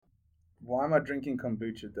Why am I drinking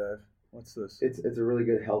kombucha, Dave? What's this? It's a really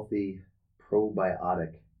good healthy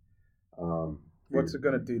probiotic. What's it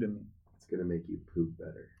gonna do to me? It's gonna make you poop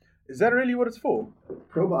better. Is that really what it's for?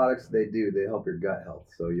 Probiotics, they help your gut health,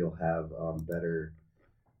 so you'll have better.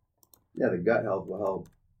 Yeah, the gut health will help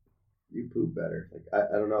you poop better. Like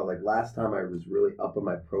I don't know. Like last time I was really up on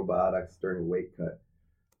my probiotics during a weight cut,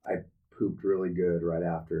 I pooped really good right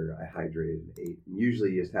after I hydrated and ate. And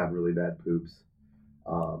usually you just have really bad poops.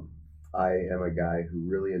 Um, I am a guy who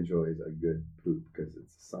really enjoys a good poop because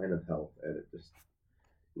it's a sign of health, and it just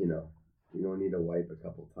you know you don't need to wipe a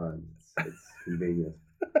couple times. It's convenient.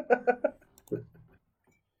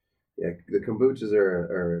 Yeah, the kombuchas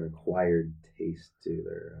are an acquired taste too.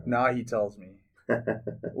 They're Now he tells me.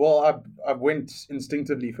 Well, I went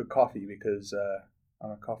instinctively for coffee because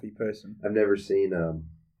I'm a coffee person. I've never seen a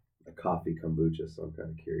coffee kombucha, so I'm kind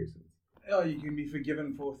of curious. Oh, you can be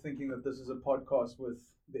forgiven for thinking that this is a podcast with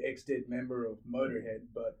the ex-dead member of Motorhead,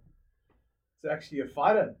 but it's actually a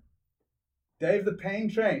fighter. Dave the Pain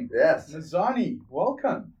Train. Yes. Nazani,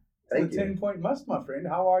 welcome. Thank you. 10-point must, my friend.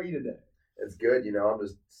 How are you today? It's good. I'm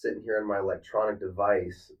just sitting here on my electronic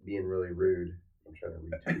device being really rude. I'm trying to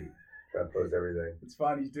retweet, trying to post everything. It's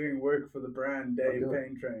fine. He's doing work for the brand Dave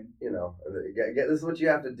Pain Train. This is what you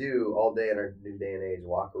have to do all day in our new day and age.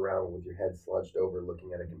 Walk around with your head slouched over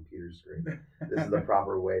looking at a computer screen. This is the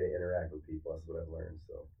proper way to interact with people. That's what I've learned.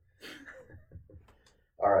 So,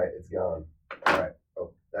 all right, it's gone. All right.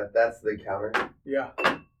 Oh, that's the counter. Yeah.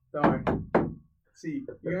 Don't worry. See,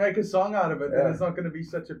 you can make a song out of it, then it's not going to be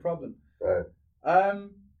such a problem. Right.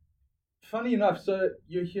 Funny enough, so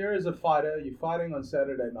you're here as a fighter. You're fighting on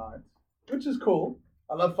Saturday night, which is cool.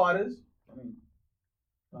 I love fighters. I mean,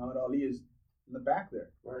 Muhammad Ali is in the back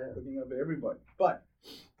there, looking over everybody. But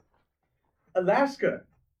Alaska.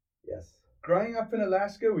 Yes. Growing up in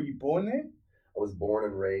Alaska, were you born there? I was born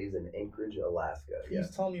and raised in Anchorage, Alaska.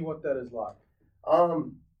 Please tell me what that is like.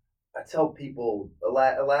 I tell people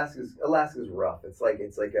Alaska's rough. It's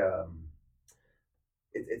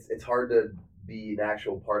hard to be an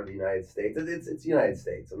actual part of the United States. It's United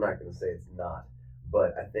States. I'm not going to say it's not,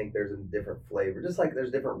 but I think there's a different flavor. Just like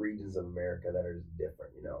there's different regions of America that are just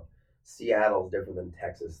different. Seattle's different than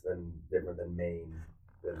Texas, different than Maine,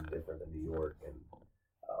 different than New York, and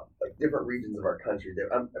like different regions of our country.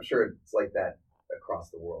 I'm sure it's like that across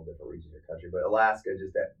the world, different regions of your country. But Alaska,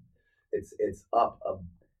 just that it's up.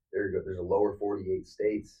 There's a lower 48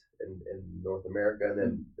 states in North America, and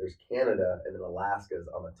then there's Canada, and then Alaska is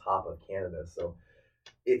on the top of Canada. So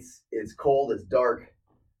it's cold, it's dark.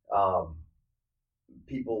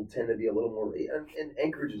 People tend to be a little more, and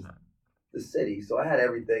Anchorage is the city, so I had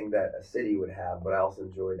everything that a city would have, but I also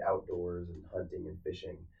enjoyed outdoors and hunting and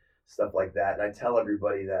fishing, stuff like that. And I tell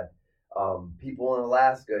everybody that people in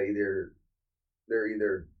Alaska they're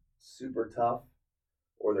either super tough,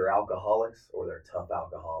 or they're alcoholics, or they're tough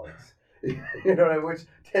alcoholics. Which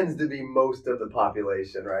tends to be most of the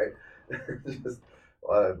population, right? Just a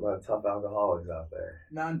lot of tough alcoholics out there.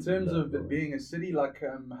 Now, in terms of it being a city, like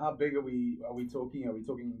how big are we talking? Are we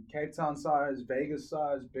talking Cape Town size, Vegas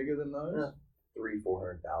size, bigger than those?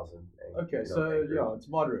 300,000-400,000. Okay, so yeah, it's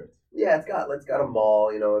moderate. Yeah, it's got a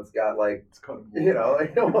mall. It's got like it's got a mall.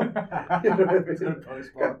 It's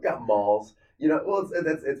got malls. Well,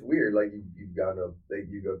 it's weird. Like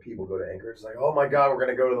people go to Anchorage. It's like, oh my God, we're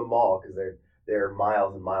gonna go to the mall because they're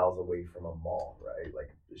miles and miles away from a mall, right?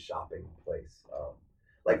 Like the shopping place.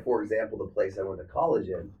 Like for example, the place I went to college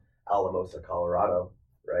in, Alamosa, Colorado,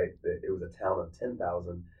 right? It was a town of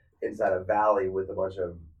 10,000 inside a valley with a bunch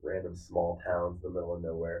of random small towns in the middle of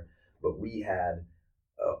nowhere. But we had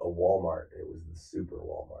a Walmart. It was the super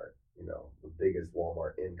Walmart, the biggest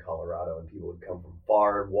Walmart in Colorado, and people would come from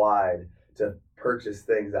far and wide to purchase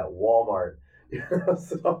things at Walmart.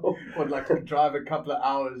 So would like to drive a couple of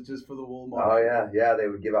hours just for the Walmart. Oh yeah, they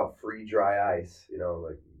would give out free dry ice,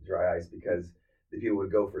 like dry ice because the people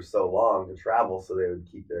would go for so long to travel, so they would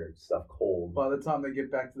keep their stuff cold. By the time they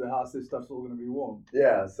get back to the house, their stuff's all going to be warm.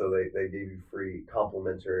 Yeah, so they gave you free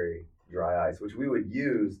complimentary dry ice, which we would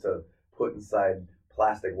use to put inside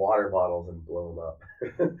plastic water bottles and blow them up.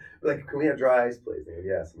 Like, can we have dry ice, please? And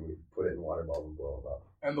yes, and we put it in water bottles and blow them up.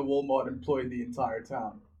 And the Walmart employed the entire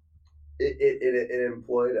town. It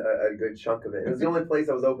employed a good chunk of it. It was the only place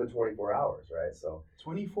that was open 24 hours, right? So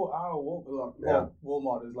 24-hour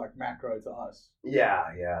Walmart is like macro to us.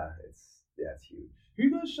 Yeah, it's huge.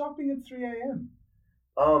 Who goes shopping at 3 a.m.?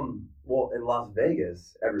 Well, in Las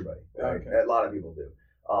Vegas, everybody. Right? Okay. A lot of people do.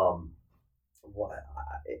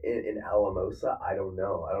 In Alamosa, I don't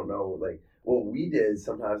know. Like what we did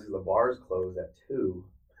sometimes because the bars closed at 2,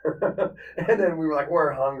 and then we were like,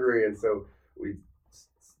 we're hungry, and so we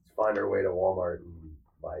find our way to Walmart and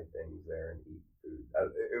buy things there and eat food.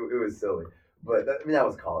 It was silly, but that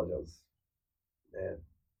was college. I was, man,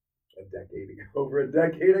 over a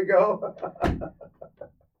decade ago.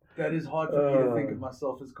 That is hard for me to think of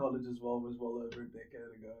myself as college as well. It was well over a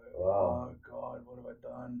decade ago. Wow. Oh God, what have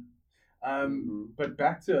I done? But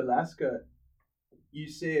back to Alaska, you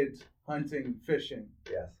said hunting, fishing.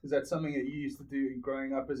 Yes. Is that something that you used to do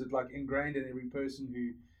growing up? Is it like ingrained in every person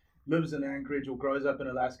who lives in Anchorage or grows up in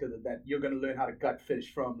Alaska that you're going to learn how to gut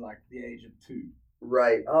fish from like the age of 2?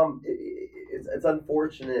 Right. It's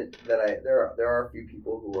unfortunate that there are a few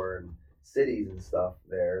people who are in cities and stuff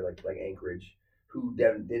there, like Anchorage, who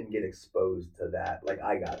didn't get exposed to that. Like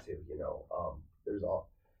I got to, there's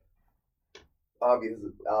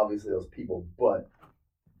obviously those people, but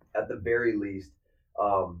at the very least,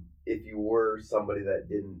 if you were somebody that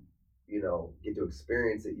didn't, get to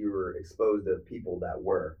experience it, you were exposed to people that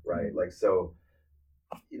were, right? Mm-hmm. Like, so,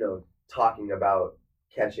 talking about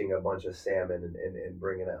catching a bunch of salmon and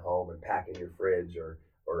bringing it home and packing your fridge or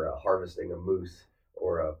harvesting a moose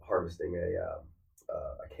or harvesting a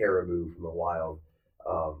caribou from the wild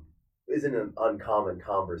isn't an uncommon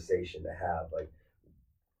conversation to have. Like,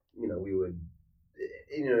 we would,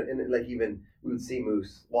 and like even we would see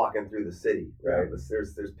moose walking through the city, right? Yeah.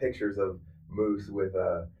 There's pictures of moose with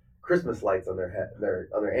Christmas lights on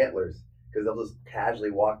their antlers because they'll just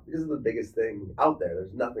casually walk. This is the biggest thing out there.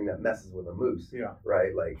 There's nothing that messes with a moose, yeah,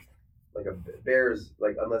 right? Like a bear's,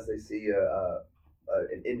 like unless they see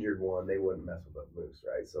an injured one, they wouldn't mess with a moose,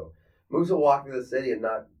 right? So moose will walk through the city and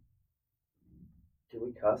not. Can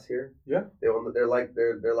we cuss here? Yeah. They're like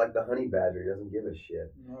the honey badger. He doesn't give a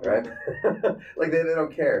shit, right? Like they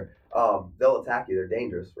don't care. They'll attack you. They're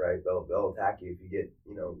dangerous, right? They'll attack you if you get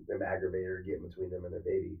them aggravated or get in between them and their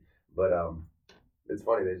baby. But it's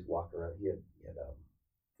funny, they just walked around. He had the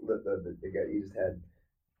guy. He just had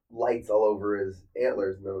lights all over his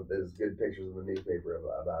antlers, and there's good pictures in the newspaper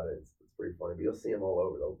about it. It's pretty funny. But you'll see them all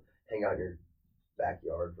over. They'll hang out in your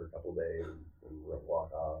backyard for a couple days and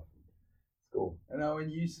walk off. Cool. And now when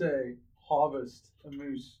you say harvest a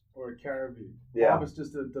moose or a caribou, harvest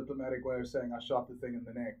just a diplomatic way of saying I shot the thing in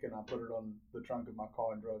the neck and I put it on the trunk of my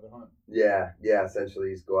car and drove it home. Yeah. Essentially,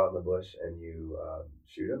 you just go out in the bush and you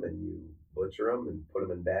shoot them and you butcher them and put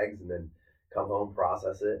them in bags and then come home,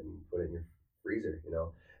 process it, and put it in your freezer.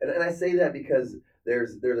 And I say that because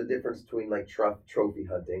there's a difference between like trophy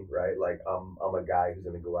hunting, right? Like I'm a guy who's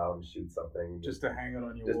gonna go out and shoot something just to hang it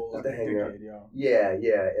on your wall, just to hang it. Yeah.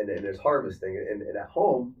 And there's harvesting, and at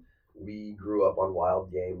home we grew up on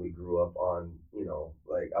wild game. We grew up on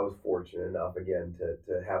like I was fortunate enough again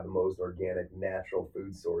to have the most organic, natural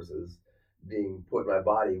food sources being put in my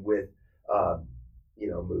body with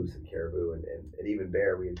moose and caribou and even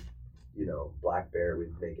bear. We'd black bear.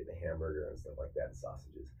 We'd make it in a hamburger and stuff like that, and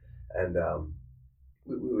sausages, and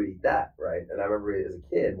we would eat that, right? And I remember as a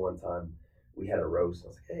kid, one time we had a roast. I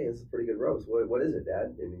was like, "Hey, this is a pretty good roast. What is it,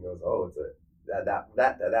 Dad?" And he goes, "Oh, it's at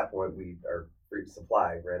that point our free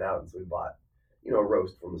supply ran out, and so we bought a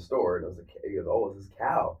roast from the store." And he goes, "Oh, it's this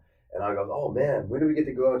cow." And I go, "Oh man, when do we get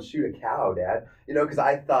to go out and shoot a cow, Dad?" Because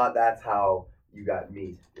I thought that's how you got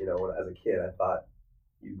meat. When as a kid, I thought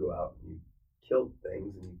you go out and you killed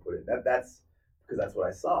things and you put it. That's because that's what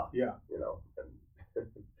I saw. Yeah. And,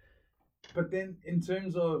 but then, in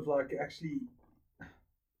terms of like actually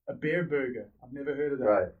a bear burger, I've never heard of that.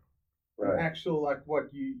 Right. An actual like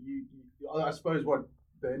what you I suppose what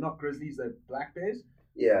they're not grizzlies, they're black bears.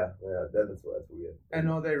 Yeah, that's weird. And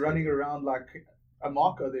are they running around like a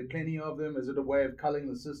mock? Are there plenty of them? Is it a way of culling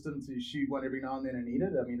the system to shoot one every now and then and eat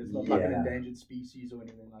it? I mean, it's not like an endangered species or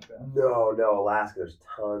anything like that. No, Alaska, there's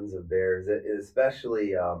tons of bears,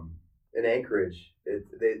 especially in Anchorage.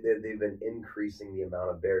 They've been increasing the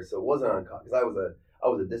amount of bears. So it wasn't uncommon because I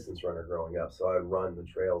was a distance runner growing up, so I'd run the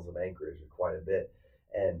trails of Anchorage quite a bit.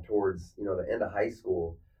 And towards the end of high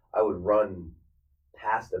school, I would run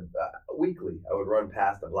past weekly. I would run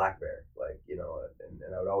past a black bear, and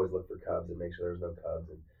I would always look for cubs and make sure there was no cubs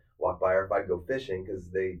and walk by. Or if I'd go fishing because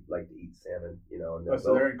they like to eat salmon, and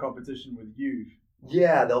so they're in competition with you.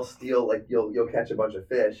 Yeah, they'll steal, like you'll catch a bunch of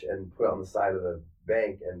fish and put it on the side of the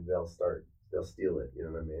bank, and they'll steal it. You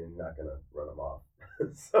know what I mean? You're not gonna run them off.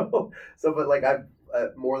 But like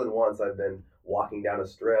I've more than once I've been walking down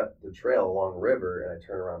the trail along the river, and I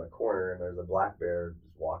turn around a corner and there's a black bear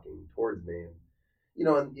just walking towards me,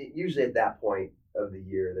 and usually at that point of the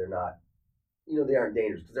year they're not, they aren't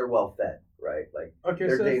dangerous because they're well fed, right? Like okay,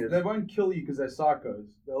 so they won't kill you because they're psychos.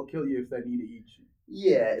 They'll kill you if they need to eat you.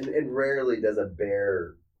 Yeah, and rarely does a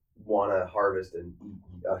bear want to harvest and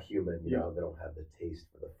eat a human. You know, they don't have the taste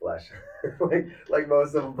for the flesh like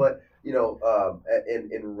most of them. But you know,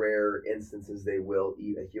 in rare instances, they will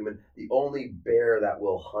eat a human. The only bear that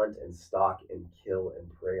will hunt and stalk and kill and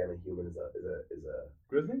prey on a human is a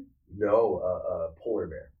grizzly. No, a polar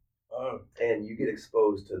bear. Oh. And you get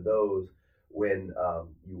exposed to those when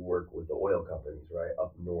you work with the oil companies, right,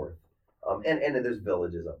 up north. And there's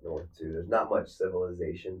villages up north too. There's not much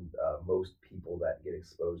civilization. Most people that get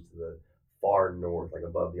exposed to the far north, like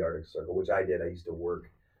above the Arctic Circle, which I did. I used to work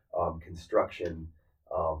construction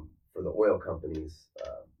for the oil companies,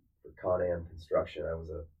 for Con Am Construction. I was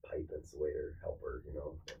a pipe insulator helper, you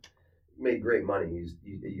know. Made great money.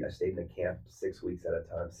 I stayed in a camp 6 weeks at a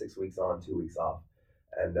time, 6 weeks on, 2 weeks off.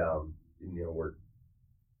 And, you know, worked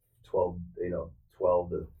 12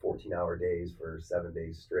 to 14-hour days for 7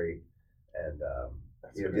 days straight. And,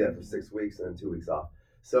 you know, did that for 6 weeks and then 2 weeks off.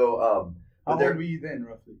 So, how old were you then,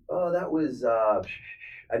 roughly? Oh, that was, I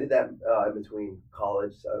did that in between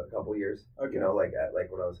college, a couple years. Okay. You know, like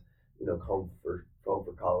when I was, you know, home for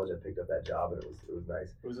college, I picked up that job and it was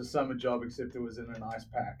nice. It was a summer job, except it was in an ice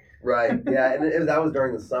pack. Right. Yeah, and that was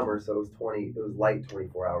during the summer, so it was light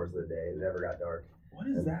 24 hours of the day. It never got dark. What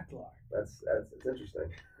is that like? That's it's interesting.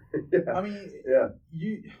 Yeah. I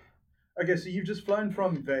mean, okay, so you've just flown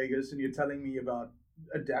from Vegas and you're telling me about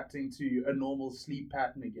adapting to a normal sleep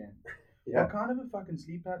pattern again. Yeah. What kind of a fucking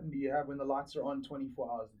sleep pattern do you have when the lights are on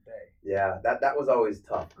 24 hours a day? Yeah, that was always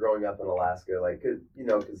tough growing up in Alaska. Like,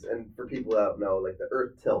 and for people that don't know, like the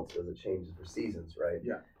Earth tilts as it changes for seasons, right?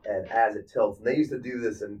 Yeah. And as it tilts, and they used to do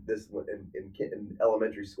this in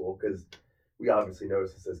elementary school because we obviously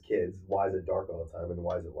noticed this as kids. Why is it dark all the time and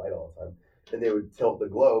why is it light all the time? And they would tilt the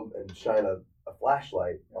globe and shine a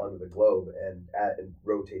flashlight onto the globe and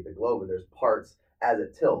rotate the globe, and there's parts as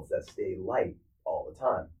it tilts that stay light all the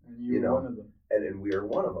time. And you were one of them. And we were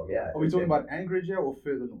one of them, yeah. Are we talking about Anchorage here or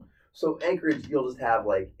further north? So Anchorage, you'll just have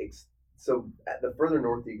like, so the further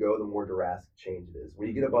north you go, the more drastic change it is. When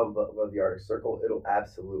you get above the Arctic Circle, it'll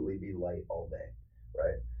absolutely be light all day,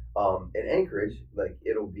 right? In Anchorage, like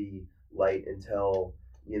it'll be light until,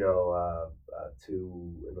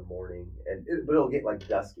 2 in the morning, but it'll get like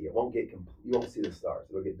dusky. It won't get you won't see the stars.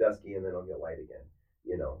 It'll get dusky and then it'll get light again.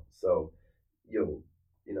 So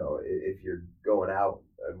if you're going out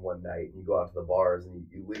one night and you go out to the bars and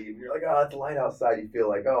you leave and you're like, oh, it's light outside, you feel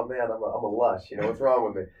like, oh man, I'm a lush. What's wrong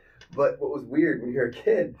with me? But what was weird when you're a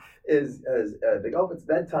kid is it's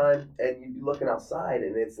bedtime and you're looking outside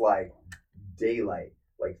and it's like daylight,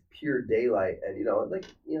 like pure daylight, and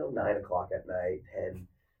 9 o'clock at night, 10,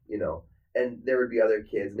 and there would be other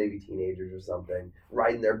kids, maybe teenagers or something,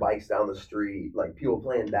 riding their bikes down the street, like people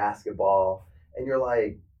playing basketball, and you're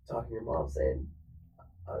like talking to your mom saying,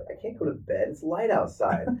 I can't go to bed. It's light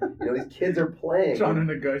outside. These kids are playing. Trying to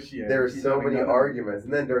negotiate. There are so many arguments.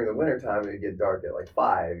 And then during the wintertime, it would get dark at like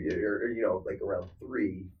 5, or like around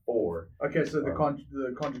 3, 4. Okay, so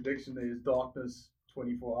the contradiction there is darkness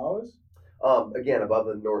 24 hours? Again, above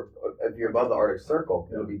the north, if you're above the Arctic Circle,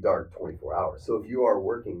 it'll be dark 24 hours. So if you are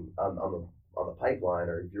working on the pipeline,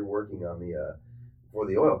 or if you're working on the for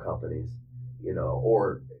the oil companies,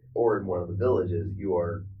 or in one of the villages, you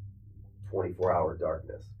are 24-hour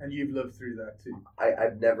darkness. And you've lived through that too.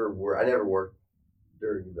 I never worked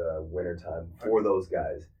during the wintertime for those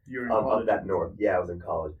guys. You're in college. Up that north. Yeah, I was in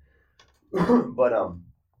college.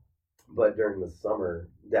 But during the summer,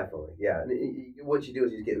 definitely, yeah. And what you do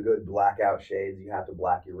is you get good blackout shades. You have to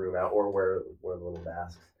black your room out, or wear little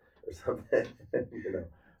masks or something.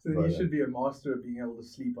 So then you should be a master of being able to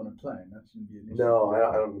sleep on a plane. That shouldn't be an issue. No, I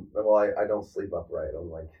don't. Well, I don't sleep upright.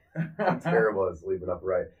 I'm terrible at sleeping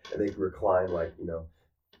upright. And they recline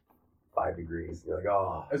 5 degrees. You're like,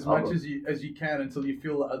 oh. As much as you can until you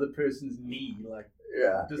feel the other person's knee, like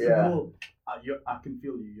just a little. I can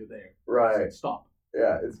feel you. You're there. Right. So stop.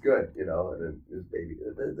 Yeah, it's good, And then this baby.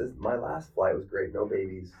 My last flight was great. No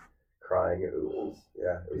babies crying. It was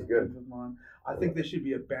good. I think there should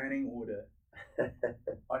be a banning order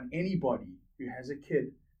on anybody who has a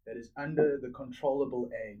kid that is under the controllable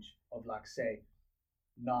age of, like, say,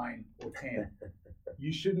 9 or 10.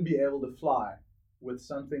 You shouldn't be able to fly with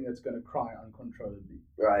something that's going to cry uncontrollably.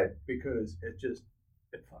 Right. Because it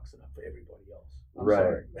fucks it up for everybody else. I'm right.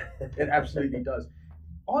 sorry. It absolutely does.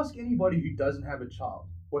 Ask anybody who doesn't have a child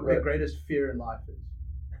what their greatest fear in life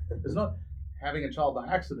is. It's not having a child by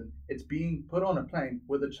accident. It's being put on a plane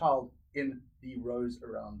with a child in the rows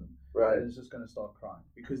around them. Right. And it's just going to start crying.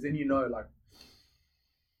 Because then like,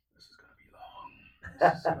 this is going to be long.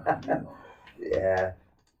 This is going to be long. Yeah.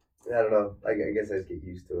 I don't know. I guess I just get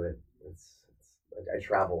used to it. It's I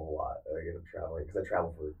travel a lot. I get up traveling because I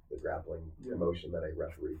travel for the grappling promotion that I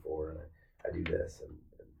referee for, and I do this, and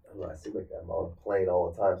I don't know, I seem like I'm on a plane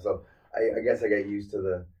all the time. So I guess I got used to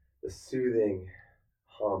the soothing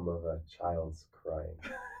hum of a child's crying.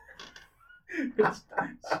 It's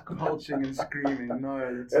squelching and screaming. No,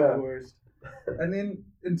 it's the worst. And then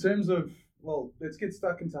in terms of, well, let's get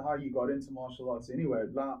stuck into how you got into martial arts anyway.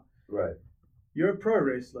 Now, Right. You're a pro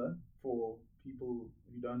wrestler. For people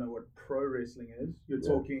who don't know what pro wrestling is, you're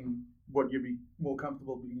talking what you'd be more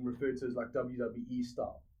comfortable being referred to as like WWE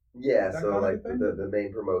style. Yeah, so like the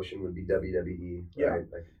main promotion would be WWE. Yeah. Right?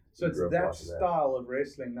 Like, so it's that style of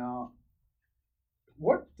wrestling. Now,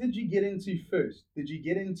 what did you get into first? Did you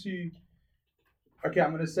get into, okay,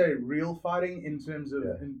 I'm going to say real fighting in terms of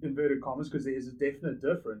inverted commas, because there is a definite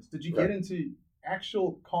difference. Did you get into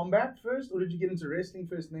actual combat first, or did you get into wrestling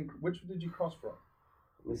first, and then which did you cross from?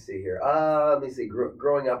 Let me see here. Let me see.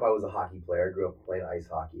 Growing up, I was a hockey player. I grew up playing ice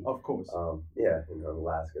hockey. Of course. Yeah, in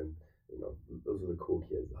Alaska. Those were the cool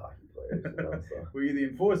kids, the hockey players. So. Were you the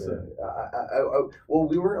enforcer? Well,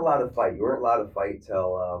 we weren't allowed to fight. You weren't allowed to fight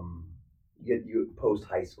till you post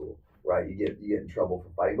high school, right? You get in trouble for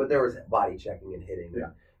fighting. But there was body checking and hitting.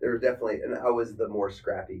 Yeah. There was definitely, and I was the more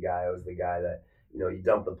scrappy guy. I was the guy that you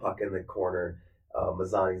dump the puck in the corner.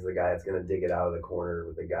 Mazzani's the guy that's going to dig it out of the corner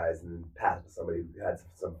with the guys and then pass to somebody who had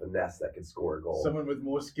some finesse that could score a goal. Someone with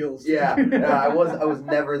more skills. Yeah, I was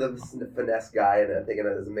never the finesse guy, and I think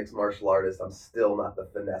as a mixed martial artist, I'm still not the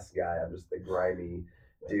finesse guy. I'm just the grimy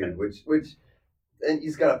dude, which and you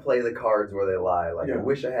just got to play the cards where they lie. Like I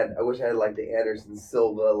wish I had like the Anderson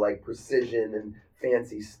Silva like precision and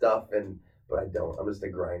fancy stuff, but I don't. I'm just a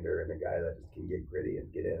grinder and a guy that just can get gritty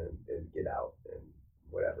and get in and get out and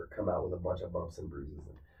whatever, come out with a bunch of bumps and bruises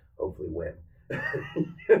and hopefully win.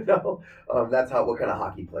 That's what kind of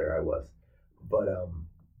hockey player I was. But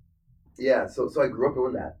yeah, so I grew up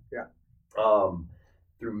doing that. Yeah.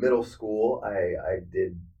 Through middle school, I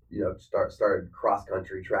did started cross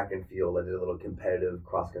country, track and field. I did a little competitive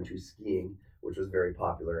cross country skiing, which was very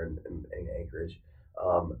popular in Anchorage.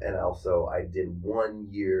 And also I did 1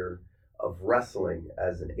 year of wrestling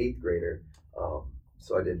as an 8th grader.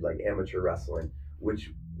 So I did like amateur wrestling,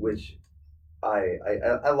 which I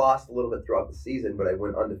lost a little bit throughout the season, but I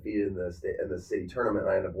went undefeated in the city tournament.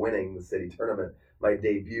 And I ended up winning the city tournament, my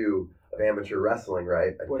debut of amateur wrestling.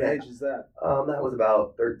 Right? What age is that? That was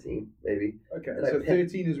about 13, maybe. Okay, and so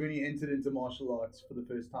 13 is when you entered into martial arts for the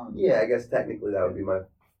first time. Yeah, I guess technically that would be my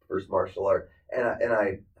first martial art, and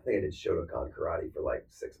I think I did Shotokan karate for like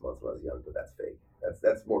 6 months when I was young, but that's fake.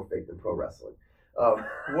 That's more fake than pro wrestling.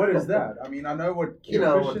 What is that? I mean, I know what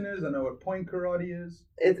Kyokushin is. I know what point karate is.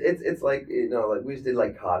 It's like like we just did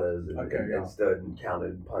like katas and stood and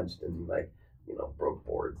counted and punched and like broke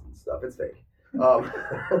boards and stuff. It's fake.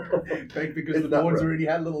 Fake because the boards already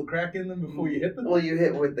had a little crack in them before you hit them. Well, you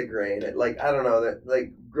hit with the grain. I don't know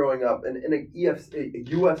that growing up and a UFC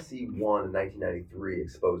 1 in 1993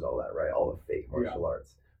 exposed all that, right? All the fake martial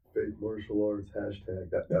arts. Fake martial arts hashtag.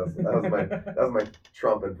 That was my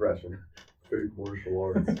Trump impression. Fake martial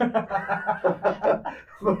arts.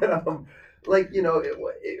 But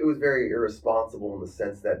it was very irresponsible in the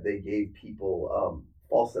sense that they gave people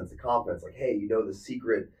false sense of confidence. Like, hey, the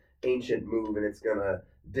secret ancient move, and it's gonna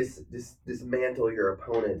dismantle your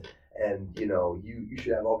opponent, and you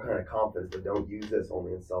should have all kind of confidence, but don't use this,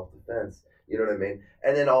 only in self-defense. You know what I mean?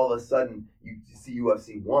 And then all of a sudden you see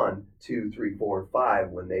UFC 1, 2, 3, 4, and 5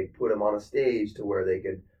 when they put them on a stage to where they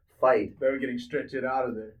could fight. They were getting stretched out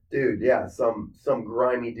of there. Dude, yeah, some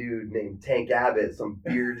grimy dude named Tank Abbott, some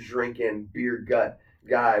beer drinking, beer gut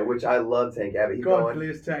guy, which I love Tank Abbott. God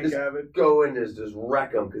bless Tank Abbott. Go and just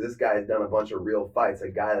wreck him, because this guy has done a bunch of real fights. A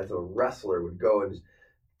guy that's a wrestler would go and just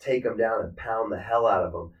take him down and pound the hell out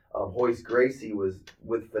of him. Hoist Gracie was,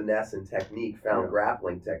 with finesse and technique, found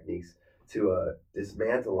grappling techniques to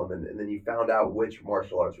dismantle him, and then you found out which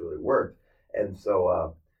martial arts really worked. And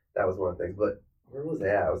so that was one of the things. But where was I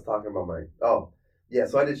at? I was talking about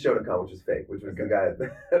so I did Shotokan, which is fake, which was the guy,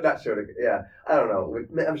 not Shotokan. Yeah, I don't know.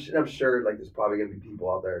 I'm sure like there's probably going to be people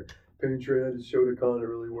out there, Paintrain, I did Shotokan, it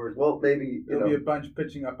really worked. Well, maybe, There'll be a bunch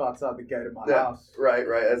pitching up outside the gate of my house. Right.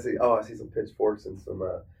 I see some pitchforks and some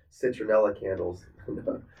citronella candles. Is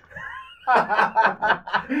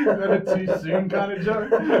that a too soon kind of joke?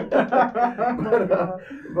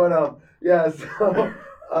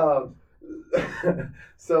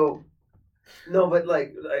 So no, but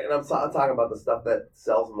and I'm talking about the stuff that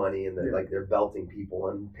sells money and that they're belting people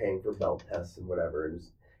and paying for belt tests and whatever. And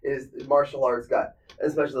is martial arts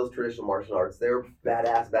especially those traditional martial arts, they were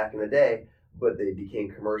badass back in the day, but they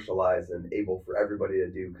became commercialized and able for everybody to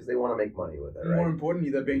do because they want to make money with it. Right? More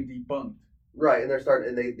importantly, they're being debunked. Right, and they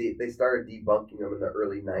started debunking them in the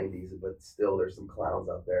early 90s, but still there's some clowns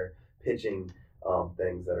out there pitching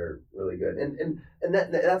things that are really good. And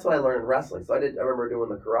that's what I learned in wrestling. So I remember doing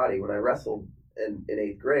the karate when I wrestled in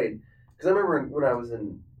 8th grade, because I remember when I was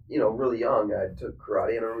in, really young, I took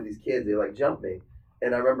karate, and I remember these kids, they like jumped me,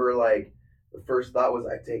 and I remember like the first thought was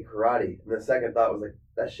I take karate, and the second thought was like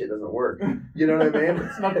that shit doesn't work. You know what I mean?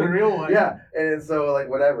 It's not the real one. Yeah, and so like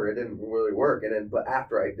whatever, it didn't really work. And then, but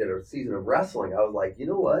after I did a season of wrestling, I was like, you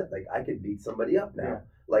know what? Like I could beat somebody up now. Yeah.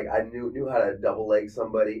 Like I knew how to double leg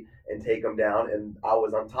somebody and take them down, and I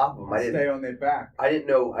was on top of them. I didn't stay on their back. I didn't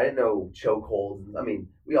know chokeholds. I mean,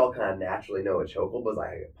 we all kind of naturally know a chokehold, but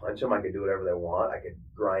I could punch them. I could do whatever they want. I could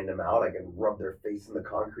grind them out. I could rub their face in the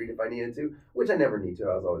concrete if I needed to, which I never need to.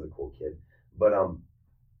 I was always a cool kid. But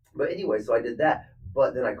anyway, so I did that.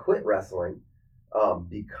 But then I quit wrestling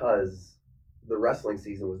because the wrestling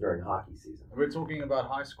season was during hockey season. We're talking about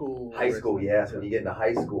high school. High school, yes. When you get into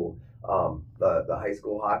high school, the high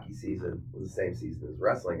school hockey season was the same season as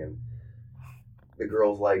wrestling, and the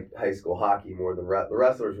girls liked high school hockey more than the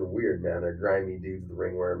wrestlers were weird, man. They're grimy dudes, the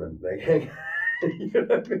ringworm, and they. You know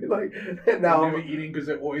what I mean? Like, and now they're never eating because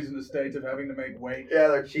they're always in the state of having to make weight. Yeah,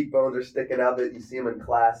 their cheekbones are sticking out. That you see them in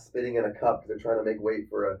class spitting in a cup because they're trying to make weight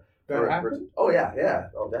for a. That happened? Oh yeah,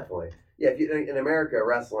 oh definitely. Yeah, if you in America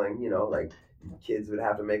wrestling, like kids would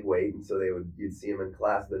have to make weight, and so you'd see them in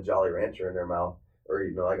class with a Jolly Rancher in their mouth, or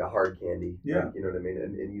like a hard candy. Yeah. Like, you know what I mean?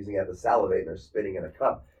 And using it to salivate, and they're spitting in a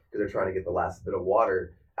cup because they're trying to get the last bit of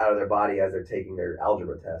water out of their body as they're taking their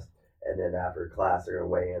algebra test. And then after class, they're going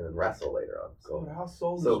to weigh in and wrestle later on. So, God, how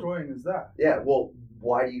soul-destroying is that? Yeah, well,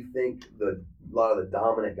 why do you think a lot of the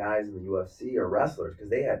dominant guys in the UFC are wrestlers?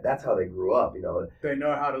 Because that's how they grew up, They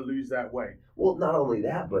know how to lose that weight. Well, not only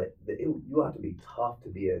that, but you have to be tough to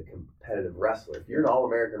be a competitive wrestler. If you're an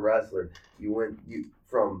All-American wrestler,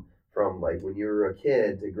 from like when you were a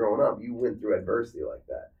kid to growing up, you went through adversity like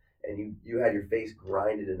that, and you had your face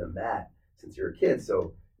grinded in a mat since you were a kid.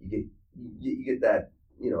 So you get that.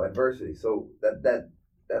 Adversity. So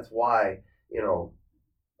that's why,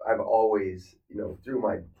 I've always, through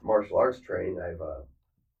my martial arts training, I've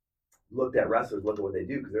looked at wrestlers, look at what they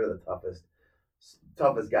do, because they're the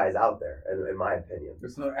toughest guys out there, in my opinion.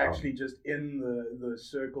 It's not actually just in the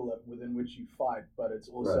circle within which you fight, but it's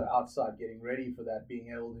also outside, getting ready for that,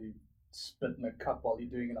 being able to spit in a cup while you're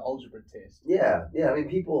doing an algebra test. Yeah. I mean,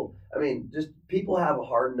 people have a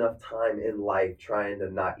hard enough time in life trying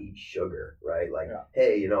to not eat sugar, right? Like,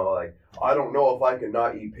 hey, like, I don't know if I can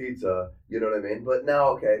not eat pizza, you know what I mean? But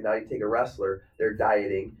now you take a wrestler, they're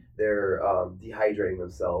dieting, they're dehydrating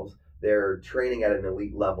themselves, they're training at an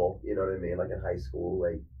elite level, you know what I mean? Like in high school,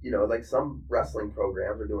 like, like some wrestling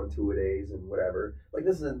programs are doing 2-a-days and whatever. Like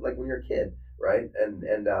this is like when you're a kid, right? And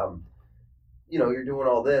you're doing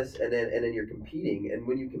all this, and then you're competing, and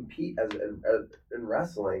when you compete as in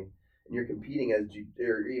wrestling, and you're competing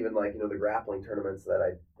or even like the grappling tournaments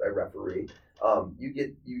that I referee,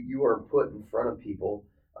 you are put in front of people.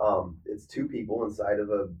 It's 2 people inside of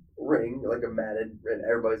a ring, like a matted, and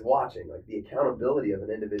everybody's watching. Like the accountability of an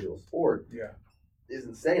individual sport, is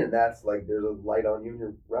insane, and that's like there's a light on you when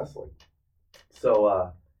you're wrestling.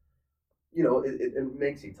 So it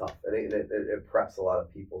makes you tough, and it preps a lot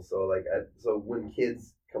of people. So so when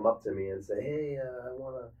kids come up to me and say, hey, I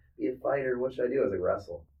want to be a fighter, what should I do? I was like,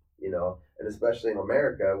 wrestle, and especially in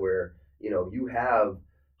America where, you have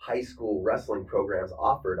high school wrestling programs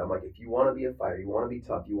offered. I'm like, if you want to be a fighter, you want to be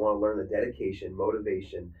tough, you want to learn the dedication,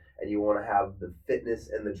 motivation, and you want to have the fitness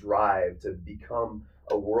and the drive to become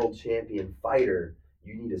a world champion fighter,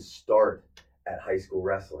 you need to start at high school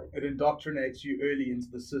wrestling. It indoctrinates you early into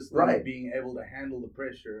the system, right? Being able to handle the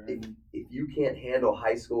pressure. And if you can't handle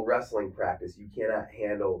high school wrestling practice, you cannot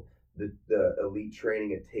handle the elite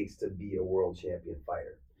training it takes to be a world champion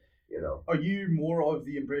fighter. Are you more of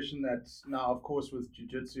the impression that now, of course, with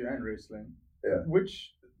jiu-jitsu and wrestling,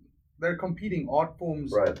 which they're competing art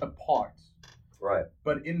forms apart, right?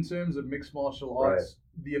 But in terms of mixed martial arts,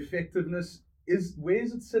 the effectiveness where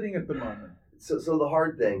is it sitting at the moment? So the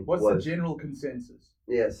hard thing was the general consensus?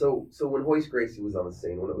 Yeah, so when Royce Gracie was on the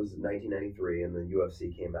scene, when it was 1993 and the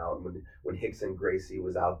UFC came out, and when Rickson Gracie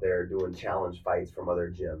was out there doing challenge fights from other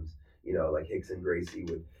gyms, like Rickson Gracie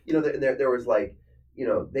would, there was like,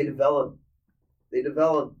 they developed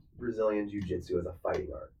Brazilian Jiu-Jitsu as a fighting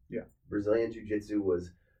art. Yeah. Brazilian Jiu-Jitsu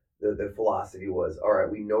was, the philosophy was, all right,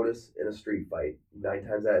 we notice in a street fight, 9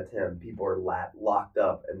 times out of 10, people are locked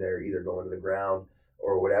up and they're either going to the ground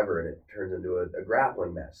or whatever, and it turns into a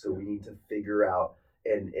grappling match. So we need to figure out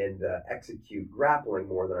and execute grappling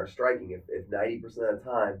more than our striking. If 90% of the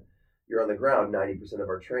time you're on the ground, 90% of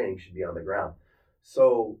our training should be on the ground.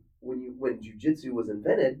 So when jiu-jitsu was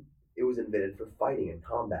invented, it was invented for fighting and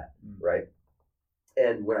combat, right?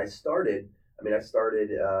 And when I started, I mean, I started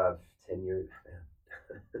 10 years,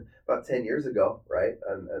 about 10 years ago, right?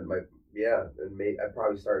 And my I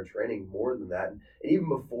probably started training more than that. And even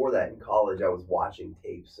before that, in college, I was watching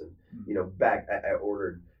tapes, and back I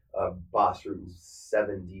ordered Boss Rutan's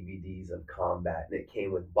 7 DVDs of combat, and it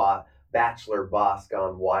came with Bachelor Boss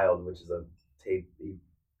Gone Wild, which is a tape he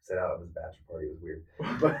sent out of his bachelor party. It was weird,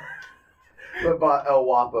 but El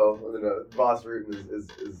Wapo, Boss Rutan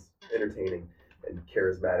is entertaining and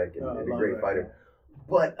charismatic and a great fighter.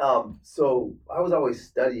 But so I was always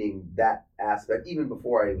studying that aspect even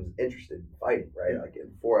before I was interested in fighting, right? Like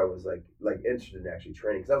before I was like interested in actually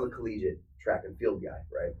training, because I was a collegiate track and field guy,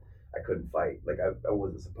 right? I couldn't fight, like I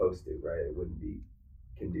wasn't supposed to, right? It wouldn't be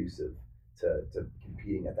conducive to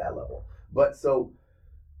competing at that level. But so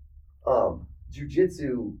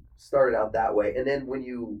jiu-jitsu started out that way, and then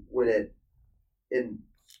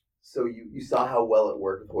so you saw how well it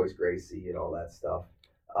worked with Royce Gracie and all that stuff.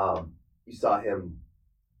 You saw him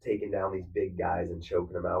taking down these big guys and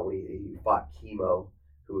choking them out when he fought Kimo,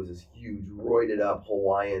 who was this huge, roided up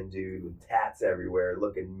Hawaiian dude with tats everywhere,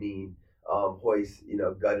 looking mean. Royce,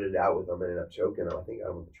 gutted it out with him and ended up choking him. I think I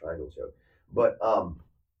went with the triangle choke. But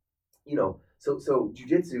so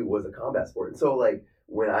jiu-jitsu was a combat sport. And so like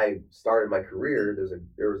when I started my career,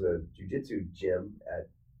 there was a jiu-jitsu gym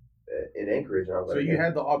in Anchorage, and I was like, so you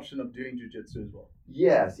had the option of doing jiu-jitsu as well.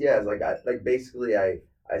 Yes. Basically I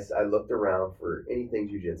looked around for anything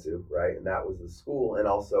jiu-jitsu, right? And that was the school. And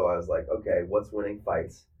also I was like, okay, what's winning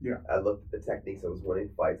fights? Yeah. I looked at the techniques that was winning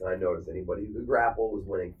fights, and I noticed anybody who could grapple was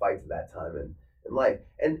winning fights at that time in life.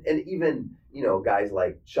 And even, guys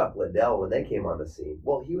like Chuck Liddell, when they came on the scene,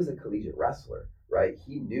 well, he was a collegiate wrestler, right?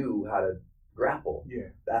 He knew how to grapple. Yeah.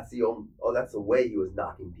 That's the way he was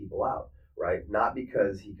knocking people out, right? Not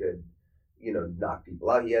because he could, knock people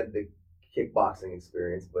out. He had the kickboxing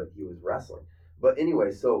experience, but he was wrestling. But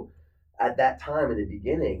anyway, so at that time in the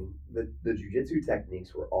beginning, the jiu-jitsu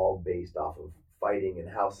techniques were all based off of fighting and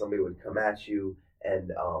how somebody would come at you,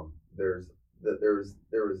 and there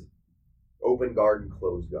was open guard and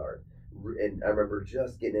closed guard. And I remember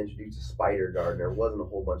just getting introduced to spider guard, and there wasn't a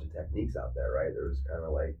whole bunch of techniques out there, right? There was kind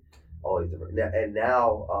of like all these different, and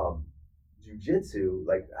now jiu-jitsu,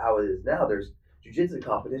 like how it is now, there's jiu-jitsu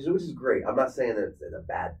competition, which is great. I'm not saying that it's a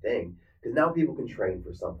bad thing, because now people can train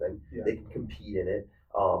for something. Yeah. They can compete in it.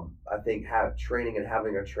 I think training and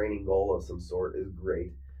having a training goal of some sort is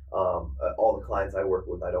great. All the clients I work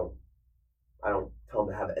with, I don't tell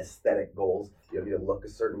them to have aesthetic goals. You need to look a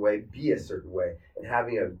certain way, be a certain way, and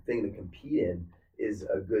having a thing to compete in is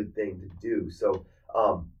a good thing to do. So,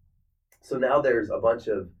 so now there's a bunch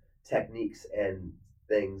of techniques and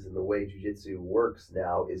things, and the way jiu-jitsu works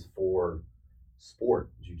now is for sport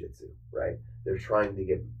jiu-jitsu, right? They're trying to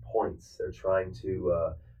get points. They're trying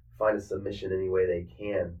to find a submission any way they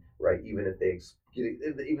can, right? Even if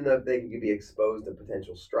even though they can be exposed to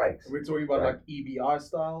potential strikes. We're talking about like EBR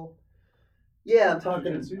style. Yeah, I'm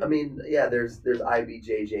talking. Jiu-jitsu? I mean, yeah. There's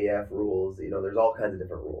IBJJF rules. There's all kinds of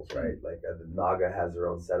different rules, right? Like the Naga has their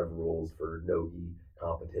own set of rules for no-gi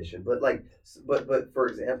competition. But but for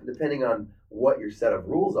example, depending on what your set of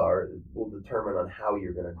rules are, will determine on how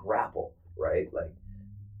you're going to grapple, right? Like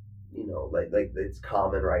it's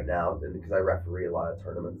common right now, and because I referee a lot of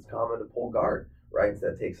tournaments, it's common to pull guard, right?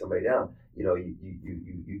 Instead of take somebody down.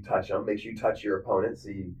 You touch them, make sure you touch your opponent,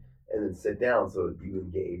 and then sit down. So you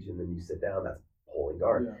engage, and then you sit down. That's pulling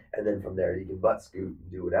guard. Yeah. And then from there, you can butt scoot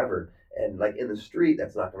and do whatever. And like in the street,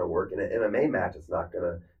 that's not going to work. In an MMA match, it's not going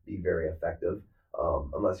to be very effective.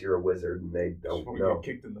 Unless you're a wizard and they don't know. Get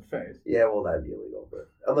kicked in the face. Yeah, well, that'd be illegal. But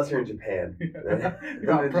unless you're in Japan,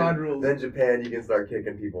 then rules. Then Japan, you can start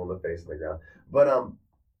kicking people in the face on the ground. But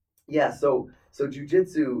yeah. So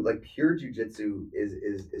jiu-jitsu, like pure jiu-jitsu,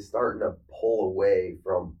 is starting to pull away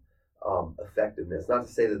from effectiveness. Not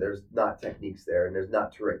to say that there's not techniques there and there's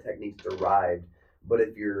not techniques derived, but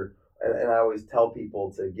if you're, and I always tell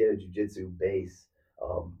people to get a jiu-jitsu base.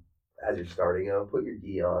 As you're starting, put your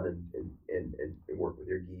gi on and work with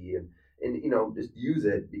your gi and just use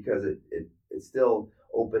it, because it still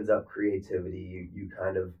opens up creativity. You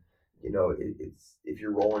kind of, it's, if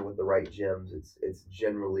you're rolling with the right gyms, it's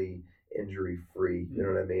generally injury free. You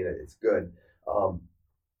know what I mean? It's good.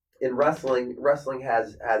 In wrestling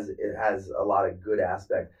has a lot of good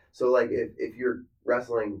aspect. So like if you're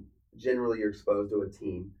wrestling, generally you're exposed to a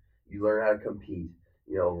team. You learn how to compete.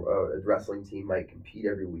 A wrestling team might compete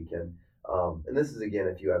every weekend. And this is, again,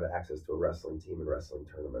 if you have access to a wrestling team and wrestling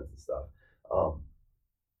tournaments and stuff.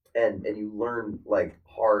 And you learn like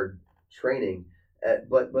hard training.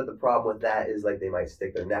 But the problem with that is like they might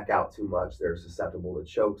stick their neck out too much. They're susceptible to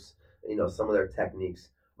chokes. Some of their techniques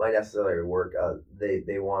might necessarily work.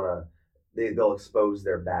 They want to they'll expose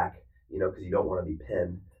their back, because you don't want to be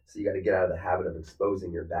pinned. So you got to get out of the habit of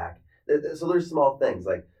exposing your back. So there's small things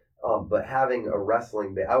like, but having a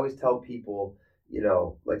wrestling base, I always tell people,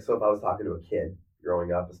 like, so if I was talking to a kid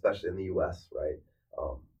growing up, especially in the U.S., right?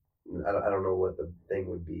 I don't know what the thing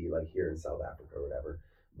would be like here in South Africa or whatever,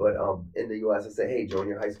 but in the U.S., I say, hey, join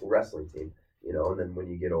your high school wrestling team, and then when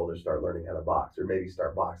you get older, start learning how to box, or maybe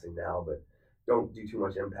start boxing now, but don't do too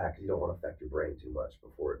much impact because you don't want to affect your brain too much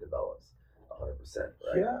before it develops 100%,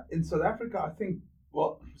 right? Yeah, in South Africa, I think,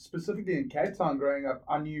 well, specifically in Cape Town growing up,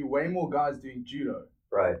 I knew way more guys doing judo.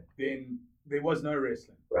 Right. Then there was no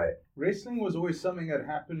wrestling. Right. Wrestling was always something that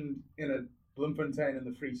happened in a Bloemfontein in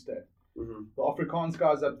the Free State. Mm-hmm. The Afrikaans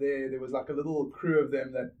guys up there was like a little crew of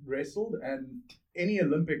them that wrestled, and any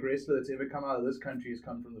Olympic wrestler that's ever come out of this country has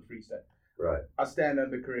come from the Free State. Right. I stand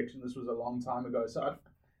under correction. This was a long time ago. So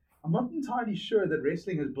I'm not entirely sure that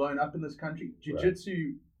wrestling has blown up in this country.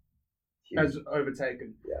 Jiu-jitsu has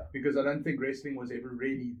overtaken. Yeah. Because I don't think wrestling was ever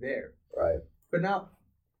really there. Right. But now,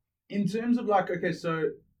 in terms of like, okay, so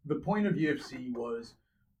the point of UFC was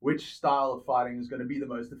which style of fighting is going to be the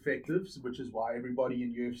most effective, which is why everybody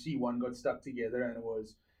in UFC 1 got stuck together, and it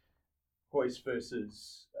was Royce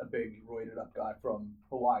versus a big roided up guy from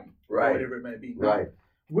Hawaii, right, or whatever it may be. Now, right.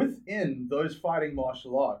 Within those fighting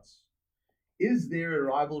martial arts, is there a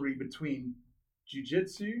rivalry between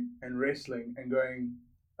jiu-jitsu and wrestling, and going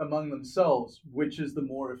among themselves, which is the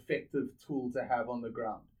more effective tool to have on the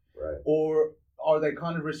ground? Right. Or are they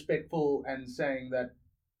kind of respectful and saying that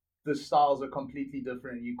the styles are completely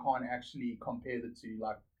different and you can't actually compare the two,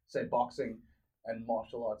 like, say, boxing and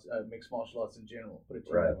martial arts, mixed martial arts in general, put it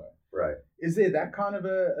that way? Right. Is there that kind of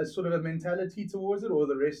a sort of a mentality towards it, or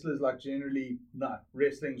the wrestlers like generally, nah,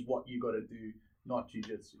 wrestling's what you got to do, not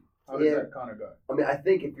jiu-jitsu? How does that kind of go? I mean, I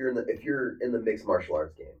think if you're in the mixed martial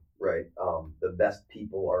arts game, right, the best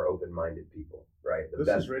people are open-minded people, right? This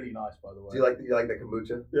is really nice, by the way. Do you like the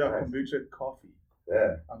kombucha? Yeah, nice. Kombucha coffee.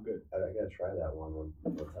 Yeah, I'm good. I gotta try that one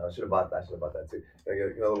time. I should have bought that too. I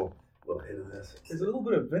get a little hit of this. Is a little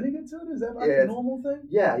bit of vinegar to it? Is that like a normal thing?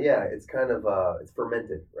 Yeah. It's kind of it's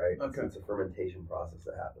fermented, right? Okay. It's a fermentation process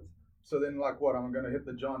that happens. So then, like, what? I'm gonna hit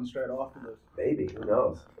the John straight after this. Maybe, who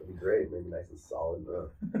knows? It'd be great. Maybe nice and solid.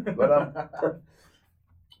 But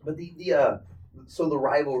so the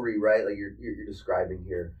rivalry, right? Like you're describing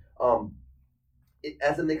here.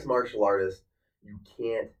 As a mixed martial artist, you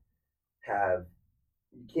can't have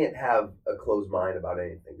a closed mind about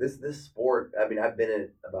anything. This sport, I mean, I've been in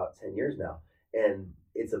it about 10 years now, and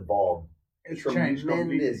it's evolved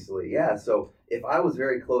tremendously. Yeah. So if I was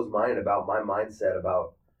very closed-minded about my mindset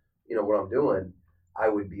about, what I'm doing, I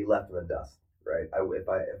would be left in the dust, right? If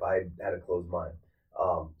I had a closed mind.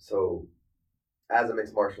 So as a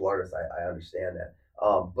mixed martial artist, I understand that.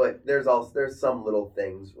 But there's some little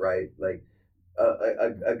things, right? Like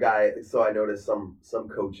a guy. So I noticed some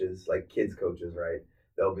coaches, like kids coaches, right?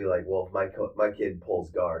 They'll be like, well, if my kid pulls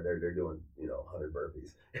guard, they're doing 100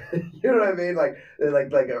 burpees. You know what I mean? Like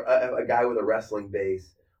a guy with a wrestling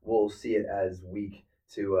base will see it as weak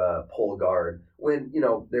to pull guard, when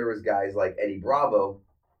there was guys like Eddie Bravo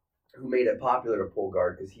who made it popular to pull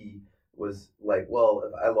guard because he was like, well,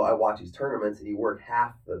 if I watch these tournaments and you work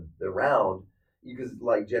half the round, because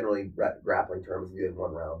like generally grappling tournaments, you get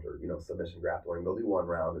 1 round, or submission grappling, they'll do 1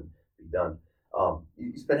 round and be done.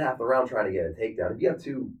 You spend half the round trying to get a takedown. If you have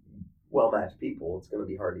 2 well-matched people, it's going to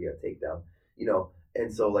be hard to get a takedown,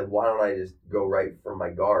 and so like, why don't I just go right from my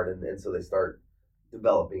guard, and so they start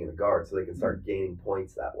developing in a guard so they can start gaining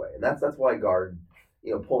points that way. And that's why guard,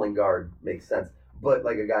 pulling guard makes sense. But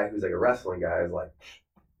like a guy who's like a wrestling guy is like,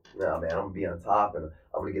 no, man, I'm gonna be on top and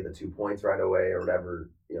I'm gonna get the 2 points right away, or whatever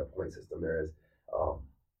point system there is.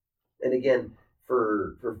 And again,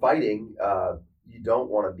 for fighting, you don't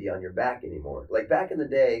want to be on your back anymore. Like back in the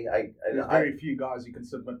day, there's very few guys you can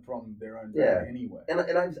submit from their own back anyway. And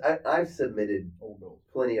I've submitted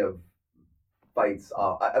plenty of fights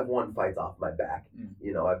off. I've won fights off my back.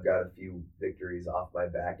 I've got a few victories off my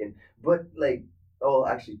back, but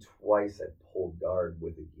actually twice I pulled guard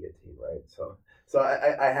with a guillotine, right? So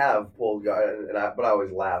I have pulled guard, but I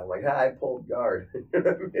always laugh. I'm like, I pulled guard. You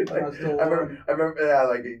know what I mean? I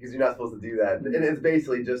remember, because you're not supposed to do that, and it's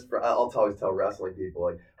basically just for. I'll always tell wrestling people,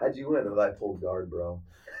 like, how'd you win? I pulled guard, bro.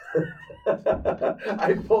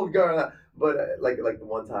 I pulled guard. But like the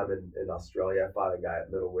one time in Australia, I fought a guy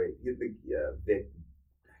at middleweight. Vic, I can't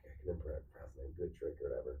remember his name, Good Trick or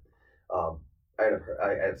whatever. I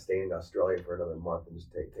ended up staying in Australia for another month and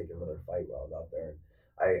just taking another fight while I was out there.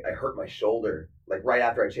 I hurt my shoulder, like right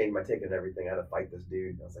after I changed my ticket and everything. I had to fight this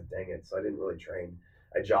dude. I was like, dang it. So I didn't really train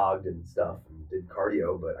I jogged and stuff and did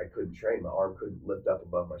cardio, but I couldn't train. My arm couldn't lift up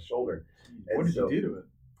above my shoulder. What did you do to it?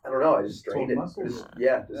 I don't know. I just strained it. Muscles?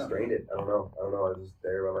 Strained it. I don't know. I was just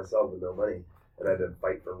there by myself with no money, and I had to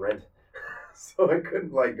fight for rent, so I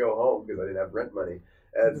couldn't like go home because I didn't have rent money.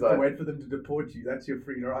 And so wait for them to deport you. That's your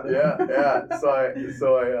free rider. Yeah. So I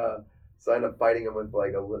ended up fighting him with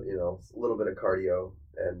like a little bit of cardio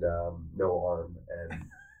and no arm and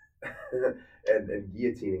and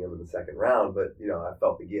guillotining him in the second round. But I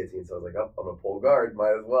felt the guillotine, so I was like, oh, I'm gonna pull guard.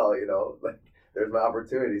 Might as well, like. There's my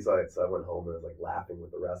opportunity, so I went home and I was like laughing with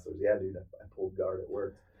the wrestlers. Yeah, dude, I pulled guard, it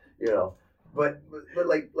worked, But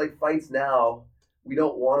like fights now, we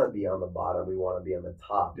don't want to be on the bottom. We want to be on the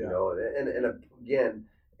top, And again,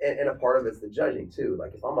 and a part of it's the judging too.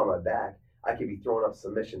 Like if I'm on my back, I could be throwing up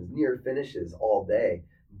submissions, near finishes all day.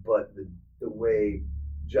 But the way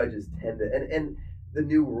judges tend to, and the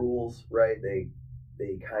new rules, right? They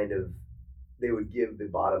would give the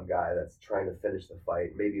bottom guy that's trying to finish the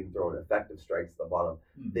fight, maybe even throwing effective strikes at the bottom,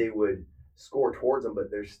 they would score towards them,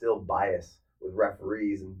 but there's still bias with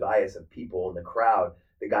referees and bias of people in the crowd.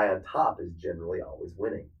 The guy on top is generally always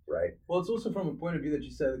winning, right? Well, it's also from a point of view that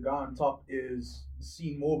you say the guy on top is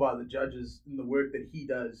seen more by the judges in the work that he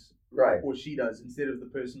does, right, or she does, instead of the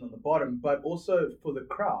person on the bottom, but also for the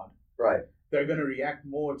crowd. Right. They're going to react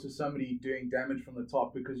more to somebody doing damage from the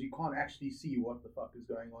top because you can't actually see what the fuck is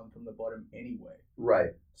going on from the bottom anyway. Right.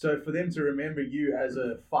 So for them to remember you as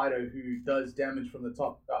a fighter who does damage from the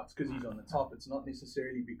top, it's because he's on the top. It's not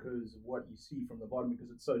necessarily because of what you see from the bottom,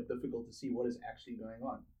 because it's so difficult to see what is actually going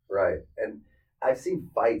on. Right. And I've seen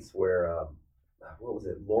fights where, what was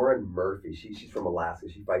it? Lauren Murphy. She's from Alaska.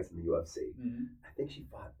 She fights in the UFC. Mm-hmm. I think she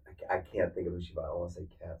fought. I can't think of who she fought. I want to say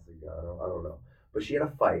Kat Zingano. I don't know. But she had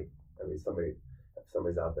a fight. I mean, if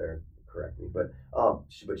somebody's out there, correct me. But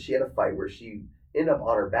she had a fight where she ended up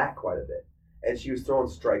on her back quite a bit, and she was throwing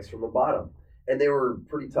strikes from the bottom, and they were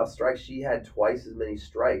pretty tough strikes. She had twice as many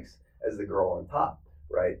strikes as the girl on top,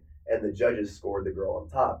 right? And the judges scored the girl on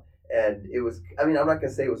top, and it was. I mean, I'm not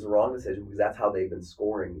gonna say it was the wrong decision because that's how they've been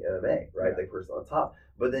scoring MMA, right? The person on top.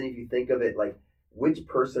 But then if you think of it like, which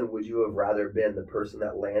person would you have rather been? The person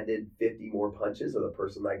that landed 50 more punches, or the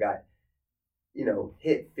person that got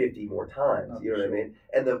hit 50 more times, you know what I mean?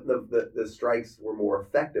 And the strikes were more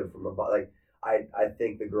effective from the like. I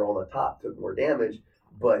think the girl on the top took more damage,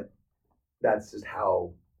 but that's just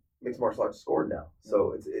how mixed martial arts scored now.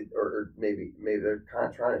 So or maybe they're kind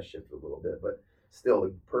of trying to shift a little bit, but still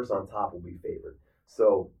the person on top will be favored.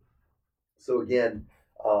 So again,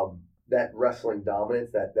 that wrestling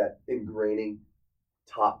dominance, that ingraining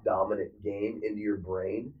top dominant game into your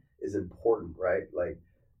brain is important, right? Like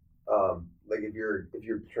if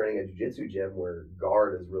you're training a jiu-jitsu gym where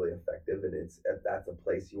guard is really effective and that's a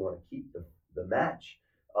place you want to keep the match,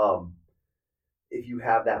 if you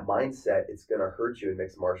have that mindset, it's going to hurt you in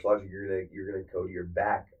mixed martial arts. You're going to go to your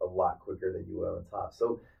back a lot quicker than you would on the top.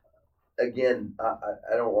 So again,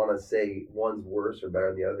 I don't want to say one's worse or better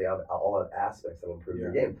than the other. They have all the aspects that will improve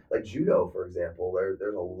your game. Like judo, for example,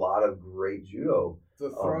 there's a lot of great judo. The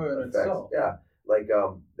throw in effects. itself. Yeah. Like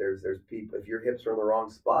there's people, if your hips are in the wrong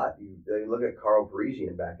spot, they look at Carl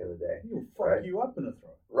Parisian back in the day. He'll fuck you up in a throw.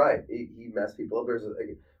 Right, he messed people up.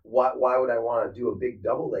 Why would I want to do a big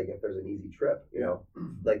double leg if there's an easy trip?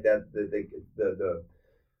 Like that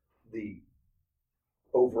the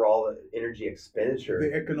overall energy expenditure.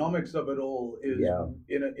 The economics of it all is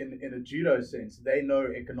in a judo sense. They know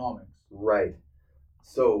economics. Right.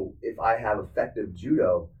 So if I have effective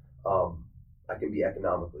judo, I can be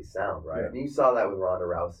economically sound, right? And you saw that with Ronda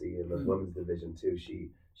Rousey in the women's division too. She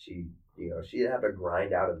didn't have to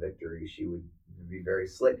grind out a victory. She would be very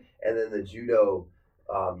slick. And then the judo,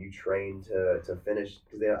 you train to finish,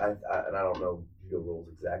 because I don't know judo rules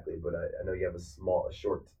exactly, but I know you have a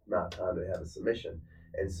short amount of time to have a submission.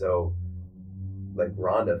 And so, like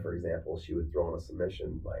Ronda, for example, she would throw in a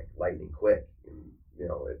submission like lightning quick, and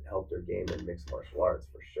it helped her game in mixed martial arts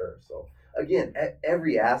for sure. So again,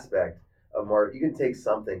 every aspect of you can take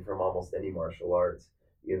something from almost any martial arts,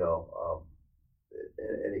 and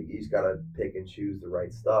you just got to pick and choose the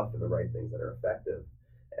right stuff and the right things that are effective.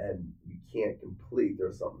 And you can't completely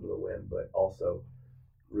throw something to the wind, but also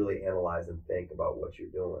really analyze and think about what you're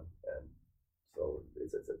doing. And so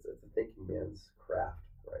it's a thinking man's craft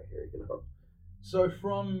right here, So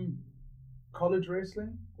from college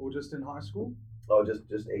wrestling or just in high school? Oh, just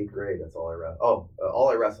 8th grade. That's all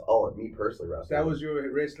I wrestled. Me personally wrestled. That was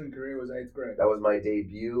your wrestling career, was 8th grade? That was my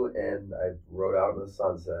debut, and I rode out in the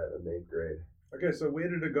sunset in 8th grade. Okay, so where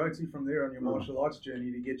did it go to from there on your martial arts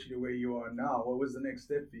journey to get you to where you are now? What was the next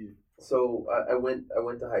step for you? So I went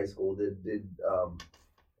to high school, did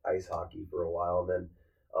ice hockey for a while, and then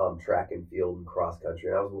track and field and cross country.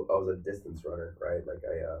 And I was a distance runner, right? Like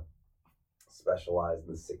I specialized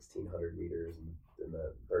in the 1600 meters and in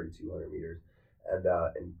the 3200 meters. And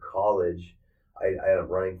in college, I ended up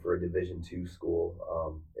running for a Division II school,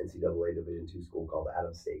 NCAA Division II school called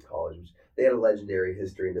Adams State College, which they had a legendary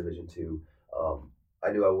history in Division II.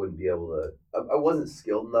 I knew I wouldn't be able to. I wasn't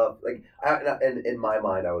skilled enough. Like, and in my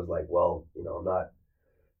mind, I was like, well, I'm not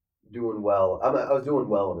doing well. I was doing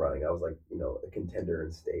well in running. I was like, a contender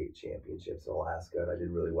in state championships in Alaska, and I did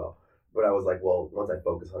really well. But I was like, well, once I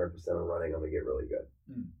focus 100% on running, I'm gonna get really good.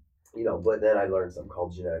 But then I learned something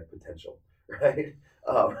called genetic potential, right?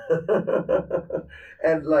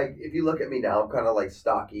 And like, if you look at me now, I'm kind of like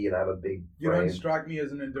stocky, and I have a big. You don't strike me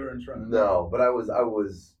as an endurance runner. No, but I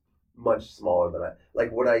was much smaller than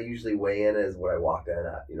like what I usually weigh in is what I walked in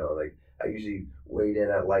at. Like I usually weighed in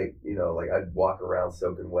at light. Like I'd walk around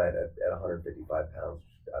soaking wet at 155 pounds.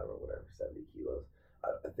 I don't know, whatever, 70 kilos.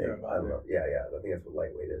 I think. I don't know. Yeah. I think that's what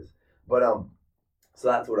lightweight is. But so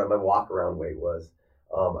that's what my walk around weight was.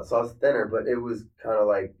 So I was thinner, but it was kind of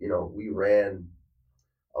like we ran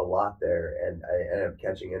a lot there, and I ended up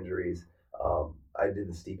catching injuries. I did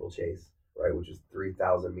the steeplechase, right, which is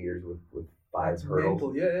 3,000 meters with 5 hurdles.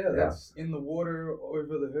 Mental. Yeah. That's in the water over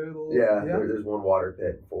the hurdle. Yeah. There's one water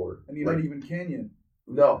pit forward. And you don't even canyon.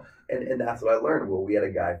 No, and that's what I learned. Well, we had a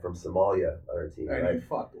guy from Somalia on our team, and right? he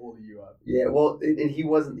fucked all of you up. Yeah, well, and he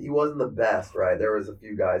wasn't the best, right? There was a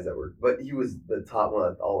few guys that were, but he was the top one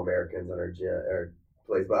of all Americans on our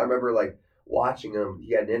place. But I remember like watching him.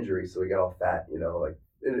 He had an injury, so he got all fat, like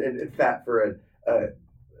and fat for a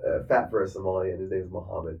Somalian. His name is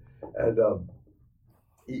Muhammad, and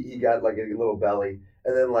he got like a little belly.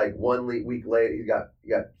 And then like 1 week later, he got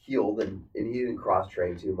healed, and he didn't cross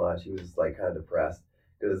train too much. He was just like kind of depressed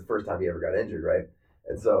because it's the first time he ever got injured, right?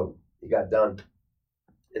 And so he got done.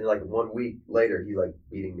 And like 1 week later, he like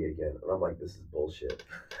beating me again, and I'm like, this is bullshit.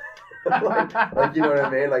 like you know what I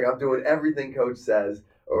mean? Like I'm doing everything coach says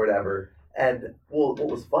or whatever. And well, what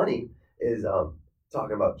was funny is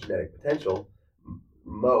talking about genetic potential.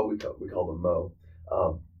 Mo, we called him Mo.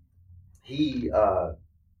 He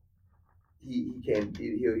came.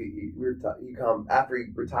 He come after he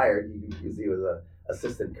retired. He was a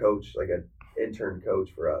assistant coach, like an intern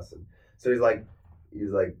coach for us, and so he's like,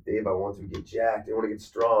 Dave, I want to get jacked. I want to get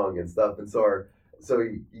strong and stuff. And so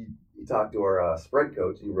he talked to our sprint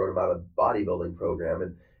coach, and he wrote him out a bodybuilding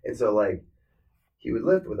program, and so like he would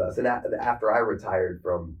lift with us. And after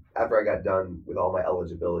I got done with all my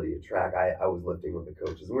eligibility at track, I was lifting with the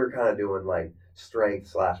coaches, and we were kind of doing like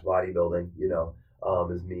strength / bodybuilding,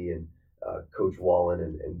 as me and Coach Wallen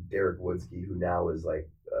and Derek Woodsky, who now is like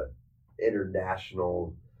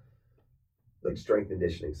international like strength and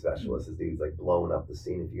conditioning specialist. This dude's like blowing up the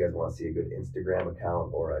scene. If you guys want to see a good Instagram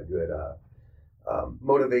account or a good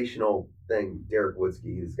motivational thing, Derek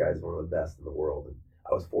Woodsky, this guy's one of the best in the world. And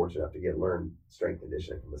I was fortunate enough to learn strength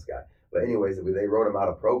conditioning from this guy. But anyways, they wrote him out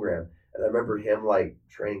a program, and I remember him like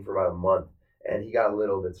training for about a month, and he got a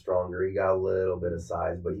little bit stronger. He got a little bit of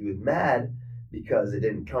size, but he was mad because it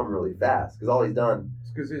didn't come really fast. Because all he's done.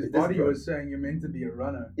 It's because his body was saying you're meant to be a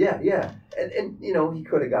runner. Yeah, and he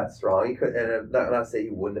could have got strong. He could, and I'm not saying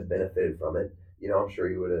he wouldn't have benefited from it. I'm sure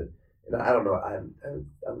he would have. And I don't know. I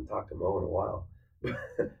haven't talked to Mo in a while. Maybe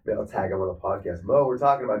I'll tag him on the podcast. Mo, we're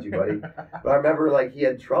talking about you, buddy. But I remember like he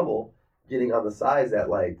had trouble getting on the size that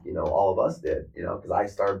like all of us did. Because I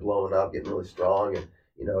started blowing up, getting really strong, and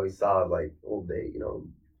he saw like old day.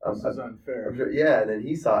 This is unfair. Sure, yeah, and then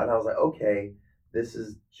he saw it, and I was like, okay, this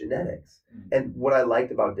is genetics. And what I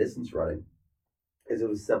liked about distance running is it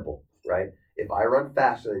was simple, right? If I run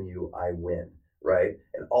faster than you, I win, right?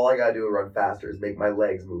 And all I gotta do to run faster is make my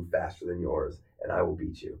legs move faster than yours, and I will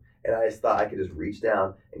beat you. And I just thought I could just reach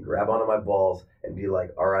down and grab onto my balls and be like,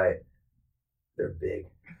 all right, they're big.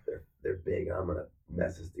 They're big, and I'm gonna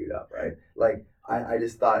mess this dude up, right? Like I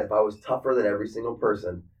just thought if I was tougher than every single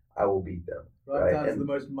person, I will beat them. Right down to the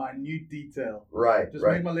most minute detail. Right. Just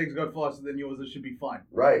make my legs go faster than yours, it should be fine.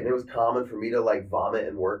 Right. And it was common for me to like vomit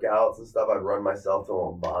in workouts and stuff. I'd run myself till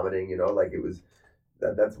I'm vomiting, like it was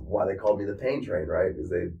that's why they called me the pain train, right? Because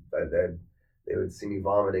they would see me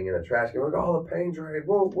vomiting in a trash can, like, oh, the pain train,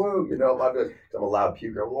 whoa, I'm a loud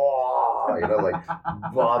puker, whoa, like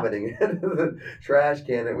vomiting into the trash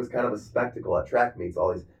can. It was kind of a spectacle at track meets.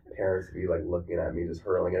 All these parents would be like looking at me, just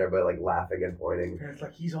hurling, and everybody like laughing and pointing. Parents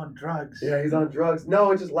like, he's on drugs. Yeah, he's on drugs.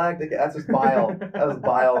 No, it's just lactic. That's just bile. That was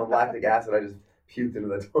bile and lactic acid. I just puked into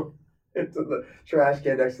the trash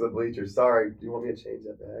can next to the bleachers. Sorry, do you want me to change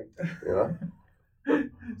that bag?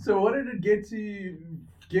 So what did it get you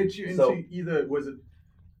into? Either was it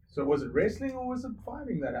So was it wrestling or was it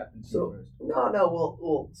fighting that happened to you first?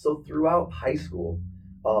 Well, so throughout high school,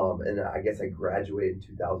 and I guess I graduated in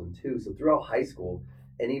 2002. So throughout high school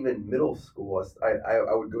and even middle school,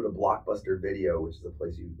 I would go to Blockbuster Video, which is a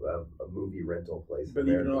place a movie rental place.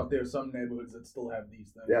 Believe it or not, there are some neighborhoods that still have these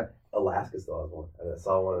things. Yeah, Alaska still has one. And I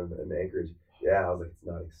saw one in Anchorage. Yeah, I was like, it's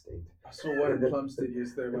not extinct. I saw one in Plumstead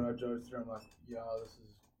yesterday when I drove through. I'm like,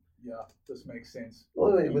 this makes sense.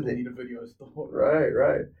 Well, People need a video store.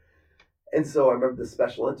 Right. And so I remember the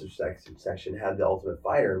special intersection section had the Ultimate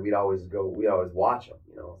Fighter, and we'd always watch them.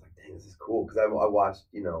 I was like, dang, this is cool, because I watched,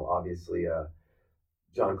 obviously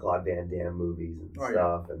Jean-Claude Van Damme movies and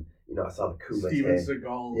stuff, and I saw the Kumite. Steven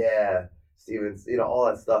Seagal. Yeah, Stevens, all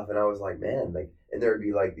that stuff, and I was like, man, and there would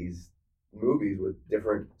be like these movies with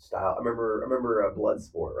different style. I remember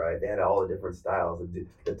Bloodsport, right? They had all the different styles,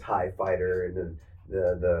 the Thai fighter and then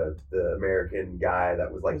the American guy that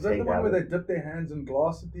was like. Was that the one where they dipped their hands in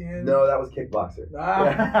glass at the end? No, that was Kickboxer.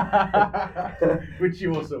 Which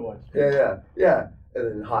you also watched. Yeah. And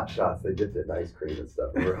then Hot Shots, they dipped it in ice cream and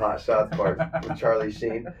stuff. Remember Hot Shots part with Charlie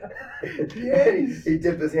Sheen? Yes. he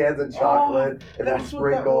dipped his hands in chocolate and then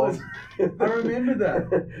sprinkles. I remember that.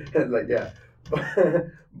 And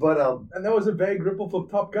and that was a vague ripple for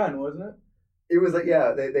Top Gun, wasn't it? It was like,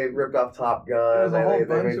 they ripped off Top Gun. They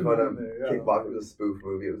made fun of Kickboxer. It was a spoof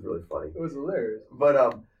movie. It was really funny. It was hilarious. But I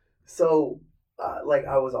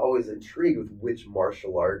was always intrigued with which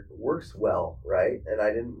martial art works well, right? And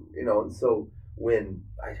I didn't, and so when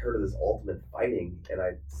I heard of this Ultimate Fighting, and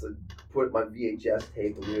I put my VHS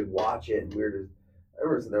tape and we would watch it, and I remember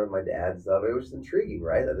sitting there with my dad and stuff. It was just intriguing,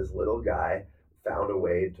 right? That this little guy found a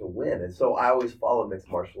way to win. And so I always followed mixed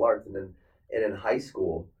martial arts. And in high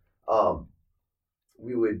school,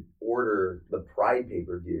 we would order the Pride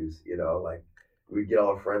pay-per-views, we'd get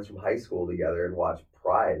all our friends from high school together and watch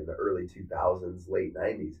Pride in the early 2000s, late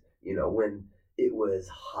 90s, when it was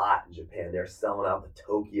hot in Japan. They're selling out the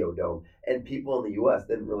Tokyo Dome, and people in the U.S.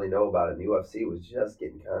 didn't really know about it. And the UFC was just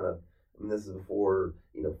getting kind of, this is before,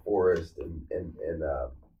 Forrest and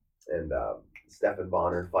Stephan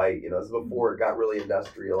Bonner fight, this is before it got really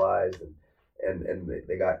industrialized and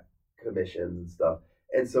they got commissions and stuff.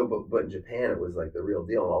 And so, but in Japan, it was like the real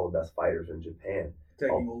deal, and all the best fighters in Japan.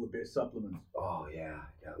 Taking all the best supplements. Oh, yeah.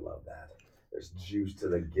 I love that. There's juice to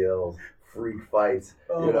the gills, freak fights.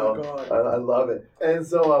 Oh, my God. I love it. And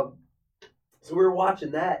so we were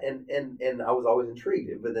watching that, and I was always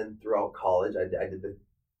intrigued. But then throughout college, I did the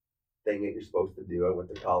thing that you're supposed to do. I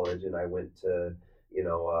went to college, and I went to,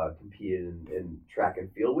 competed in track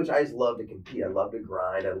and field, which I just love to compete. I love to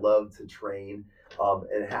grind. I love to train.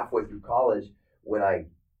 And halfway through college, when I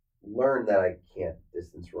learned that I can't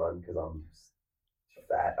distance run because I'm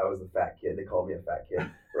fat. I was the fat kid. They called me a fat kid,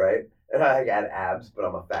 right? And I had abs, but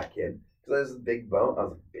I'm a fat kid because I was a big bone. I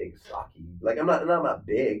was like big, stocky. Like I'm not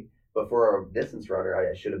big, but for a distance runner,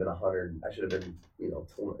 I should have been 100. I should have been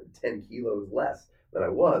 10 kilos less than I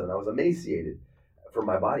was, and I was emaciated for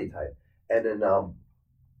my body type. And then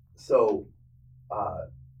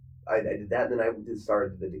I did that, and then I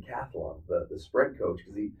started the decathlon, the sprint coach,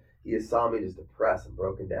 because he just saw me just depressed and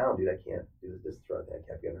broken down. Dude, I can't do this distance run thing. I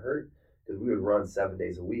kept getting hurt because we would run 7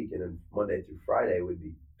 days a week, and then Monday through Friday would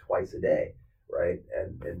be twice a day, right?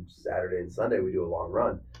 And Saturday and Sunday we do a long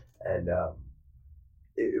run, and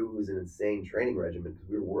it was an insane training regimen because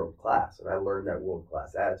we were world class, and I learned that world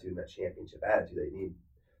class attitude and that championship attitude that you need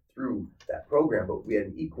through that program. But we had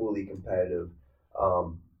an equally competitive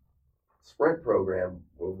sprint program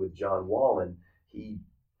with John Wallen. He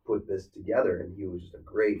put this together, and he was just a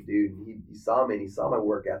great dude. And he saw me, and he saw my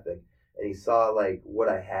work ethic, and he saw like what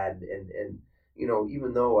I had, and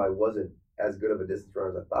even though I wasn't as good of a distance runner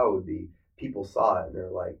as I thought I would be, people saw it, and they're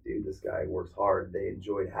like, dude, this guy works hard. They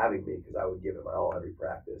enjoyed having me because I would give it my all every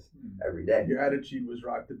practice, every day. Your attitude was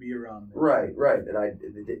right to be around me. Right, and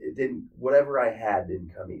it didn't, whatever I had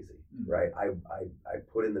didn't come easy, right? I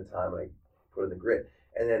put in the time, and I put in the grit.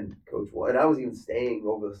 And then Coach Wallen, and I was even staying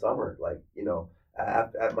over the summer,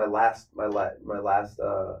 at my last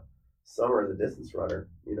summer as a distance runner,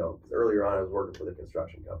 because earlier on I was working for the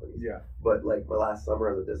construction companies. Yeah. But like my last summer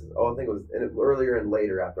as a distance, I think it was earlier and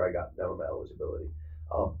later after I got done with my eligibility.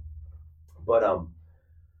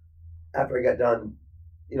 After I got done,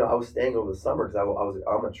 I was staying over the summer because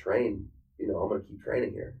I'm gonna train. I'm gonna keep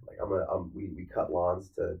training here. Like we cut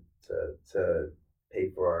lawns to pay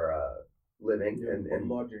for our living and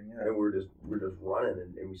lodging, yeah. And we're just running,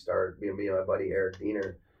 and we started, me and my buddy Eric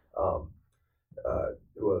Diener,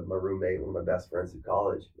 who was my roommate, one of my best friends through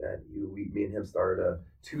college, and me and him started a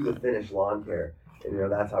to the finish lawn care,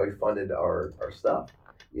 and that's how we funded our stuff,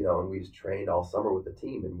 and we just trained all summer with the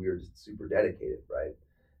team, and we were just super dedicated, right?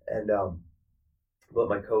 And but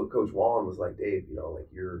my coach Wallen was like, Dave, you know, like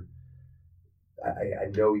I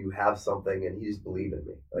know you have something, and he just believed in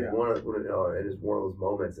me. Like you know, and it's one of those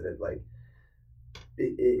moments, and it like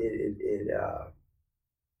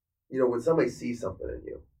you know, when somebody sees something in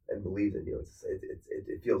you and believes in you,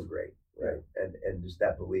 it feels great, right? And just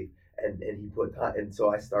that belief, and he put time, and so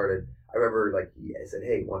I started. I remember like I said,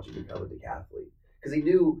 hey, why don't you become a decathlete? Because he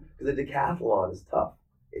knew, because the decathlon is tough.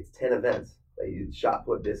 It's 10 events. Like you shot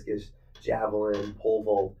put, discus, javelin, pole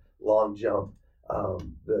vault, long jump,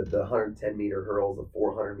 the 110 meter hurls, the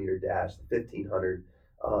 400 meter dash, the 1500,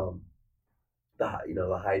 the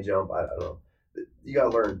high jump. I don't know. You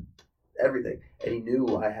got to learn everything. And he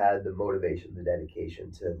knew I had the motivation, the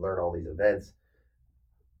dedication to learn all these events.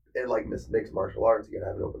 And like mixed martial arts, you got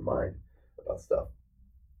to have an open mind about stuff.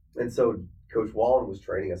 And so Coach Wallen was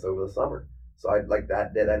training us over the summer. So I like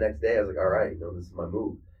that next day, I was like, all right, you know, this is my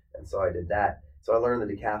move. And so I did that. So I learned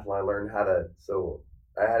the decathlon. I learned so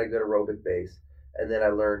I had a good aerobic base. And then I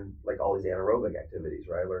learned like all these anaerobic activities,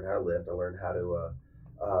 right? I learned how to lift. I learned how to,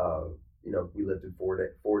 you know, we lifted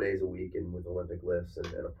 4 days a week and with Olympic lifts and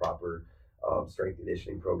a proper strength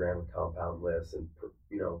conditioning program with compound lifts and,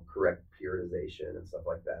 you know, correct periodization and stuff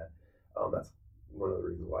like that. That's one of the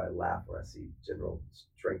reasons why I laugh when I see general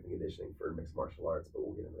strength and conditioning for mixed martial arts, but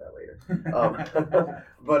we'll get into that later.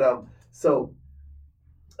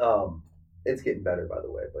 It's getting better, by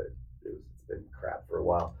the way, but it's been crap for a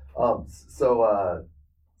while. So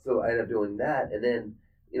I ended up doing that, and then,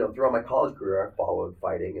 you know, throughout my college career, I followed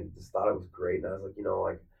fighting and just thought it was great. And I was like, you know,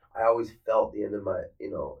 like I always felt the end of my,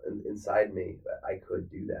 you know, inside me that I could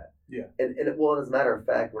do that. Yeah. And as a matter of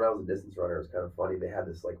fact, when I was a distance runner, it was kind of funny. They had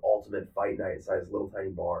this like ultimate fight night inside this little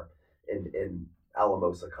tiny bar in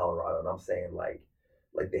Alamosa, Colorado, and I'm saying like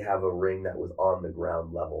they have a ring that was on the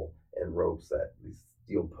ground level and ropes that these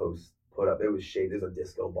steel posts put up. It was shade. There's a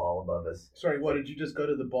disco ball above us. Sorry, what, did you just go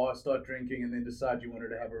to the bar, start drinking, and then decide you wanted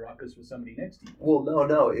to have a ruckus with somebody next to you? Well,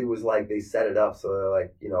 no. It was like they set it up so they're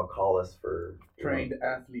like, you know, call us for trained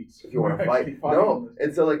athletes if you want to fight. No,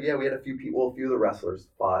 and so like we had a few people. A few of the wrestlers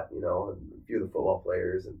fought, you know, and a few of the football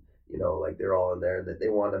players, and you know, like they're all in there, and they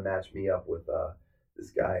wanted to match me up with this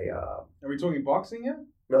guy. Are we talking boxing yet?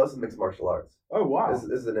 No, this is mixed martial arts. Oh wow! This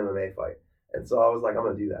is an MMA fight, and so I was like, I'm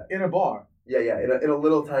gonna do that in a bar. Yeah, in a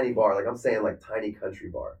little tiny bar, like I'm saying, like tiny country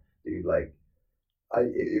bar, dude. Like,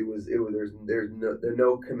 there's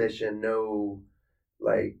no commission, no,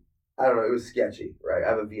 like, I don't know, it was sketchy, right? I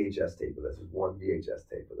have a VHS tape of this. There's one VHS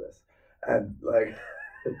tape of this, and like,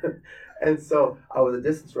 and so I was a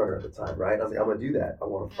distance runner at the time, right? And I was like, I'm gonna do that. I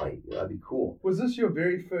want to fight. You know, that'd be cool. Was this your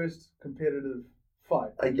very first competitive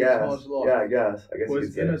fight? I guess. Yeah, I guess.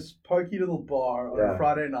 Was in a pokey little bar on a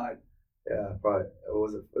Friday night. Yeah, probably. It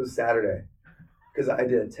was Saturday, because I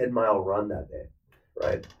did a 10-mile run that day,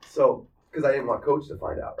 right? So, because I didn't want coach to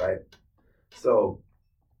find out, right? So,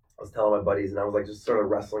 I was telling my buddies, and I was like just sort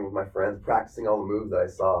of wrestling with my friends, practicing all the moves that I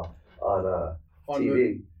saw on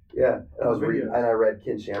TV. Yeah, and I was reading, and I read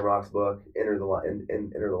Ken Shamrock's book, Enter the Lion's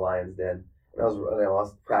Den, and I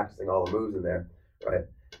was practicing all the moves in there, right?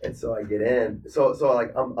 And so I get in, so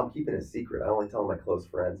like I'm keeping it secret. I only tell my close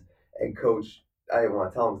friends, and coach, I didn't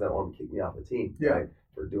want to tell him because I don't want him to kick me off the team, right?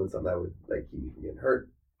 For doing something that would like keep me from getting hurt.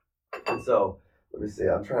 And so let me see.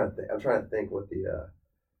 I'm trying to think what the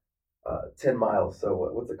 10 miles. So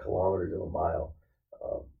what's a kilometer to a mile?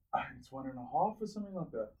 It's 1.5 or something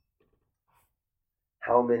like that.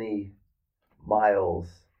 How many miles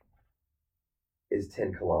is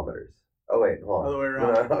 10 kilometers? Oh wait, hold on. Other way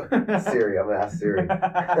around. No. Siri, I'm gonna ask Siri.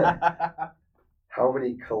 How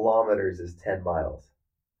many kilometers is 10 miles?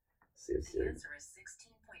 Let's see if Siri. The answer is 16.09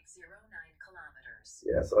 kilometers.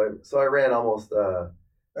 Yeah, so I ran almost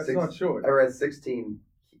that's not short. I ran 16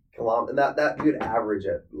 kilometers, and that you would average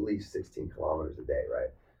at least 16 kilometers a day, right?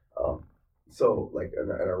 So like in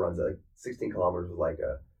our runs, like 16 kilometers was like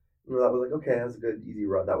that was like, okay, that's a good easy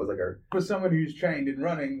run. That was like our for someone who's trained in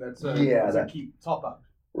running. That's a keep top up.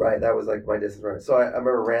 Right, that was like my distance run. So I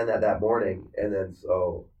remember ran that morning, and then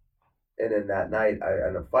that night I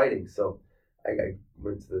ended up fighting. So I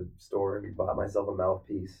went to the store and bought myself a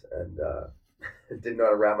mouthpiece, and didn't know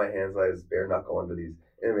how to wrap my hands. So I was bare knuckle under these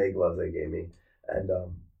MMA gloves they gave me, and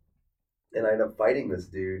I ended up fighting this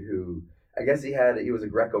dude who I guess he was a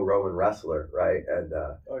Greco-Roman wrestler, right? And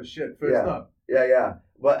oh shit, first up. Yeah.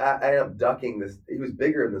 But I ended up ducking this. He was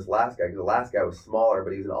bigger than this last guy because the last guy was smaller,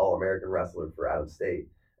 but he was an All-American wrestler for Adams State.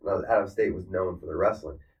 And Adams State was known for their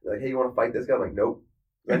wrestling. They're like, hey, you want to fight this guy? I'm like, nope.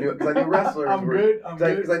 Because I knew wrestlers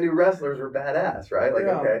Because I knew wrestlers were badass, right? Like,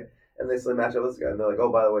 okay. And they said, match up with this guy. And they're like,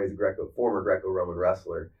 oh, by the way, he's a former Greco-Roman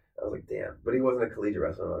wrestler. And I was like, damn. But he wasn't a collegiate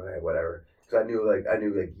wrestler. I'm like, okay, whatever. because I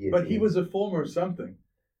knew guillotine. But he was a former something.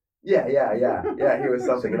 Yeah. He was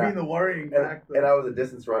something. Should have been the worrying factor. And I was a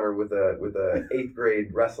distance runner with a 8th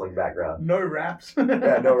grade wrestling background. No raps.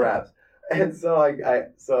 Yeah, no raps. And so I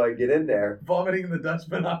get in there, vomiting in the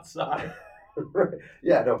dustbin outside.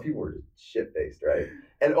 Yeah, no, people were just shit faced, right?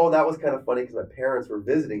 And that was kind of funny because my parents were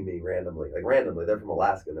visiting me randomly. They're from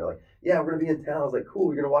Alaska, and they're like, "Yeah, we're gonna be in town." I was like,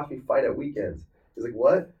 "Cool, you're gonna watch me fight at weekends." He's like,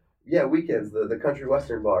 "What?" Yeah, weekends, the country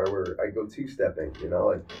western bar where I go two-stepping,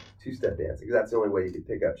 like two-step dancing, because that's the only way you can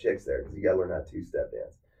pick up chicks there, because you gotta learn how to two-step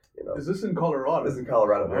dance. Is this in Colorado? This is in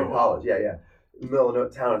Colorado, during college. Yeah. In the middle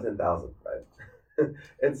of town of 10,000, right?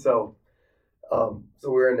 And so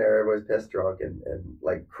we're in there, everybody's pissed drunk and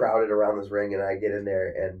like crowded around this ring, and I get in there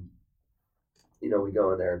and we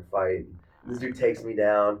go in there and fight. And this dude takes me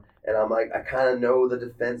down, and I'm like, I kind of know the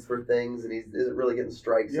defense for things, and he isn't really getting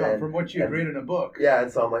strikes in. From what you had read in a book. Yeah,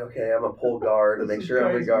 and so I'm like, okay, I'm gonna pull guard and make sure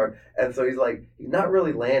I'm in guard. And so he's not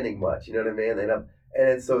really landing much, you know what I mean? And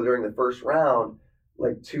then so during the first round,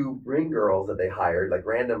 like 2 ring girls that they hired, like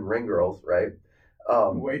random ring girls, right?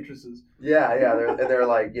 Waitresses. Yeah. They're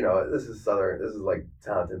like, this is like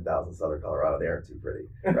town 10,000, Southern Colorado. They aren't too pretty,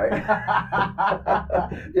 right?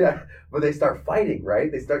 Yeah, but they start fighting,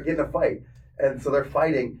 right? They start getting a fight, and so they're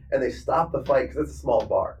fighting, and they stop the fight because it's a small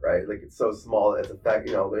bar, right? Like it's so small, it's a fact.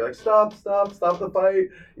 They're like, stop the fight.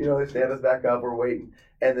 They stand us back up. We're waiting,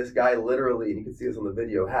 and this guy literally, and you can see this on the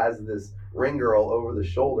video, has this ring girl over the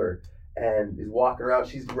shoulder, and he's walking around.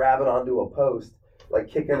 She's grabbing onto a post, like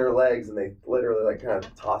kicking her legs, and they literally like kind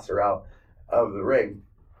of toss her out of the ring,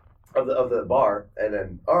 of the bar, and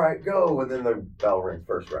then all right, go, and then the bell rings.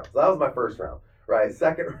 First round. So that was my first round, right?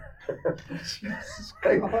 Second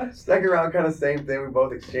round, kind of same thing. We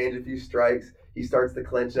both exchange a few strikes. He starts to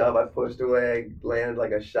clinch up. I pushed away, landed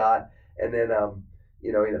like a shot, and then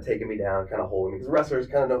taking me down, kind of holding me, because wrestlers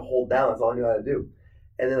kind of know hold down. That's all I knew how to do.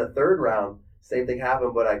 And then the third round, same thing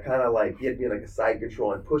happened, but I kind of like hit me like a side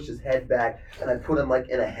control and pushed his head back, and I put him like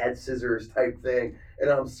in a head scissors type thing,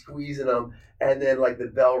 and I'm squeezing him, and then like the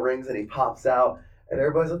bell rings and he pops out, and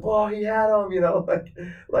everybody's like, "Oh, he had him,"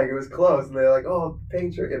 like it was close, and they're like, "Oh,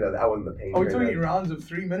 pain trigger," that wasn't the pain. Are we talking rounds of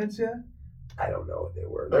 3 minutes here? I don't know what they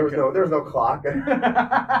were. There was no clock.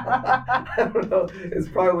 I don't know. It's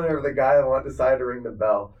probably whenever the guy decided to ring the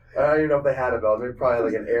bell. I don't even know if they had a bell. Maybe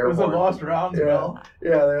probably like an air. It was a lost rounds bell.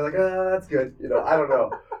 Yeah, they're like, that's good. I don't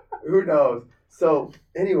know. Who knows? So,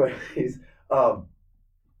 anyways, I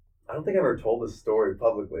don't think I ever told this story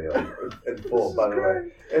publicly, like in full, by the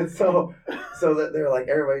way. And so that they're like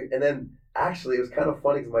everybody, and then actually it was kind of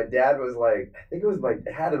funny because my dad was like, I think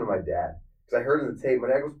it had him and my dad. I heard in the tape, my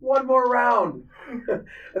dad goes, "1 more round." And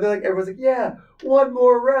they're like, everyone's like, "Yeah, 1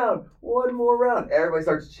 more round, 1 more round." Everybody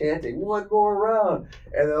starts chanting, "1 more round."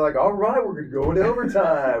 And they're like, "All right, we're going to go into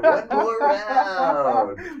overtime. 1 more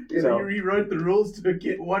round." So you rewrote the rules to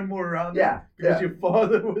get 1 more round? Yeah. Because your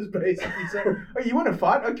father was basically saying, "Oh, you want to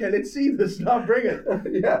fight? Okay, let's see this. Now bring it."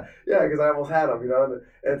 Yeah, because I almost had him,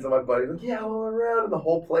 And so my buddy's like, "Yeah, 1 more round." And the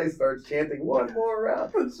whole place starts chanting, "1 more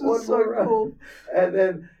round, this is 1 so more round." Cool. And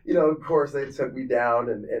then, of course, they took me down,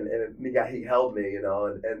 and he held me, and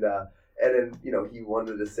then, he won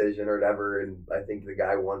the decision or whatever, and I think the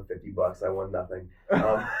guy won $50. I won nothing.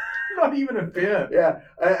 Not even a beer. Yeah,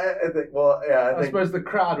 I think. Well, yeah, I suppose the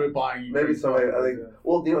crowd were buying you. Maybe so. I think.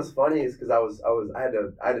 Well, what's funny is because I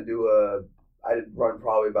had to run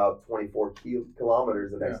probably about 24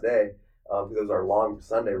 kilometers the next day because it was our long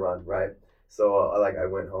Sunday run, right? So I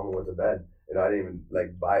went home and went to bed. I didn't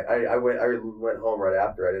even buy. I went home right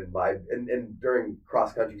after. I didn't buy. And during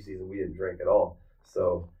cross country season, we didn't drink at all.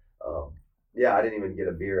 So I didn't even get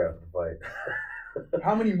a beer after the fight.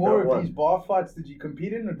 How many more of these bar fights did you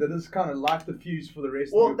compete in, or did this kind of light the fuse for the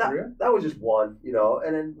rest of your career? That was just one,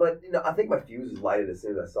 and then, but I think my fuse was lighted as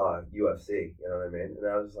soon as I saw UFC. You know what I mean? And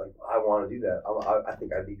I was just like, I want to do that. I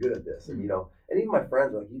think I'd be good at this, and and even my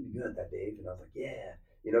friends were like, "You'd be good at that, Dave," and I was like, "Yeah,"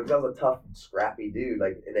 because I was a tough, scrappy dude,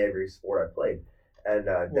 like in every sport I played. And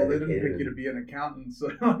they didn't pick you to be an accountant, so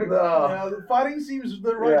no. The fighting seems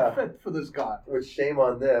the right fit for this guy. Which, shame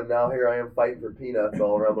on them. Now here I am fighting for peanuts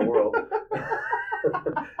all around the world.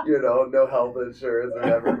 No health insurance or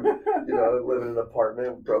whatever. Live in an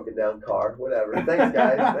apartment, broken down car, whatever. Thanks,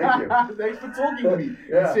 guys. Thank you. Thanks for talking to me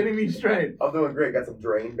and setting me straight. I'm doing great. Got some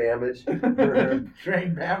drain damage.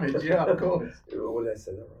 Drain damage, yeah, of course. What did I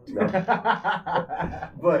say that wrong? No.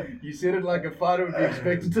 But you said it like a fighter would be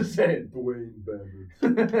expected to say it. Drain damage.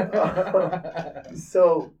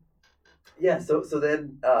 So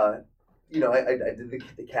then I did the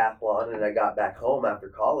decathlon, and I got back home after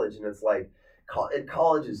college, and it's like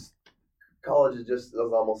college is just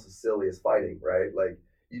almost as silly as fighting, right? Like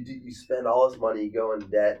you spend all this money, you go in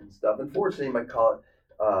debt and stuff. Unfortunately, my college,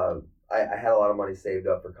 I had a lot of money saved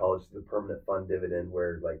up for college through the permanent fund dividend,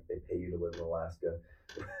 where like they pay you to live in Alaska.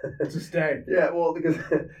 To stay. Yeah, well, because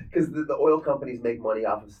the oil companies make money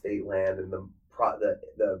off of state land, and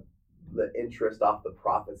the interest off the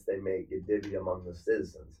profits they make get divvied among the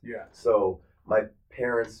citizens. Yeah. So my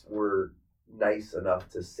parents were nice enough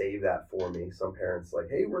to save that for me. Some parents like,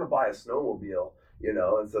 hey, we're gonna buy a snowmobile,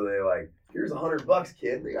 and so they like, here's $100,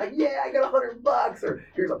 kid. They're like, yeah, I got $100. Or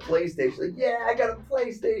here's a PlayStation. Like, yeah, I got a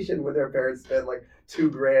PlayStation. When their parents spend like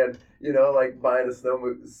 $2,000, like buying a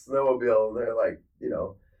snowmobile, and they're like,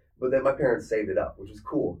 but then my parents saved it up, which was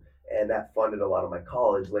cool, and that funded a lot of my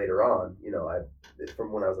college later on.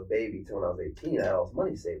 From when I was a baby to when I was 18, I had all this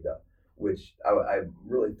money saved up, which I'm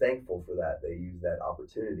really thankful for that. They used that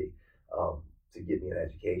opportunity to give me an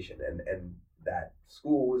education, and that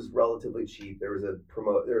school was relatively cheap. There was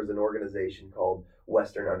an organization called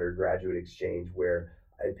Western Undergraduate Exchange where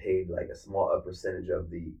I paid like a percentage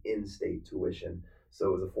of the in-state tuition,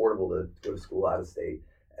 so it was affordable to go to school out of state,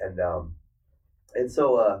 and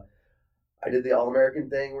so I did the All-American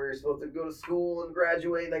thing where you're supposed to go to school and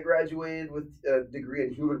graduate, and I graduated with a degree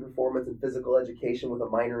in human performance and physical education with a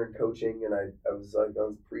minor in coaching, and I was like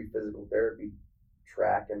on this pre-physical therapy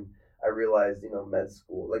track, and I realized, med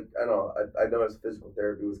school, like, I don't know, I noticed physical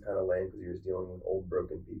therapy was kind of lame because you're just dealing with old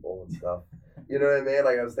broken people and stuff. You know what I mean?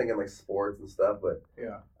 Like, I was thinking like sports and stuff, but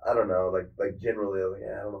yeah, I don't know, like generally I was like,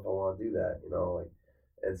 I don't know if I want to do that,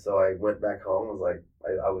 and so I went back home.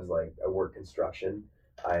 I worked construction.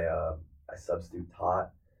 I substitute taught.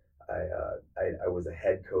 I was a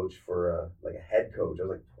head coach for a head coach. I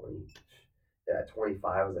was like 25.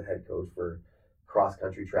 I was a head coach for cross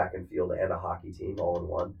country, track and field, and a hockey team all in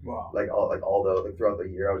one. Wow. Throughout the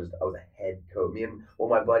year, I was a head coach.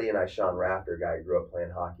 My buddy and I, Sean Rafter, a guy who grew up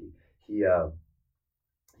playing hockey, he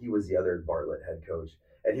was the other Bartlett head coach.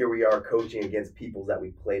 And here we are coaching against people that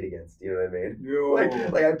we played against. You know what I mean? Yo.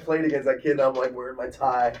 Like I played against that kid, and I'm like wearing my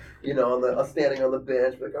tie, I'm standing on the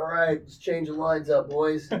bench, like, all right, let's change the lines up,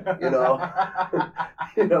 boys.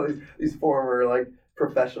 These former like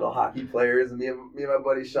professional hockey players, and me and my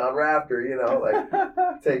buddy Sean Rafter,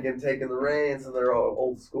 like taking the reins, and they're all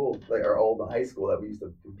old school, like our old high school that we used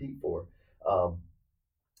to compete for.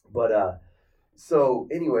 So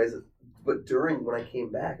anyways. But when I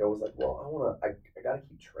came back, I was like, well, I gotta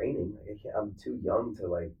keep training. Like, I'm too young to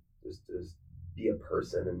like just be a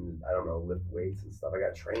person and I don't know, lift weights and stuff. I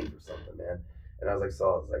gotta train for something, man. And I was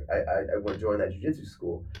like, I went to join that jiu-jitsu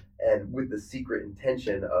school, and with the secret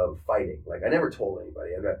intention of fighting. Like, I never told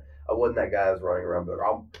anybody. I wasn't that guy that was running around, but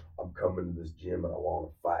I'm coming to this gym and I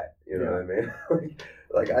want to fight. You know what I mean?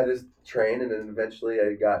 like I just trained, and then eventually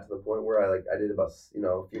I got to the point where I did about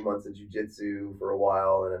a few months of jiu-jitsu for a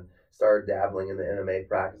while, and then started dabbling in the MMA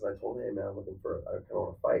practice. I told him, hey man, I kind of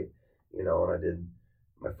want to fight, and I did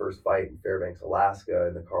my first fight in Fairbanks, Alaska,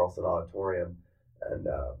 in the Carlson Auditorium, and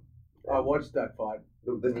I watched that fight.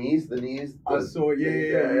 The knees. I saw,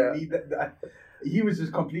 yeah. He was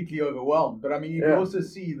just completely overwhelmed. But I mean, you can also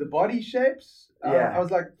see the body shapes. I was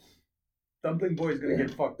like, Dumpling Boy's gonna get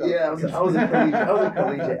fucked up. Yeah, I was a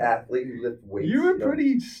collegiate athlete who lifted weights. You were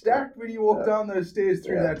pretty stacked when you walked down those stairs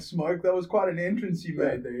through that smoke. That was quite an entrance you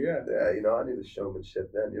made there. Yeah, I knew the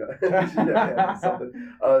showmanship then. Something.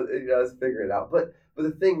 I was figuring it out. But the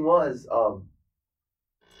thing was,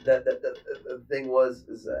 the thing was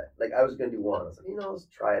is that like I was gonna do one. I was like, let's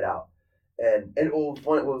try it out. And what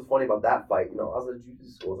was funny about that fight, I was at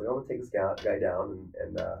jiu-jitsu school. I was like, I'm gonna take this guy down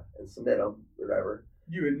and submit him, whatever.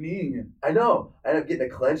 You were kneeing him. I know. I ended up getting a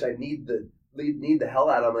clinch. I need the hell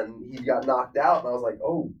out of him, and he got knocked out. And I was like,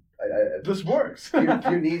 oh, this works.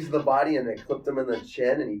 few knees to the body, and I clipped him in the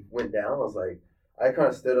chin, and he went down. I was like, I kind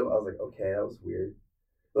of stood up. I was like, okay, that was weird.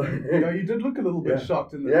 You did look a little bit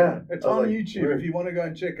shocked in the video. It's on YouTube weird. If you want to go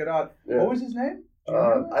and check it out. Yeah. What was his name?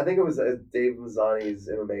 I think it was Dave Mazzani's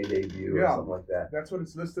MMA debut or something like that. That's what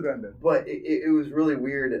it's listed under. But it was really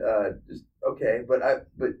weird. Just okay, but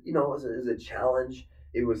it was a challenge.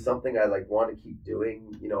 It was something I wanted to keep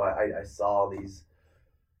doing. I saw these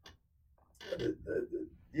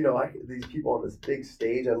these people on this big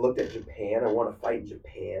stage. I looked at Japan. I want to fight in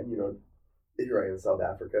Japan. Here I am in South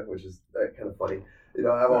Africa, which is kind of funny.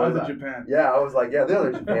 Japan. Yeah, I was like, the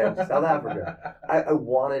other Japan, South Africa. I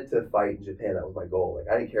wanted to fight in Japan. That was my goal.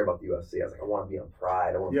 Like, I didn't care about the UFC. I was like, I want to be on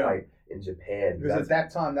Pride. I want to fight in Japan. Because at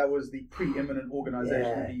that time, that was the preeminent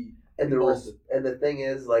organization. And the thing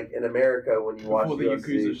is, like, in America, when you watch before the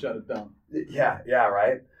Yakuza shut it down. Yeah,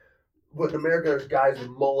 right. But in America, there's guys with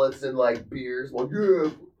mullets and like beards, like,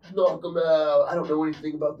 knock them out. I don't know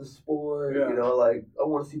anything about the sport. art, Yeah. you know, like I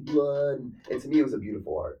want to see blood. And to me, it was a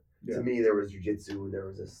beautiful art. Yeah. To me, there was jujitsu and there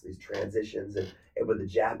was these transitions, but the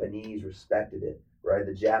Japanese respected it, right?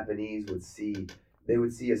 The Japanese would see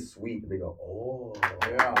a sweep and they go, oh,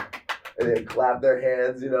 Yeah. and they clap their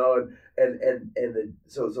hands, you know,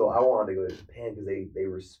 so I wanted to go to Japan because they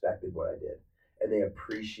respected what I did and they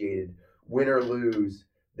appreciated win or lose.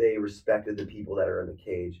 They respected the people that are in the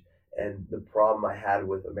cage. And the problem I had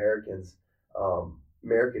with American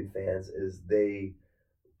fans is they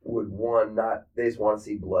would they just want to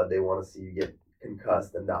see blood. They want to see you get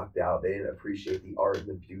concussed and knocked out. They didn't appreciate the art and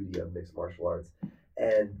the beauty of mixed martial arts.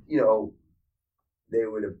 And, you know, they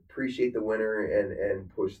would appreciate the winner and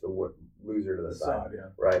push the loser to the side. Yeah.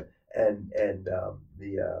 Right. And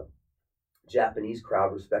the Japanese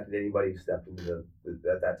crowd respected anybody who stepped into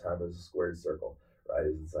at that time it was a squared circle, right?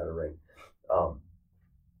 It was inside a ring.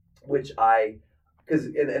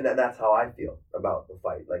 And that's how I feel about the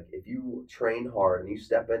fight. Like if you train hard and you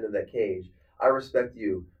step into that cage, I respect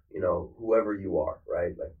you, you know, whoever you are,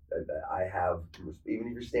 right? Like I have, even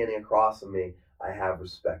if you're standing across from me, I have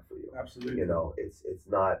respect for you. Absolutely. You know, it's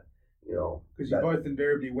not, you know, because you both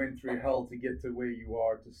invariably went through hell to get to where you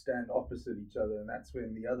are to stand opposite each other, and that's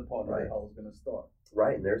when the other part of the hell is going to start.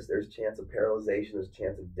 Right, and there's chance of paralyzation, there's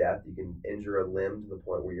chance of death. You can injure a limb to the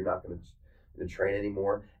point where you're not going to train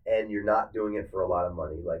anymore, and you're not doing it for a lot of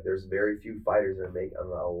money. Like there's very few fighters that are making a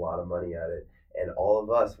lot of money at it, and all of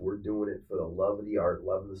us, we're doing it for the love of the art,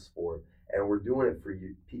 love of the sport, and we're doing it for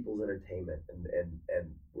people's entertainment, and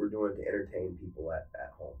we're doing it to entertain people at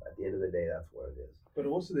home. At the end of the day, that's what it is. But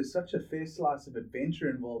also, there's such a fair slice of adventure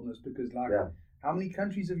involved in this because, like, how many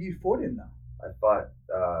countries have you fought in now? I fought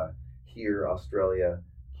here, Australia,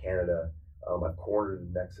 Canada. I've cornered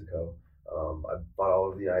in Mexico. I've fought all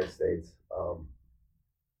over the United States.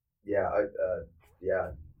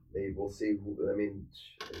 Maybe we'll see. I mean,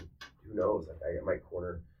 who knows? Like, I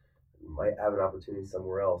might have an opportunity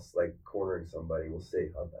somewhere else, like cornering somebody. We'll see.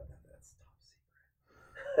 That's top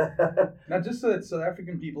secret. Now, just so that South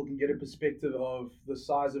African people can get a perspective of the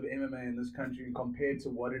size of MMA in this country and compared to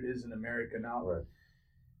what it is in America now. Right.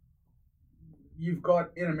 You've got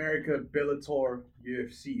in America Bellator,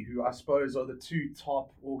 UFC, who I suppose are the two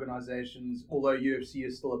top organizations, although UFC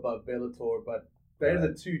is still above Bellator, but they're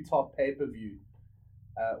the two top pay-per-view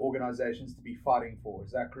organizations to be fighting for.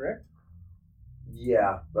 Is that correct?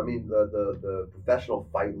 Yeah, I mean the Professional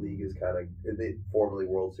Fight League is kind of formerly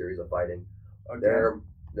World Series of Fighting. Okay.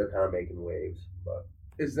 They're kind of making waves, but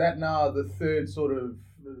is that now the third sort of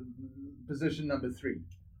position, number 3?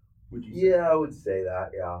 Would you say? Yeah, I would say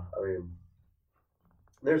that. Yeah, I mean,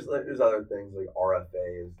 there's other things like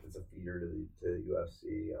RFA it's a feeder to the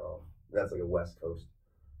UFC. That's like a West Coast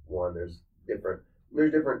one. There's different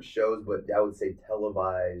shows, but I would say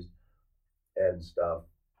televised and stuff.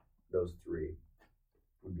 Those 3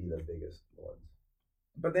 would be the biggest ones.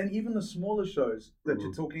 But then even the smaller shows that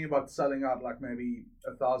you're talking about selling out like maybe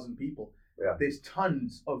 1,000 people, there's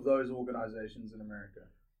tons of those organizations in America.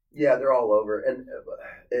 Yeah, they're all over, and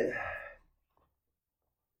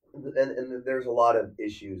there's a lot of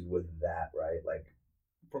issues with that, right? Like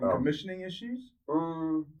from commissioning issues.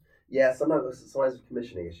 Yeah, sometimes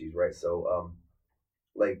commissioning issues, right? So,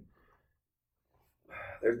 like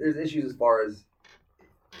there's issues as far as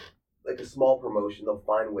like a small promotion, they'll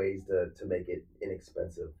find ways to make it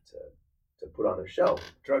inexpensive to put on their show.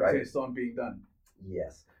 Drug tests aren't being done.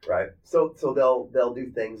 Yes, right. So they'll do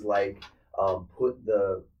things like put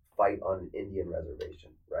the fight on an Indian reservation,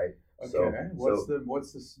 right? Okay. What's the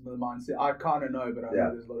mindset? I kind of know, but I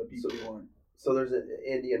know there's a lot of people who aren't. So there's an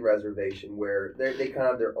Indian reservation where they kind of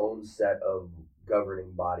have their own set of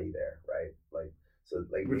governing body there, right? Like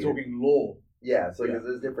we're talking law. Yeah. So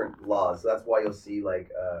there's different laws. So that's why you'll see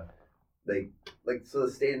so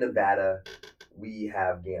the state of Nevada, we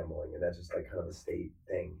have gambling, and that's just like kind of a state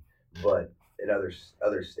thing. But in other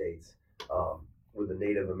states, where the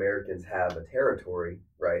Native Americans have a territory,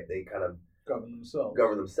 right? They kind of govern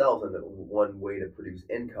themselves, and one way to produce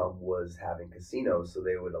income was having casinos, so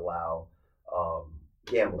they would allow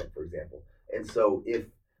gambling, for example. And so if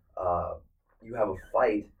you have a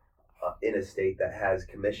fight in a state that has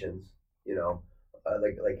commissions, you know,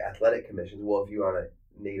 like athletic commissions, well, if you're on a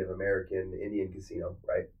Native American Indian casino,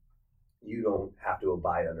 right, you don't have to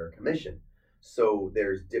abide under a commission. So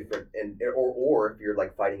there's different, or if you're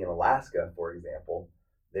like fighting in Alaska, for example,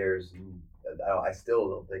 I still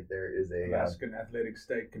don't think there is a Alaskan Athletic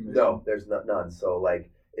State Commission. No, there's none. So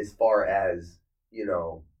like as far as, you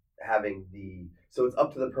know, so it's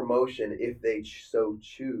up to the promotion if they so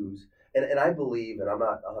choose. And I believe, and I'm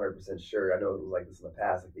not 100% sure, I know it was like this in the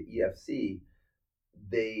past, like the EFC,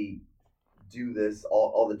 they do this,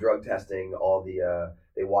 all the drug testing, all the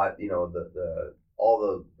they watch,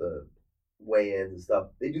 all the weigh-ins and stuff.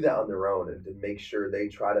 They do that on their own, and to make sure they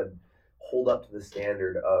try to hold up to the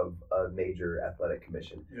standard of a major athletic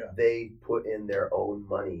commission. Yeah. They put in their own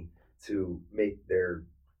money to make their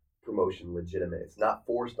promotion legitimate. It's not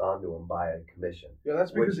forced onto them by a commission. Yeah,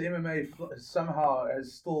 that's because MMA somehow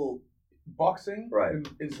has still boxing Right.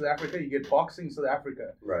 in South Africa. You get boxing South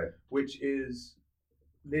Africa, Right. which is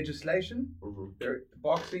legislation. Mm-hmm. There's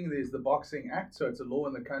the Boxing Act, so it's a law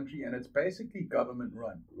in the country, and it's basically government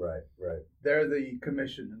run. Right. Right. They're the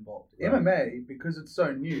commission involved. Right. MMA, because it's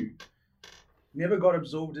so new, never got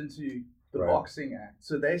absorbed into the Right. Boxing Act.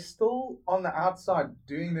 So they're still on the outside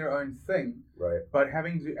doing their own thing, Right. but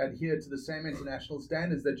having to adhere to the same international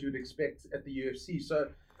standards that you would expect at the UFC. So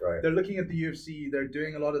Right. they're looking at the UFC, they're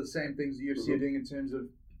doing a lot of the same things the UFC are doing in terms of,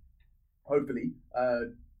 hopefully,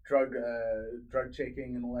 drug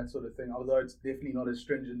checking and all that sort of thing. Although it's definitely not as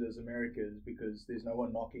stringent as America is, because there's no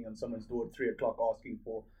one knocking on someone's door at 3 o'clock asking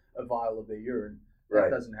for a vial of their urine. That Right.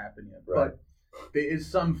 doesn't happen yet. Right. But there is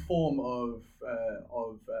some form of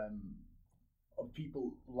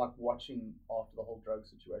people like watching after the whole drug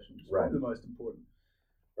situation, which is Right. probably the most important.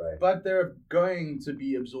 Right. But they're going to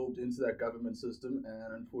be absorbed into that government system,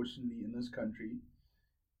 and unfortunately, in this country,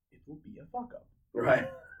 it will be a fuck up. Right.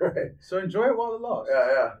 Right. So enjoy it while it lasts.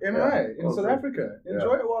 Yeah. MMA in Well, South so- Africa,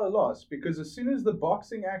 enjoy it while it lasts, because as soon as the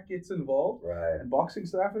Boxing Act gets involved Right. and Boxing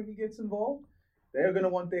South Africa gets involved, they're going to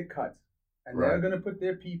want their cut, and Right. they're going to put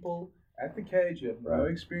their people at the cage. You have no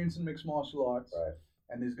Right. experience in mixed martial arts. Right.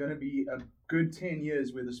 And there's going to be a good 10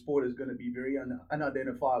 years where the sport is going to be very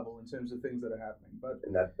unidentifiable in terms of things that are happening. But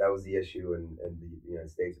And that was the issue in the United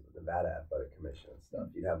States with the Nevada Athletic Commission and stuff.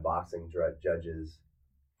 You'd have boxing judges.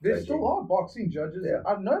 there judging. still are boxing judges. Yeah.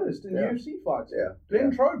 I've noticed in Yeah. UFC fights. Yeah. Glenn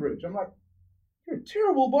Yeah. Trowbridge. I'm like, you're a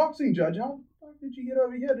terrible boxing judge. How the fuck did you get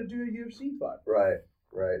over here to do a UFC fight?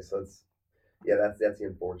 Right. So it's that's the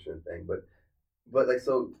unfortunate thing. But like,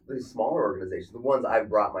 so these smaller organizations, the ones I've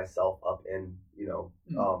brought myself up in,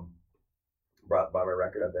 brought by my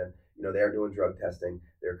record up in, they're doing drug testing.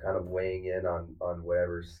 They're kind of weighing in on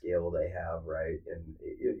whatever scale they have, right? And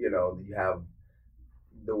you have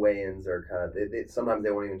the weigh-ins are kind of they sometimes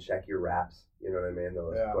they won't even check your wraps. You know what I mean?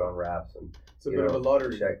 They'll just put on wraps and It's a bit of a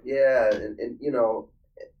lottery. check. Yeah,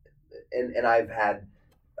 and I've had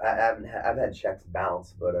checks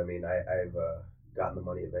bounce, but I mean I've gotten the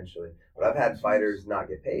money eventually. But I've had fighters not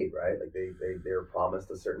get paid, right? Like they were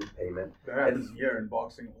promised a certain payment. That happens here in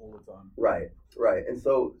boxing all the time. Right. And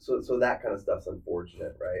so that kind of stuff's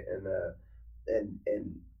unfortunate, right?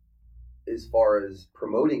 And as far as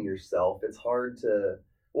promoting yourself, it's hard to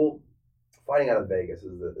fighting out of Vegas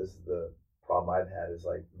is the problem I've had is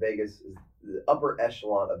like Vegas is the upper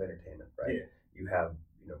echelon of entertainment, right? Yeah. You have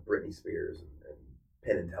Britney Spears and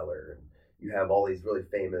Penn and Teller, and you have all these really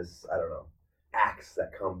famous acts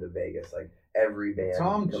that come to Vegas, like every band.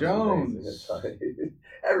 Tom comes to Jones. Vegas.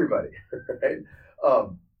 Everybody, right?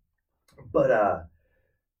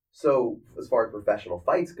 So as far as professional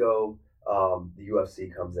fights go, the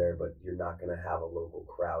UFC comes there, but you're not going to have a local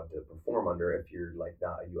crowd to perform under if you're like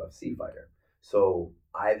not a UFC fighter. So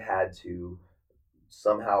I've had to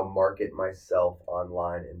somehow market myself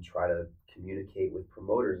online and try to communicate with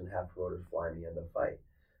promoters and have promoters fly me in to fight.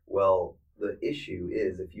 Well, the issue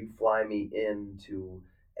is if you fly me into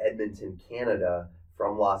Edmonton, Canada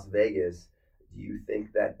from Las Vegas, do you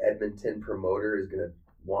think that Edmonton promoter is going to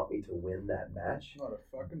want me to win that match? Not a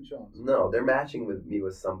fucking chance. No, they're matching me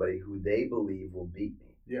with somebody who they believe will beat me.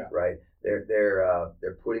 Yeah. Right.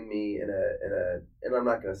 They're putting me in a and I'm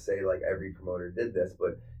not going to say like every promoter did this,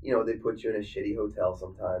 but they put you in a shitty hotel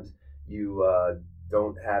sometimes. You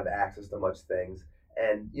don't have access to much things,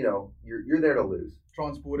 and you're there to lose.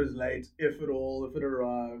 Transport is late, if at all, if it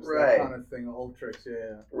arrives, Right. that kind of thing, old tricks,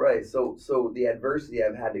 yeah. Right. So the adversity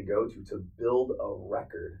I've had to go to build a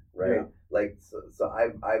record, right? Yeah. Like so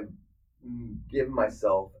I've given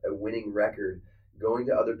myself a winning record, going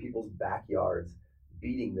to other people's backyards,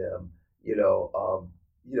 beating them,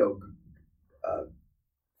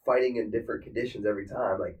 fighting in different conditions every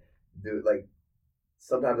time. Like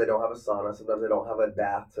sometimes I don't have a sauna, sometimes I don't have a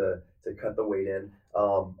bath to cut the weight in.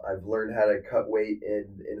 I've learned how to cut weight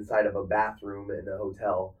inside of a bathroom in a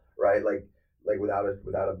hotel, right? Like without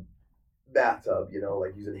a bathtub,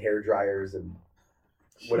 like using hair dryers and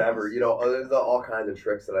whatever, there's all kinds of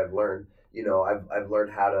tricks that I've learned. I've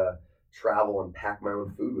learned how to travel and pack my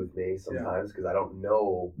own food with me sometimes because I don't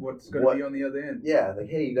know what's going to be on the other end. Yeah, like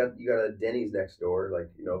hey, you got a Denny's next door, like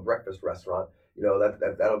a breakfast restaurant.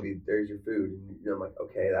 That'll be there's your food. And I'm like,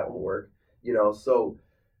 okay, that won't work. So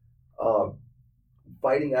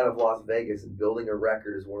fighting out of Las Vegas and building a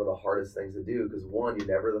record is one of the hardest things to do because one, you're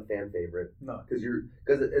never the fan favorite. No. Because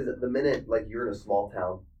the minute like you're in a small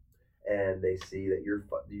town and they see that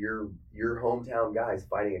your hometown guy is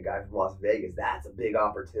fighting a guy from Las Vegas, that's a big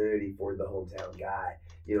opportunity for the hometown guy.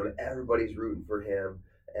 You know, and everybody's rooting for him,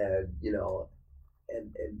 and you know,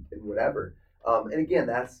 and whatever. And again,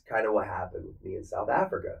 that's kind of what happened with me in South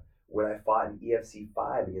Africa when I fought in EFC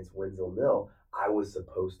 5 against Wenzel Nil. I was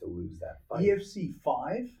supposed to lose that fight. EFC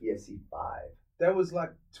 5? EFC 5. That was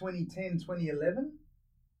like 2010, 2011?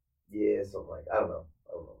 Yeah, something like I don't know.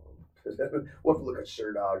 We'll have to look at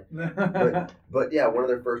Sure Dog. But yeah, one of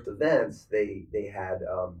their first events, they had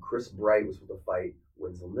Chris Bright was with a fight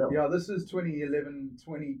Wenzel Nil. Yeah, this is 2011,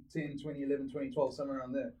 2010, 2011, 2012, somewhere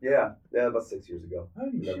around there. Yeah, about 6 years ago.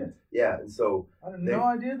 Holy shit. Yeah, and so I had no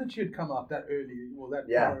idea that you'd come up that early. Well, that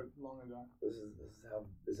far long ago. This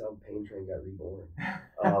is how Pain Train got reborn.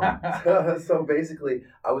 So basically,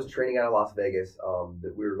 I was training out of Las Vegas.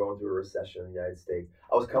 That we were going through a recession in the United States.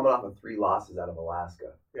 I was coming off of 3 losses out of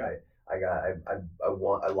Alaska. Yeah. Right?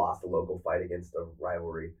 I lost a local fight against a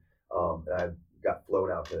rivalry, and I got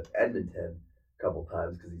flown out to Edmonton a couple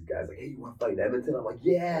times because these guys like, hey, you want to fight in Edmonton? I'm like,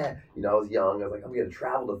 yeah. You know, I was young. I was like, I'm gonna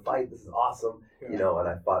travel to fight. This is awesome. Yeah. You know, and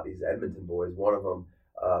I fought these Edmonton boys. One of them,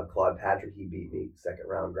 Claude Patrick, he beat me second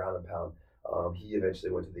round, ground and pound. He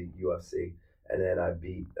eventually went to the UFC, and then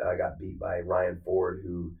I got beat by Ryan Ford,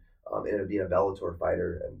 who ended up being a Bellator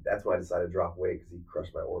fighter, and that's when I decided to drop weight because he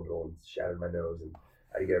crushed my orbital and shattered my nose, and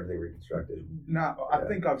I had to get everything reconstructed. Now, I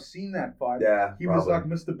think I've seen that fight. Yeah, he was like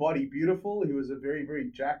Mr. Body Beautiful. He was a very,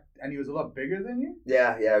 very jacked, and he was a lot bigger than you.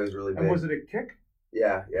 Yeah, he was really big. And was it a kick?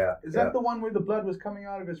 Yeah. Is that the one where the blood was coming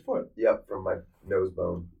out of his foot? Yep, from my nose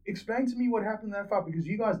bone. Explain to me what happened in that fight, because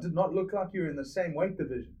you guys did not look like you were in the same weight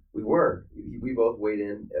division. We were. We both weighed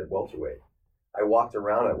in at welterweight. I walked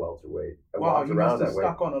around at welterweight. Wow, you must have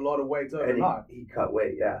stuck on a lot of weight overnight. He cut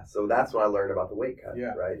weight, yeah. So that's when I learned about the weight cut,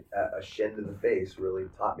 yeah. right? A shin to the face really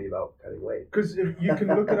taught me about cutting weight. Because if you can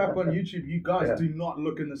look it up on YouTube, you guys do not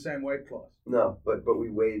look in the same weight class. No, but we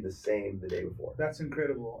weighed the same the day before. That's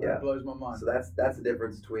incredible. Yeah. That blows my mind. So that's the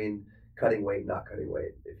difference between cutting weight and not cutting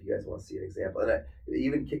weight, if you guys want to see an example. And it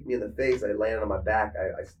even kicked me in the face. I landed on my back.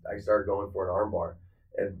 I started going for an armbar.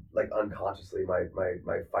 And like unconsciously, my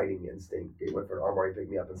fighting instinct, he went for an armbar, he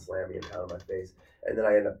picked me up and slammed me and pounded my face. And then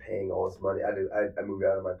I ended up paying all this money. I moved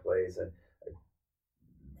out of my place. I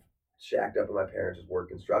shacked up with my parents, just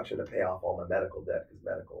worked construction to pay off all my medical debt, because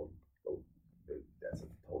medical, that's a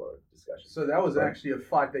whole other discussion. So that was actually a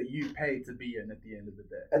fight that you paid to be in at the end of the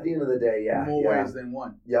day. At the end of the day, yeah. More ways than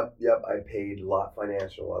one. Yep. I paid a lot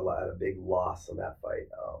financial. I had a big loss on that fight.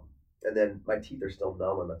 And then my teeth are still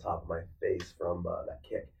numb on the top of my face from that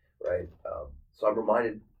kick, right? So I'm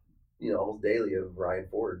reminded, almost daily of Ryan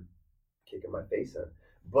Ford kicking my face in.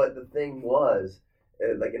 But the thing was,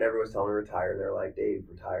 and everyone's telling me to retire, and they're like, Dave,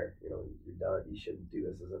 retire. You're done. You shouldn't do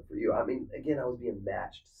this. This isn't for you. I mean, again, I was being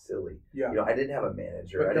matched silly. Yeah. I didn't have a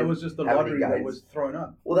manager. But that was just the lottery that was thrown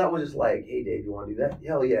up. Well, that was just like, hey, Dave, you want to do that?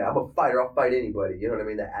 Hell yeah, I'm a fighter. I'll fight anybody. You know what I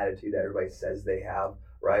mean? That attitude that everybody says they have,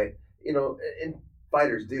 right? And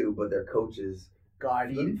fighters do, but their coaches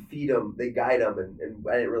feed them, they guide them, and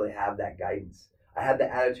I didn't really have that guidance. I had the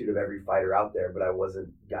attitude of every fighter out there, but I wasn't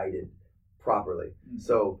guided properly. Mm-hmm.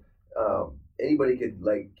 So anybody could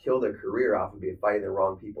kill their career off and be fighting the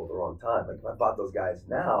wrong people at the wrong time. Like if I fought those guys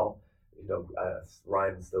now,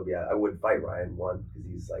 Ryan would still be out. I would fight Ryan, one, because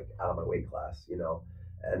he's out of my weight class, And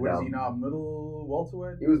what is he now, middle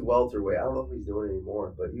welterweight? He was welterweight. I don't know if he's doing it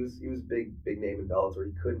anymore, but he was big name in Bellator.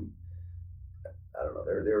 He couldn't. I don't know.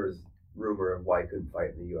 There was rumor of why he couldn't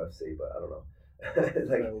fight in the UFC, but I don't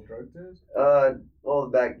know. Drug test? Well,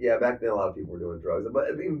 back then a lot of people were doing drugs, but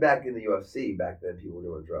even back in the UFC, back then people were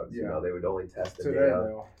doing drugs. Yeah. They would only test in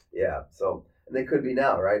today. Yeah. So, and they could be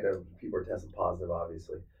now, right? People are testing positive,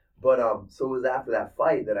 obviously. But so it was after that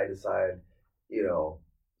fight that I decided,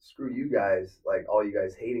 screw you guys, all you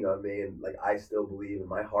guys hating on me, and I still believe in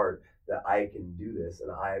my heart that I can do this,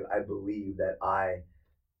 and I believe that I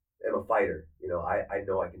am a fighter. I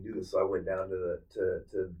know I can do this. So I went down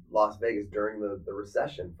to Las Vegas during the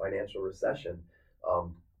recession, financial recession.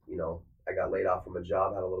 I got laid off from a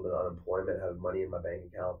job, had a little bit of unemployment, had money in my bank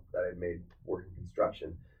account that I'd made working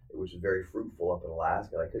construction, which was very fruitful up in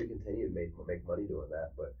Alaska. And I could have continued to make money doing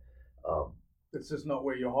that, but it's just not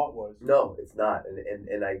where your heart was. No, it's not.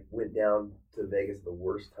 And I went down to Vegas at the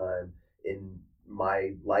worst time in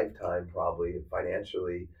my lifetime, probably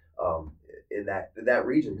financially. In that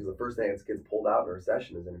region, because the first thing that gets pulled out in a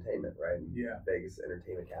recession is entertainment, right? Yeah. Vegas,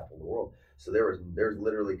 entertainment capital of the world. So there's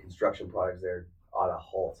literally construction products there on a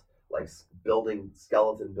halt, like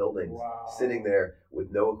skeleton buildings, Wow. sitting there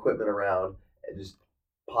with no equipment around and just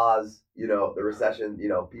pause, the recession,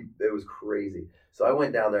 it was crazy. So I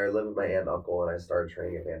went down there, I lived with my aunt and uncle, and I started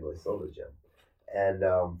training at Vanderlei Silva's gym. And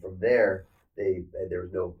from there, there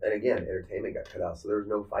was no, and again, entertainment got cut out, so there was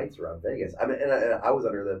no fights around Vegas. I mean, and I was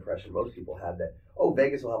under the impression most people had that,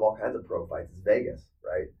 Vegas will have all kinds of pro fights. It's Vegas,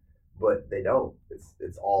 right? But they don't.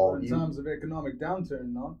 It's all in times of economic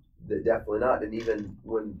downturn, not. Definitely not. And even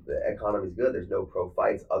when the economy's good, there's no pro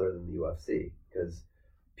fights other than the UFC because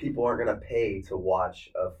people aren't going to pay to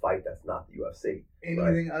watch a fight that's not the UFC.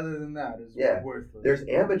 Anything other than that is worthless. There's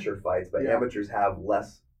amateur fights, but amateurs have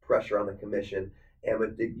less pressure on the commission.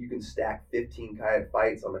 You can stack 15 kind of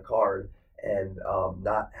fights on the card and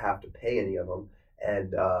not have to pay any of them.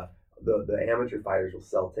 And the amateur fighters will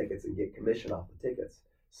sell tickets and get commission off the tickets.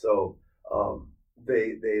 So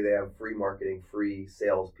they have free marketing, free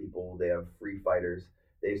salespeople, they have free fighters.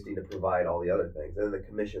 They just need to provide all the other things. And then the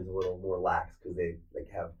commission's a little more lax because they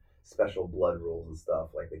have special blood rules and stuff,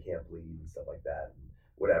 like they can't bleed and stuff like that, and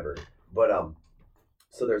whatever. But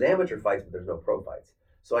so there's amateur fights, but there's no pro fights.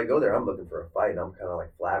 So I go there, I'm looking for a fight, and I'm kind of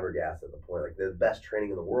like flabbergasted at the point. Like the best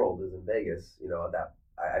training in the world is in Vegas. That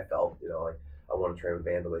I felt, like I want to train with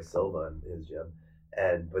Vanderlei Silva in his gym,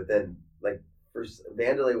 but then like first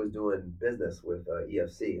Vanderlei was doing business with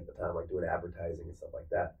EFC at the time, like doing advertising and stuff like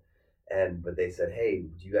that. But they said, hey,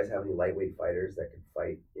 do you guys have any lightweight fighters that could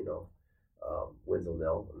fight, Winslow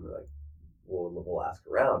Nil? And they're like, we'll ask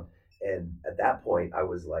around. And at that point, I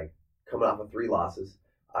was like coming off of 3 losses.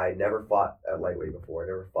 I never fought at lightweight before. I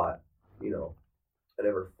never fought,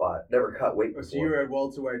 never cut weight before. So you were at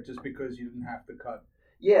welterweight just because you didn't have to cut.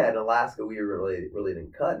 Yeah, in Alaska we really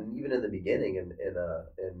didn't cut, and even in the beginning,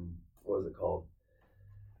 in what was it called?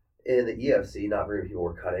 In the EFC, not very many people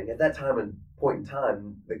were cutting. At that point in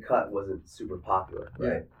time, the cut wasn't super popular,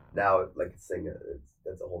 right? Yeah. Now, like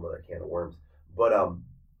that's a whole other can of worms. But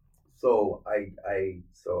so I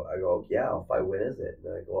go, yeah, I'll fight. When is it?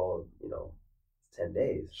 And I go, well, 10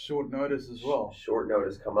 days. Short notice as well. Short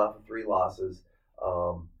notice, coming off of 3 losses.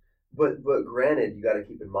 But granted, you got to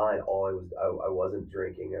keep in mind, I wasn't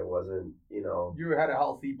drinking. I wasn't, You had a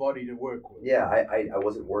healthy body to work with. Yeah, I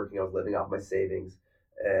wasn't working. I was living off my savings,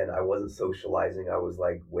 and I wasn't socializing. I was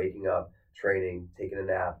like waking up, training, taking a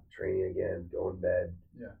nap, training again, going to bed.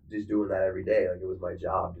 Yeah. Just doing that every day. Like it was my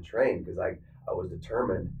job to train because I was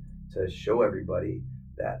determined to show everybody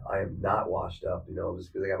that I am not washed up,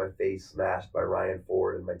 just because I got my face smashed by Ryan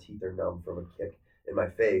Ford and my teeth are numb from a kick in my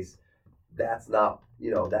face. That's not,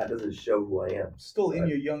 that doesn't show who I am. Still in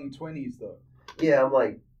your young 20s, though. Yeah, I'm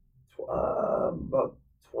like about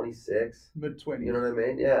 26. Mid-20s. You know what I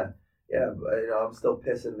mean? Yeah. Yeah, but, I'm still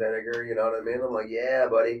pissing vinegar, you know what I mean? I'm like, yeah,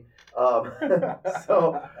 buddy.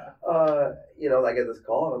 So, I get this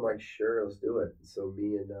call, and I'm like, sure, let's do it. So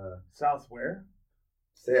me and... South where?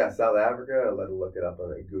 So yeah, South Africa. I let her look it up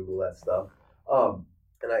and Google that stuff.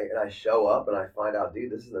 And I show up and I find out,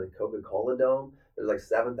 dude, this is the Coca-Cola Dome. There's like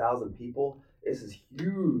 7,000 people. This is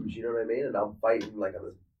huge. You know what I mean? And I'm fighting like on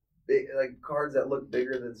this big, like cards that look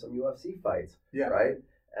bigger than some UFC fights. Yeah. Right.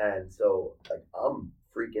 And so like I'm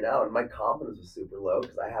freaking out, and my confidence was super low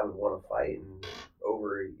because I haven't won a fight in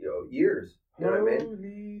over years. You know what I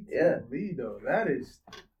mean? Yeah. Though that is.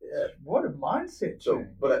 Yeah. What a mindset. So,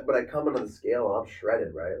 but I come into the scale and I'm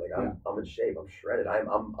shredded, right? Like I'm in shape. I'm shredded.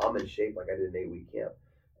 I'm in shape like I did an 8-week camp,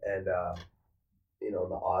 and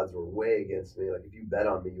the odds were way against me. Like if you bet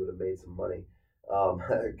on me, you would have made some money,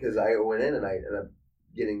 because I went in and I ended up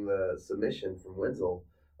getting the submission from Winslow,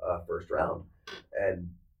 first round, and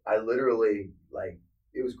I literally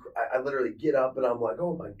I literally get up and I'm like,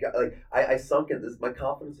 oh my god, like I sunk in this. My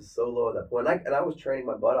confidence is so low at that point, and I was training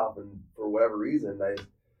my butt off, and for whatever reason I just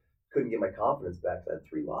couldn't get my confidence back. I had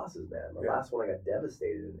 3 losses, man. My last one I got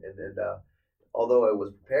devastated, and although I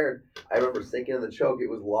was prepared, I remember sinking in the choke. It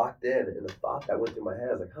was locked in, and the thought that went through my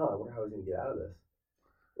head, I was like, I wonder how he's gonna get out of this.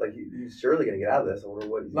 Like he's surely gonna get out of this. I wonder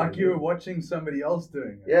what he's like. You were watching somebody else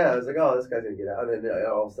doing it. Yeah, I was like, oh, this guy's gonna get out, and then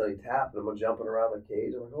all of a sudden he tapped, and I'm jumping around the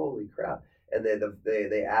cage. I'm like, holy crap! And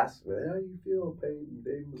they asked me, how do you feel, paying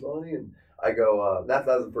Dave Mazzoni? And I go, that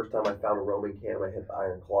was the first time I found a Roman can. I hit the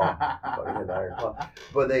iron claw. Fucking hit the iron claw.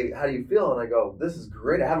 But how do you feel? And I go, this is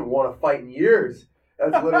great. I haven't won a fight in years.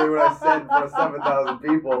 That's literally what I said in front of 7,000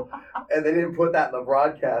 people. And they didn't put that in the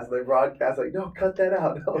broadcast. And they broadcast like, no, cut that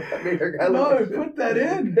out. No, put that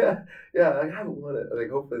in. Yeah, I haven't won it. Like,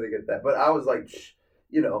 hopefully they get that. But I was like,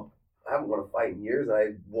 I haven't won a fight in years. And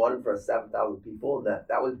I won in front of 7,000 people. And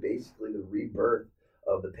that was basically the rebirth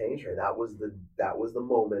of the pain train. That was the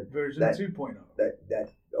moment. Version 2.0. That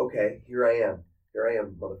okay, here I am,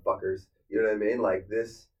 motherfuckers. You know what I mean? Like,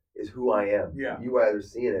 this is who I am. Yeah. You guys are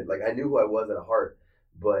seeing it. Like I knew who I was at heart,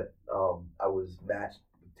 but I was matched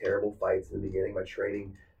with terrible fights in the beginning. My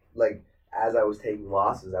training, like as I was taking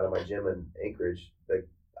losses out of my gym in Anchorage, like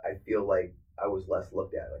I feel like I was less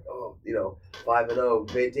looked at. Like, oh,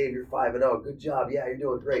 5-0. Hey, Dave, you're 5-0. Good job. Yeah, you're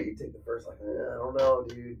doing great. You take the first, like, I don't know,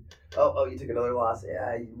 dude. Oh, you took another loss.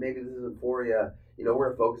 Yeah, maybe this isn't for you. We're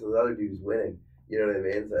gonna focus on the other dude who's winning. You know what I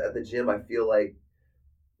mean? So at the gym, I feel like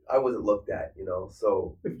I wasn't looked at.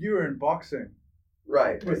 So if you were in boxing,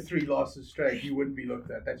 right, with 3 losses straight, you wouldn't be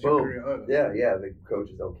looked at. That's boom. your career over. Yeah. The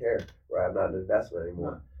coaches don't care. Right, I'm not an investment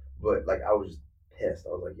anymore. No. But like, I was just pissed. I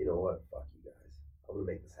was like, you know what? Fuck you guys. I'm gonna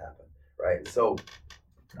make this happen. Right. And so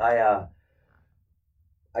I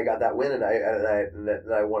got that win, and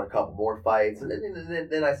I won a couple more fights, and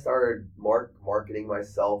then I started marketing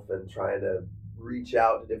myself and trying to reach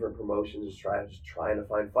out to different promotions, just trying to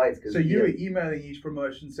find fights. So you were emailing each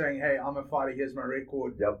promotion saying, "Hey, I'm a fighter. Here's my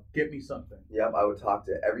record. Yep. Get me something." Yep. I would talk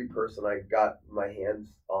to every person I got my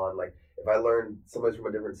hands on. Like if I learned somebody's from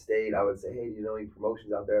a different state, I would say, "Hey, do you know any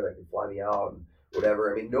promotions out there that can fly me out and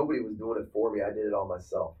whatever?" I mean, nobody was doing it for me. I did it all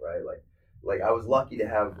myself, right? Like I was lucky to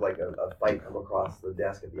have like a fight come across the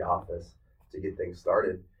desk at the office to get things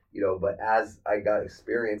started, but as I got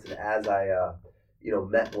experience and as I,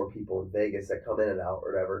 met more people in Vegas that come in and out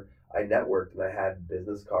or whatever, I networked and I had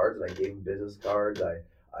business cards and I gave them business cards. I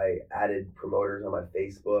added promoters on my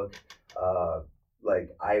Facebook. Like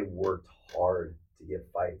I worked hard to get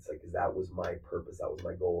fights, like, cause that was my purpose. That was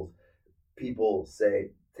my goals. People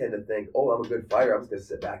tend to think, oh, I'm a good fighter. I'm just gonna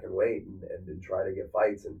sit back and wait and try to get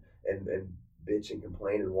fights and bitch and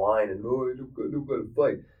complain and whine and I don't got to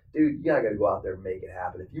fight. Dude, you gotta go out there and make it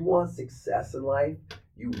happen. If you want success in life,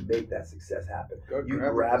 you make that success happen. You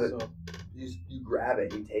grab it. You grab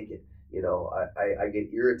it and you take it. I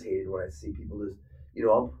get irritated when I see people just,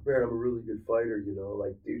 I'm prepared, I'm a really good fighter,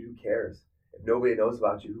 like, dude, who cares? If nobody knows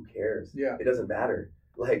about you, who cares? Yeah. It doesn't matter.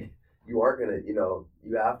 Like, you aren't gonna, you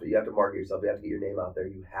have to market yourself, you have to get your name out there,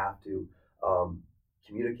 you have to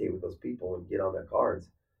communicate with those people and get on their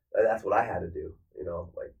cards. That's what I had to do,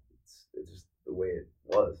 like it's just the way it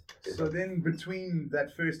was. So then between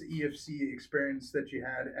that first EFC experience that you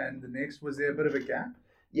had and the next, was there a bit of a gap?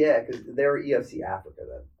 Yeah, because they were EFC Africa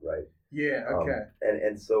then, right? Yeah, okay.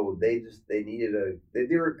 And so they needed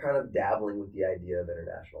they were kind of dabbling with the idea of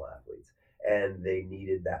international athletes, and they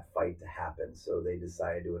needed that fight to happen, so they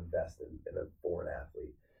decided to invest in a foreign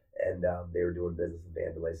athlete, and they were doing business in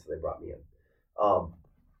Vanderlei, so they brought me in.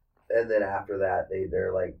 And then after that, they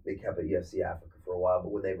kept at EFC Africa for a while,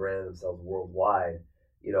 but when they branded themselves worldwide,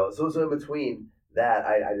 so in between that,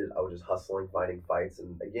 I was just hustling, finding fights,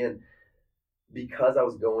 and again, because I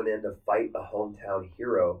was going in to fight a hometown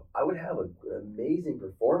hero, I would have an amazing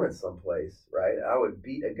performance someplace, right? I would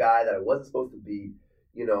beat a guy that I wasn't supposed to beat,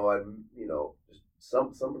 just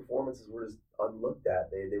some performances were just unlooked at.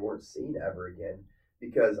 They weren't seen ever again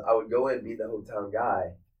because I would go in and beat the hometown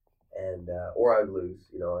guy, and or I would lose,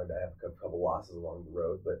 and I have a couple losses along the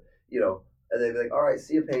road, but and they'd be like, all right,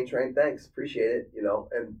 see you, Pain Train, thanks, appreciate it,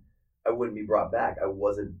 and I wouldn't be brought back. I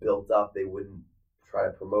wasn't built up. They wouldn't try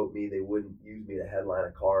to promote me. They wouldn't use me to headline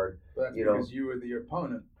a card. But that's because you were the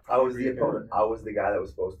opponent. I was the opponent. I was the guy that was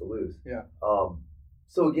supposed to lose. Yeah.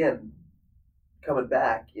 So again, coming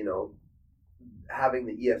back, having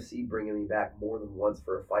the EFC bringing me back more than once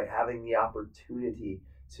for a fight, having the opportunity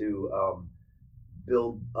to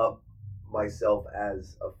build up myself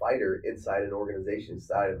as a fighter inside an organization,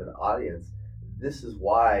 inside of an audience. This is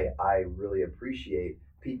why I really appreciate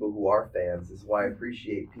people who are fans. This is why I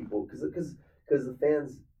appreciate people because the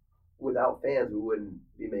fans, without fans, we wouldn't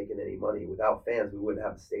be making any money. Without fans, we wouldn't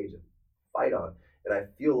have a stage to fight on. And I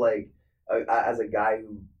feel like as a guy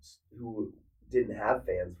who didn't have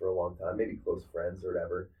fans for a long time, maybe close friends or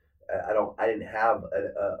whatever, I didn't have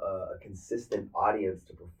a consistent audience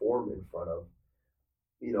to perform in front of.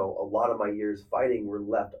 A lot of my years fighting were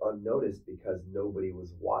left unnoticed because nobody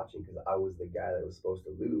was watching, because I was the guy that was supposed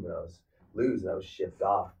to lose, and I was shipped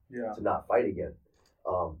off to not fight again.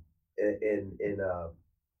 In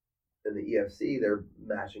the EFC, they're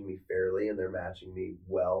matching me fairly and they're matching me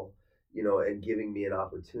well, and giving me an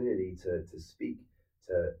opportunity to speak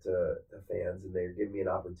to fans, and they're giving me an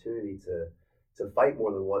opportunity to fight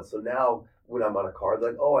more than once. So now when I'm on a card,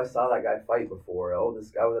 like, oh, I saw that guy fight before. Oh, this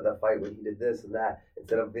guy was at that fight when he did this and that.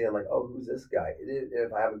 Instead of being like, oh, who's this guy?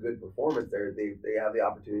 If I have a good performance there, they have the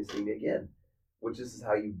opportunity to see me again, which this is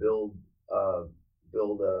how you build a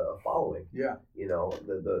following. Yeah.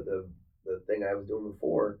 The thing I was doing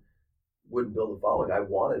before wouldn't build a following. I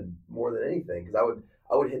wanted more than anything, because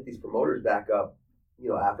I would hit these promoters back up,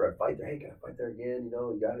 after I fight there, hey, can I fight there again?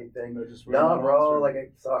 You got anything? They're just No, waiting bro. on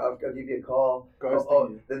Like, I'll give you a call.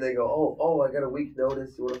 Ghosting you. Then they go, oh, I got a week's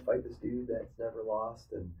notice. You want to fight this dude that's never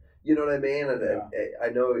lost? And you know what I mean? And I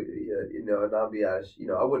know, and I'll be I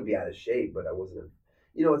wouldn't be out of shape, but I wasn't.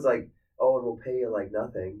 It's like, oh, and we'll pay you like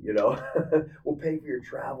nothing. We'll pay for your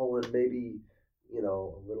travel and maybe, a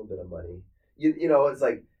little bit of money. It's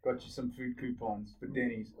like. Got you some food coupons for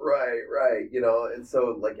Denny's. Right. And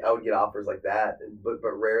so like I would get offers like that, but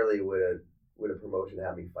rarely would a promotion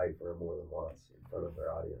have me fight for him more than once in front of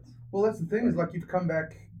their audience. Well, that's the thing is like you've come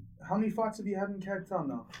back. How many fights have you had in Cape Town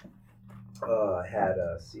now? I had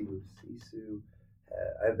Sisu.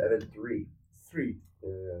 I've had 3. 3.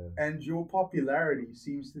 And your popularity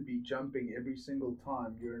seems to be jumping every single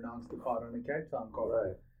time you're announced a card on a Cape Town card.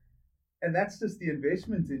 Right. And that's just the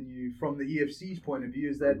investment in you from the EFC's point of view,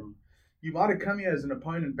 is that you might have come here as an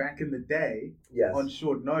opponent back in the day on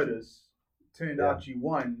short notice, turned out you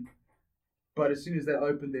won, but as soon as they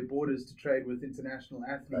opened their borders to trade with international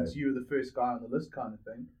athletes, you were the first guy on the list kind of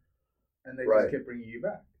thing, and they just kept bringing you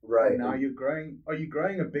back. Right. And now you're growing. Are you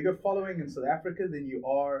growing a bigger following in South Africa than you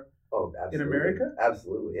are in America?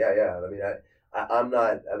 Absolutely. Yeah. I mean, I'm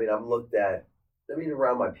not, I'm looked at,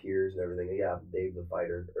 around my peers and everything, Dave the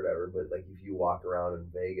fighter or whatever, but like if you walk around in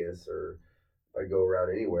Vegas or if I go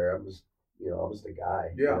around anywhere, I'm just, I'm just a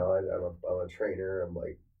guy. Yeah. I'm a trainer. I'm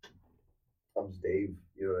just Dave,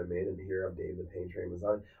 you know what I mean? And here I'm Dave the Pain Train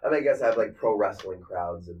Mazzani. I guess I have like pro wrestling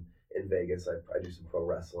crowds in Vegas. I do some pro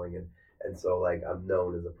wrestling and so like I'm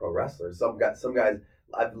known as a pro wrestler. Some guys,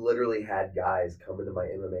 I've literally had guys come into my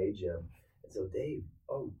MMA gym and so Dave,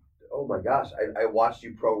 oh my gosh, I watched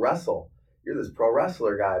you pro wrestle. You're this pro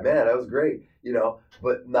wrestler guy, man. That was great,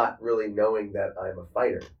 but not really knowing that I'm a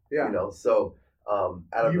fighter, So,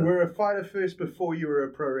 you were a fighter first before you were a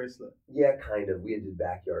pro wrestler. Yeah, kind of. We did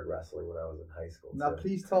backyard wrestling when I was in high school. Now,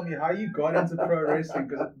 please tell me how you got into pro wrestling,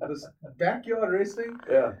 because this backyard wrestling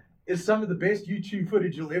is some of the best YouTube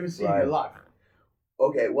footage you'll ever see in your life.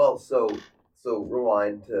 Okay, well, so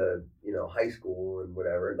rewind to high school and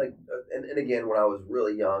whatever. Like, and again, when I was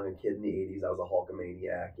really young, a kid in the '80s, I was a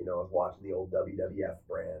Hulkamaniac. I was watching the old WWF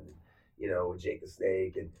brand, with Jake the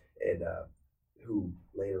Snake and who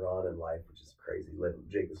later on in life, which is crazy,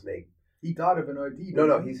 Jake the Snake. He died of an OD.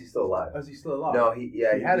 No, he's still alive. Oh, is he still alive? No, he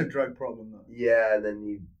had a drug problem though. Yeah, and then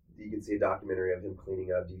you can see a documentary of him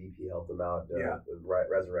cleaning up. DDP helped him out. The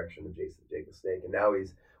resurrection of Jake the Snake, and now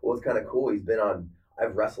it's kind of cool. He's been on.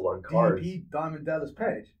 I've wrestled on cards. DDP, Diamond Dallas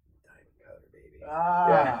Page. Diamond Cutter, baby. Ah.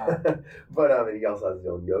 Yeah. But and he also has his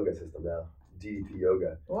own yoga system now. DDP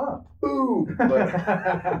Yoga. Wow. Boom.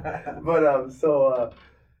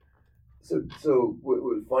 So what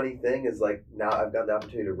funny thing is like now I've got the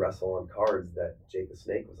opportunity to wrestle on cards that Jake the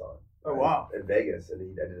Snake was on. Oh wow! In Vegas, and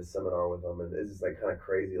I did a seminar with him, and it's just like kind of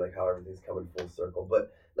crazy, like how everything's coming full circle.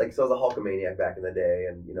 But like, so I was a Hulkamaniac back in the day,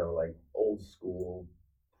 and like old school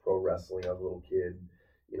pro wrestling. I was a little kid,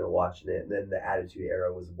 watching it, and then the Attitude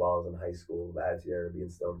Era was while I was in high school. The Attitude Era being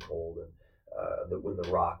Stone Cold, and when The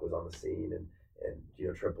Rock was on the scene,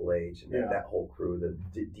 and Triple H, and that whole crew,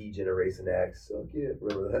 the D-Generation X. Suck it,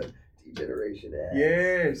 remember that? D-Generation X.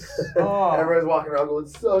 Yes. Oh. Everyone's walking around going,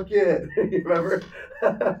 suck it. You remember?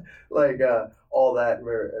 Like all that,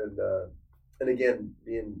 and again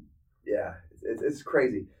being it's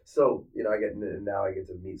crazy. So I get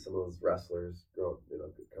to meet some of those wrestlers come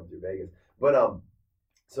through Vegas. But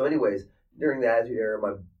so anyways, during the Attitude Era,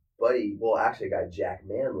 my buddy, actually a guy, Jack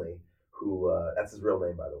Manley, who that's his real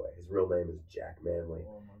name, by the way. His real name is Jack Manley.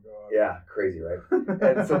 Oh my god. Yeah, crazy, right?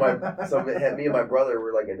 And so me and my brother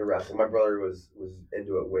were like into wrestling. My brother was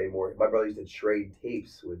into it way more. My brother used to trade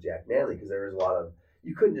tapes with Jack Manley because there was a lot of,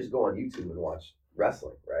 you couldn't just go on YouTube and watch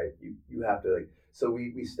wrestling, right? You have to so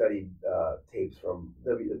we studied tapes from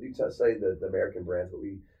we studied the American brands, but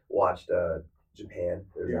we watched Japan.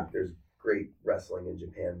 There's great wrestling in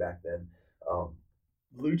Japan back then.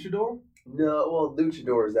 Luchador? No, well,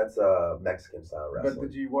 luchadors, that's a Mexican style wrestling.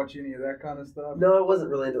 But did you watch any of that kind of stuff? No, I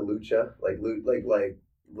wasn't really into lucha. Like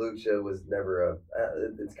lucha was never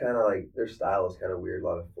it's kind of like their style is kind of weird, a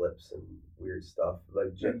lot of flips and weird stuff.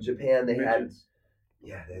 Like Japan, they midgets.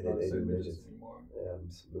 they do midgets. Yeah,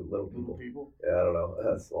 little people. Yeah, I don't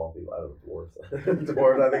know. Small people. I don't know, dwarves.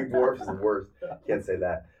 Dwarves. I think dwarfs is the worst. Can't say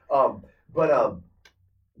that.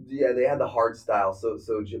 Yeah, they had the hard style. So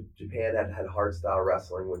Japan had hard style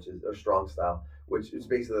wrestling, which is a strong style, which is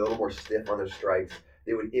basically a little more stiff on their strikes.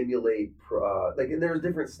 They would emulate and there's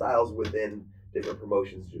different styles within different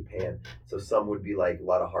promotions in Japan. So some would be like a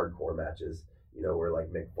lot of hardcore matches, where like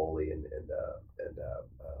Mick Foley and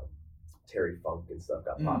Terry Funk and stuff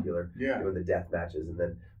got popular doing the death matches,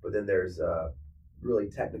 but then there's really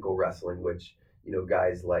technical wrestling, which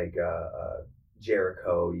guys like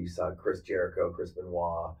Jericho. You saw Chris Jericho, Chris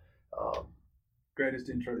Benoit. Greatest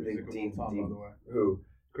intro music of all time, by the way. Who?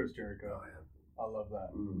 Chris Jericho. Oh, yeah. I love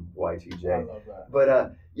that. Y2J. I love that. But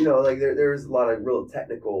like there's a lot of real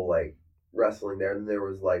technical like wrestling there, and there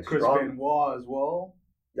was like Chris Benoit as well.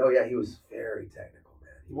 Oh yeah, he was very technical,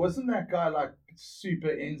 man. Wasn't that guy like super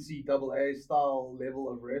NCAA style level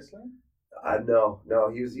of wrestling? No,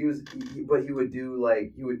 he was, but he would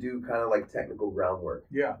do kind of like technical groundwork.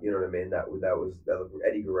 Yeah. You know what I mean? That was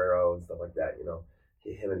Eddie Guerrero and stuff like that.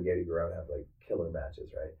 Him and Eddie Guerrero have like killer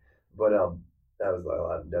matches, right? But that was like a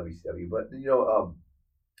lot of WCW. But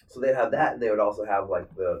so they have that, and they would also have like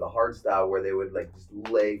the hard style where they would like just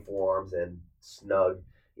lay forearms and snug,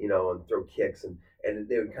 and throw kicks, and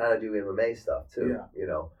they would kind of do MMA stuff too.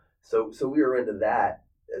 Yeah. So we were into that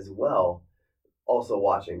as well. Also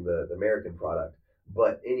watching the American product.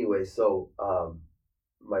 But anyway, so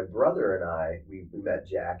my brother and I, we met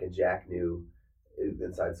Jack, and Jack knew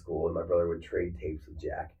inside school, and my brother would trade tapes with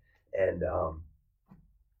Jack. And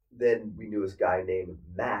then we knew this guy named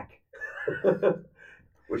Mac,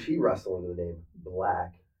 which he wrestled under the name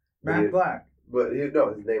Black. Mac Black? But his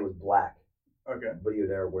name was Black. Okay. But he would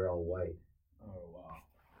never wear all white. Oh, wow.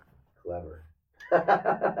 Clever.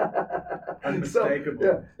 Unmistakable.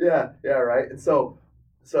 So, yeah, right. And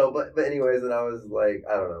but anyways, and I was like,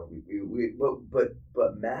 I don't know,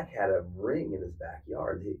 but Mac had a ring in his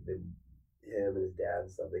backyard. Him and his dad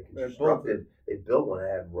and stuff. They built one. It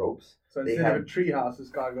had ropes. So instead of a treehouse, this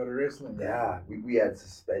guy got a wrestling ring. Yeah, we had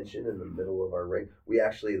suspension in the middle of our ring. We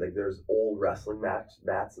actually there's old wrestling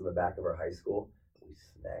mats in the back of our high school. We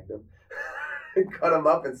snagged them. Cut them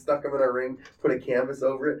up and stuck them in our ring, put a canvas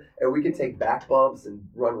over it, and we could take back bumps and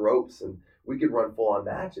run ropes, and we could run full-on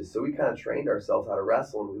matches. So we kind of trained ourselves how to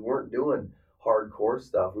wrestle, and we weren't doing hardcore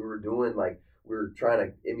stuff. We were doing we were trying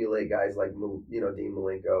to emulate guys like Dean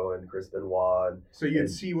Malenko and Chris Benoit. So you'd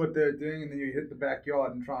see what they're doing, and then you hit the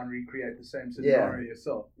backyard and try and recreate the same scenario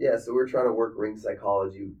yourself. Yeah, so we were trying to work ring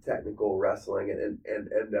psychology, technical wrestling, and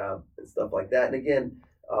stuff like that. And again.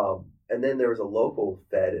 And then there was a local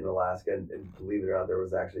Fed in Alaska, and believe it or not, there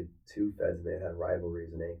was actually two Feds, and they had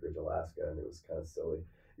rivalries in Anchorage, Alaska, and it was kind of silly.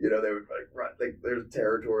 They would there's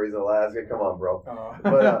territories in Alaska. Come on, bro. Oh.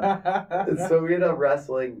 But so we ended up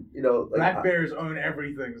wrestling. Black Bears own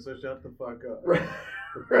everything, so shut the fuck up.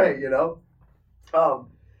 Right.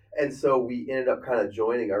 And so we ended up kind of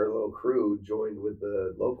joining our little crew, joined with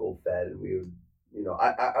the local Fed, and we would,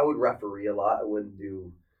 I would referee a lot. I wouldn't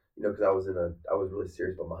do. Because I was really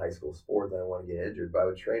serious about my high school sports. I didn't want to get injured, but I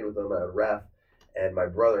would train with them. And I would ref, and my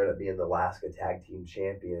brother ended up being the Alaska Tag Team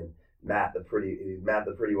Champion. Matt the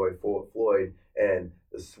Pretty Boy Floyd, and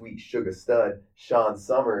the Sweet Sugar Stud Sean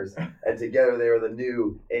Summers, and together they were the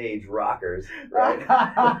New Age Rockers, right?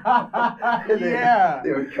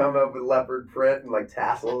 They would come up with leopard print and like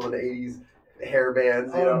tassels and 80s hair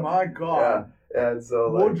bands. My God! Yeah. And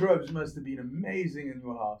so wardrobes must have been amazing in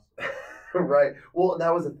your house. Right. Well,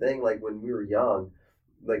 that was the thing. Like when we were young,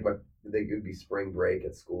 it would be spring break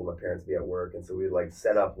at school. My parents would be at work, and so we'd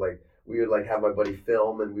set up we would have my buddy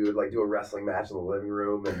film, and we would do a wrestling match in the living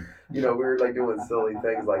room, and we were doing silly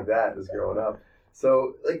things like that just growing up.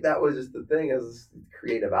 So that was just the thing as a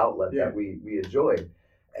creative outlet that we enjoyed.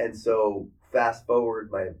 And so fast forward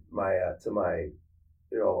to my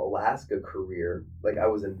Alaska career. I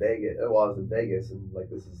was in Vegas. Well, I was in Vegas, and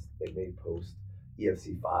this is maybe post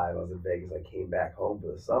EFC 5. I was in Vegas. I came back home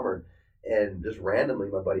for the summer, and just randomly,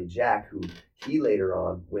 my buddy Jack, who he later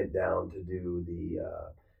on went down to do the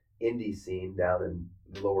indie scene down in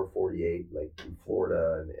the lower 48, in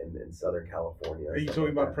Florida and in Southern California. Are you talking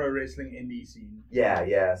about pro wrestling indie scene?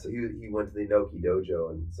 Yeah. So he went to the Inoki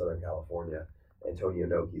Dojo in Southern California. Antonio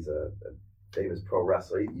Inoki's a famous pro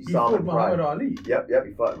wrestler. You saw him in Muhammad Ali. Yep.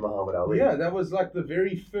 He fought Muhammad Ali. Yeah, that was the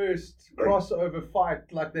very first crossover fight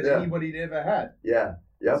that anybody'd ever had. Yeah.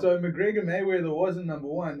 Yep. So McGregor Mayweather wasn't number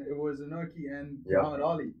one. It was Inoki and Muhammad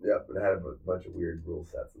Ali. Yep. And it had a bunch of weird rule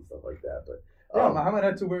sets and stuff like that. But Muhammad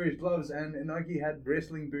had to wear his gloves, and Inoki had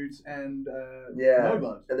wrestling boots and no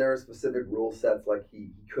gloves. And there were specific rule sets,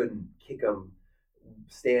 he couldn't kick him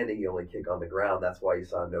standing. He only kick on the ground. That's why you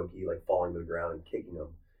saw Inoki falling to the ground and kicking him.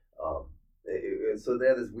 So they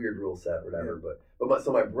had this weird rule set, whatever. Yeah.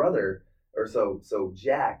 So my brother, so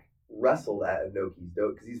Jack wrestled at Inoki's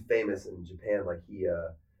dojo because he's famous in Japan.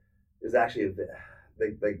 There's actually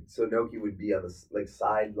so Inoki would be on the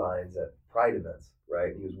sidelines at Pride events,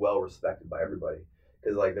 right? And he was well respected by everybody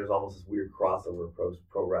because there's almost this weird crossover of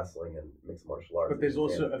pro wrestling and mixed martial arts. But there's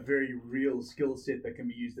also a very real skill set that can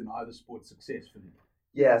be used in either sport successfully.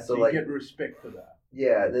 Yeah, so you get respect for that.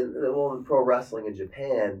 Yeah, then well, in pro wrestling in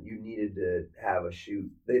Japan, you needed to have a shoot.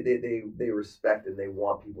 They respect and they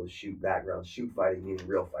want people to shoot background, shoot fighting meaning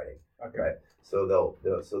real fighting, Okay. right? So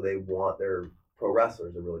so they want their pro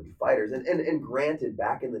wrestlers to really be fighters. And granted,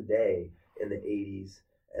 back in the day, in the '80s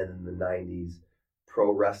and in the '90s,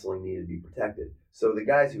 pro wrestling needed to be protected. So the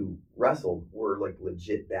guys who wrestled were like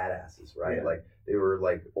legit badasses, right? Yeah. Like they were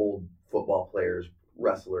like old football players,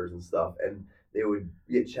 wrestlers, and stuff, and they would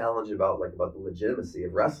get challenged about the legitimacy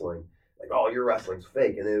of wrestling, like, oh, your wrestling's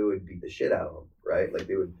fake, and they would beat the shit out of them, right? Like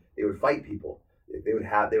they would fight people. They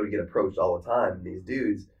would get approached all the time, and these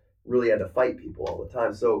dudes really had to fight people all the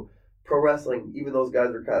time. So pro wrestling, even those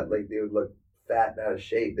guys were kind of like, they would look fat and out of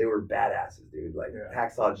shape, they were badasses, dude. Like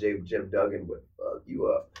Hacksaw Jim Duggan would fuck you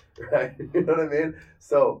up, right? You know what I mean?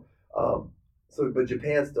 So but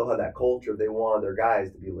Japan still had that culture. They wanted their guys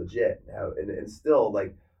to be legit, and still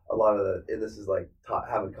like a lot of and this is like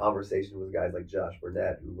having conversation with guys like Josh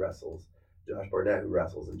Barnett who wrestles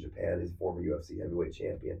in Japan. He's a former UFC heavyweight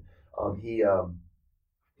champion.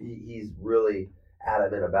 He's really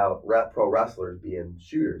adamant about pro wrestlers being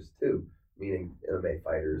shooters too, meaning MMA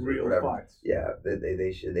fighters Real or whatever. fights. Yeah,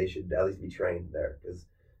 they should at least be trained there, because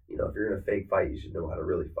if you're gonna fake fight, you should know how to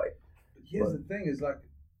really fight. But here's the thing: is like,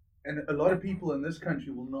 and a lot of people in this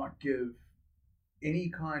country will not give any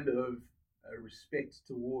kind of respect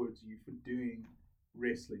towards you for doing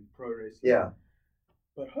wrestling, pro wrestling. Yeah.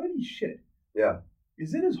 But holy shit. Yeah.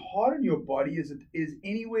 Is it as hard on your body as it is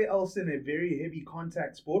anywhere else in a very heavy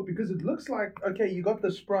contact sport? Because it looks like, okay, you got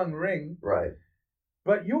the sprung ring. Right.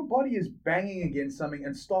 But your body is banging against something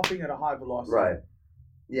and stopping at a high velocity. Right.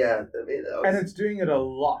 Yeah. I mean, and it's doing it a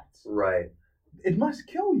lot. Right. It must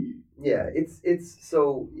kill you. Yeah. It's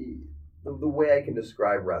so the way I can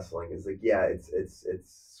describe wrestling is like, yeah, it's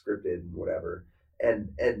scripted and whatever, and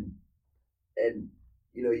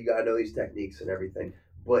you gotta know these techniques and everything,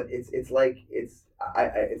 but it's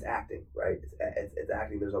acting, right? It's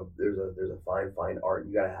acting. There's a fine art.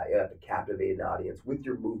 You have to captivate an audience with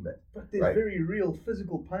your movement. But there's right? very real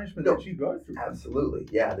physical punishment that you go through. Absolutely,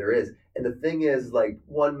 yeah, there is. And the thing is, like,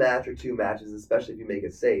 one match or two matches, especially if you make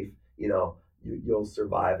it safe, you'll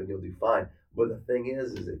survive and you'll do fine. But the thing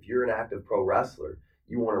is if you're an active pro wrestler,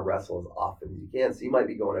 you want to wrestle as often as you can. So you might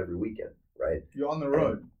be going every weekend, right? You're on the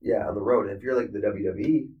road. Yeah, on the road. And if you're like the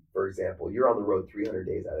WWE, for example, you're on the road 300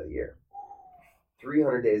 days out of the year.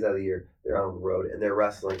 300 days out of the year, they're on the road, and they're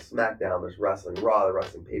wrestling SmackDown, there's wrestling Raw, they're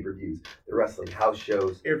wrestling pay-per-views, they're wrestling house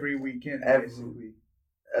shows. Every weekend, basically.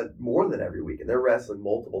 More than every weekend. They're wrestling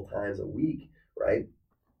multiple times a week, right?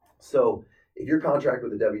 So if you're contracted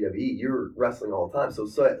with the WWE, you're wrestling all the time. So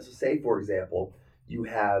say, for example, you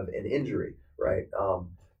have an injury, right?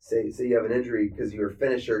 Say you have an injury because your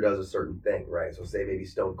finisher does a certain thing, right? So say maybe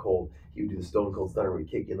Stone Cold, he would do the Stone Cold Stunner where he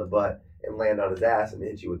kick you in the butt and land on his ass and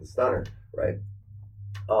hit you with the stunner, right?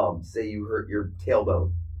 Say you hurt your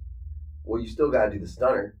tailbone. Well, you still got to do the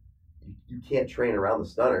stunner. You can't train around the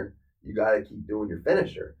stunner. You got to keep doing your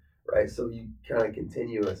finisher, right? So you kind of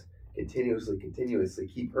continuously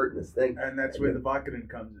keep hurting this thing. And that's where the Vicodin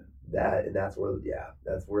comes in. That's where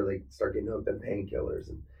they start getting hooked on painkillers,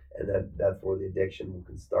 and that's where the addiction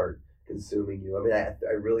can start consuming you. I mean, I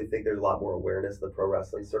really think there's a lot more awareness in the pro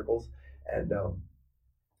wrestling circles, and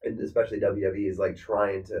especially WWE is like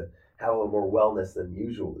trying to have a little more wellness than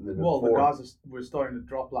usual. The guys were starting to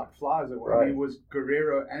drop like flies. Right. I mean, it was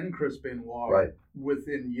Guerrero and Chris Benoit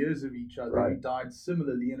within years of each other who died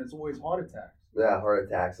similarly, and it's always heart attacks. Yeah, heart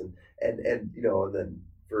attacks, and then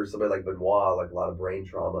for somebody like Benoit, like a lot of brain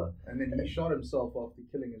trauma. And then he shot himself after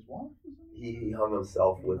killing his wife. He hung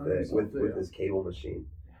himself with his cable machine.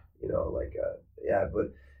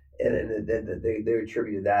 But they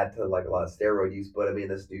attributed that to like a lot of steroid use. But I mean,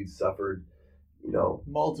 this dude suffered,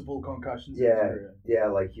 multiple concussions. Yeah,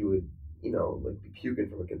 like he would, like be puking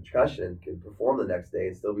from a concussion and could perform the next day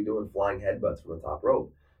and still be doing flying headbutts from the top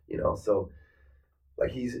rope. So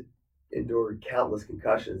like he's endured countless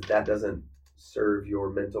concussions. That doesn't serve your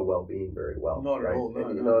mental well-being very well. Not right? at all.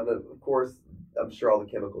 And of course, I'm sure all the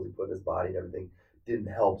chemicals he put in his body and everything didn't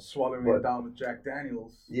help. Swallowing it down with Jack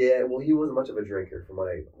Daniels. Yeah, well, he wasn't much of a drinker, from what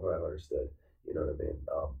I've understood. You know what I mean?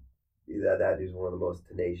 That dude's one of the most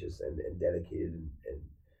tenacious and dedicated and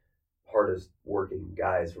hardest working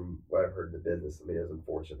guys from what I've heard in the business. I mean, it was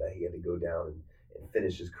unfortunate that he had to go down and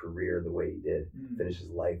finish his career the way he did, finish his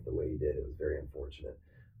life the way he did. It was very unfortunate.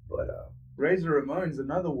 But Razor Ramon's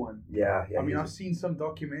another one. Yeah. I mean, I've seen some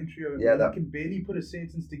documentary of him. Yeah, he can barely put a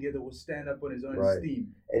sentence together or stand up on his own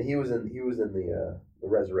steam. And he was in the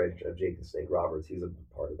Resurrection of Jake the Snake Roberts. He was a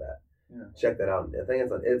part of that. Yeah. Check that out. I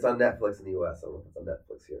think it's on Netflix in the U.S. I don't know if it's on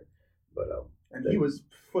Netflix here, But And he was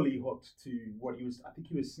fully hooked to what he was. I think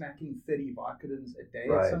he was snacking 30 Vicodins a day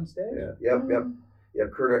Right. at some stage. Yeah.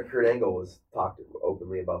 Yep. Kurt Angle was talked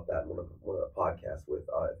openly about that in one of the podcasts with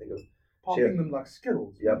I think it was Popping them like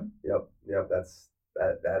Skittles. Yep. That's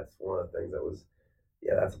one of the things that was,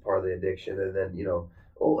 that's a part of the addiction. And then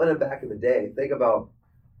and then back in the day, think about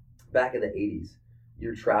back in the 80s,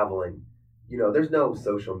 you're traveling. There's no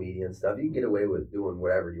social media and stuff. You can get away with doing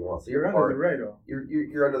whatever you want. So You're under the radar.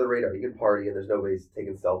 You're under the radar. You can party and there's nobody's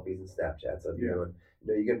taking selfies and Snapchats of you doing.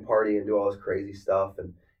 You can party and do all this crazy stuff.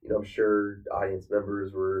 And I'm sure audience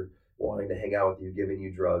members were wanting to hang out with you, giving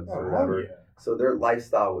you drugs or whatever. Yeah. So their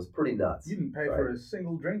lifestyle was pretty nuts. You didn't pay for a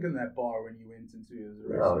single drink in that bar when you went into a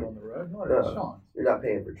restaurant on the road. Not a chance. You're not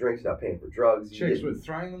paying for drinks. You're not paying for drugs. Chicks were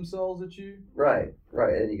throwing themselves at you. Right.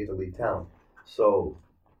 And then you get to leave town. So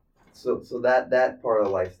that part of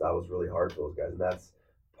the lifestyle was really hard for those guys, and that's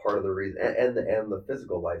part of the reason. And the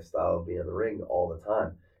physical lifestyle of being in the ring all the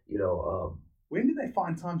time. When did they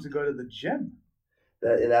find time to go to the gym?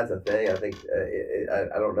 That's a thing. I think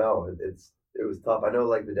I don't know. It was tough. I know,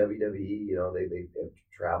 like the WWE, they have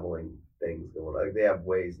traveling things going. Like they have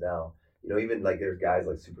ways now. Even like there's guys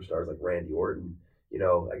like superstars like Randy Orton.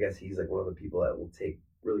 I guess he's like one of the people that will take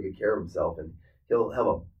really good care of himself, and he'll have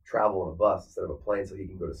a travel on a bus instead of a plane, so he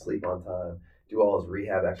can go to sleep on time, do all his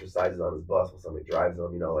rehab exercises on his bus while somebody drives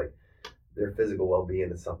him. Like their physical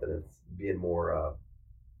well-being is something that's being more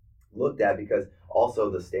looked at, because also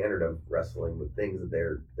the standard of wrestling with things that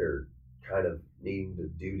they're kind of needing to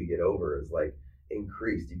do to get over is like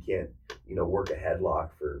increased. You can't work a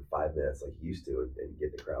headlock for 5 minutes like you used to and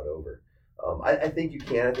get the crowd over. I think you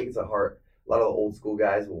can. I think it's a lot of the old school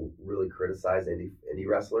guys will really criticize indie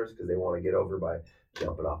wrestlers because they want to get over by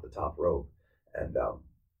jumping off the top rope, and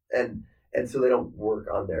so they don't work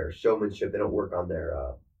on their showmanship. They don't work on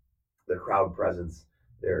their crowd presence,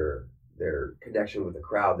 their connection with the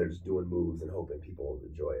crowd. They're just doing moves and hoping people will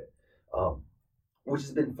enjoy it, which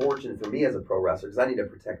has been fortunate for me as a pro wrestler, because I need to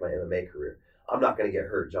protect my MMA career. I'm not going to get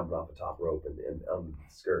hurt jumping off the top rope and on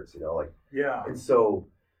skirts, And so,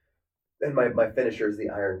 and my finisher is the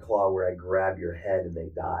Iron Claw, where I grab your head and they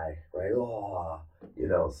die, right? Oh,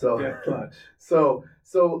 so Death clutch. so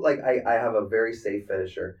like I have a very safe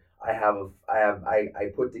finisher.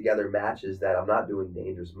 I put together matches that I'm not doing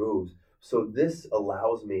dangerous moves. So this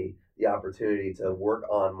allows me the opportunity to work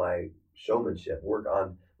on my showmanship, work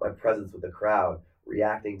on my presence with the crowd,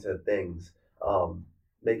 reacting to things,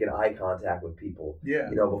 making eye contact with people. Yeah.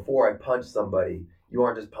 Before I punch somebody, you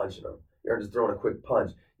aren't just punching them. You aren't just throwing a quick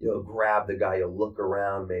punch. You'll grab the guy, you'll look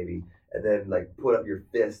around maybe, and then like put up your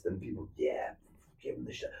fist, and people, give them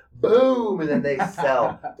the shot. Boom! And then they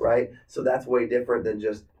sell, right? So that's way different than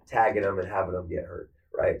just tagging them and having them get hurt,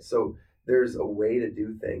 right? So there's a way to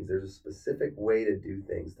do things. There's a specific way to do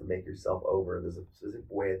things to make yourself over. There's a specific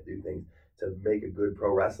way to do things to make a good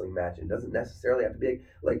pro wrestling match. It doesn't necessarily have to be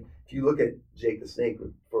like, if you look at Jake the Snake,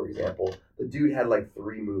 for example, the dude had like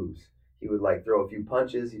 3 moves. He would like throw a few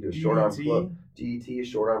punches. He'd do a short arm DDT, a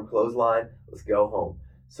short arm clothesline. Let's go home.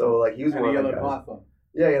 So like he was one of the guys.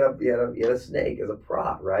 Yeah, he had a snake as a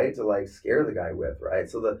prop, right, to like scare the guy with, right?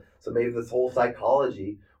 So maybe this whole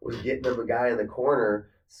psychology was getting him a guy in the corner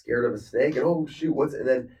scared of a snake, and oh shoot, and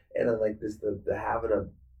then like this the having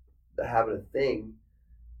a thing,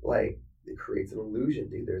 like it creates an illusion,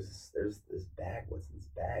 dude. There's this bag. What's in this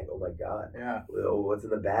bag? Oh my god. Yeah. Oh, what's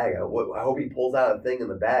in the bag? I hope he pulls out a thing in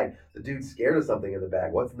the bag. The dude's scared of something in the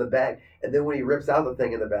bag. What's in the bag? And then when he rips out the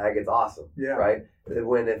thing in the bag, it's awesome. Yeah. Right. And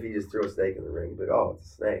then if he just threw a snake in the ring, like, oh,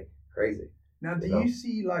 it's a snake. Crazy. Now, do you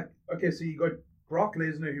see so you got Brock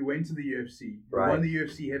Lesnar, who went to the UFC, won the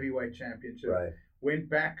UFC Heavyweight Championship, right? Went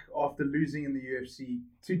back after losing in the UFC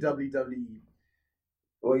to WWE.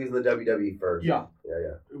 Well, he was in the WWE first. Yeah.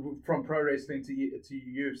 Yeah. From pro wrestling to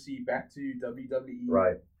UFC back to WWE.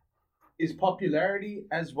 Right. Is popularity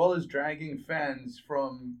as well as dragging fans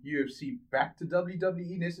from UFC back to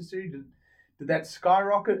WWE necessary? Did that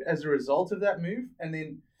skyrocket as a result of that move? And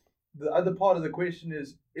then the other part of the question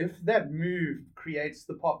is, if that move creates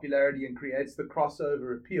the popularity and creates the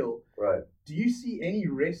crossover appeal, right? Do you see any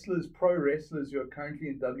pro wrestlers who are currently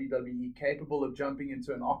in WWE capable of jumping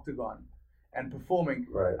into an octagon and performing,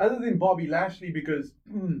 right, other than Bobby Lashley, because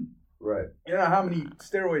right, you know how many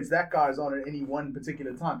steroids that guy's on at any one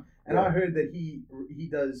particular time, and I heard that he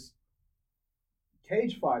does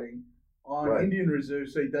cage fighting on Indian Reserve,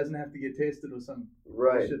 so he doesn't have to get tested or some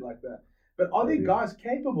shit like that. But are there guys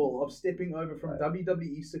capable of stepping over from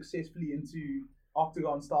WWE successfully into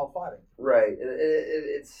octagon style fighting? Right,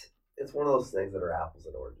 it's one of those things that are apples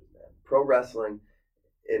and oranges, man. Pro wrestling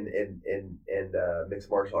and mixed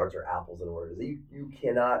martial arts are apples and oranges. You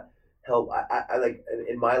cannot help. I like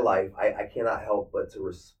in my life, I cannot help but to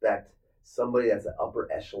respect somebody that's an upper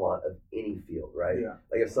echelon of any field, right? Yeah.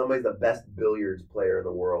 Like if somebody's the best billiards player in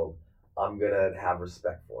the world, I'm gonna have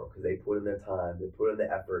respect for them because they put in their time, they put in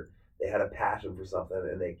the effort, they had a passion for something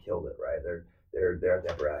and they killed it, right? They're at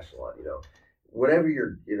the upper echelon, you know. Whatever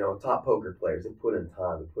your top poker players, they put in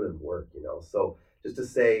time, they put in work, you know. So just to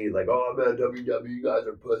say like, oh man, WW, you guys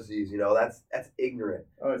are pussies, you know, that's ignorant.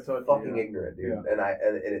 Oh, it's so Fucking ignorant, dude. Yeah.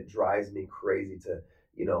 And it drives me crazy to,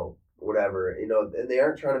 whatever, and they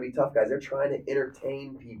aren't trying to be tough guys. They're trying to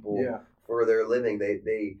entertain people Yeah. for their living.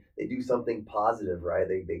 They do something positive, right?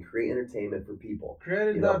 They create entertainment for people.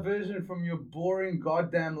 Created diversion from your boring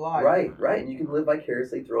goddamn life. Right. And you can live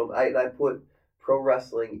vicariously through them. I put pro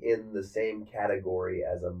wrestling in the same category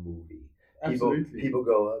as a movie. People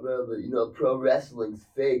go, oh, man, but pro wrestling's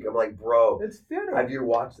fake. I'm like, bro, it's theater. Have you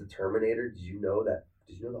watched The Terminator? Did you know that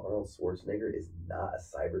Arnold Schwarzenegger is not a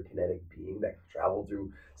cyberkinetic being that can travel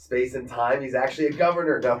through space and time? He's actually a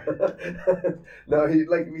governor. No, no,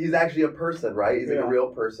 he's actually a person, right? He's like a real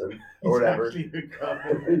person or whatever. He's actually a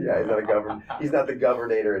governor. Yeah, he's not a governor. He's not the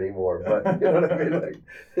governator anymore. But you know what I mean? Like,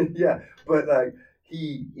 yeah, but like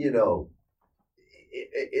he,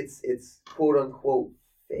 it's quote unquote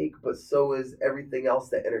fake, but so is everything else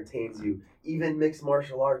that entertains you. Even mixed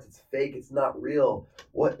martial arts, it's fake. It's not real.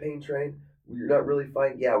 What, Pain Train? You're not really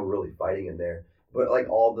fighting? Yeah, we're really fighting in there. But like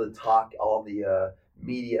all the talk, all the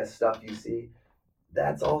media stuff you see,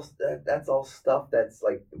 that's all stuff that's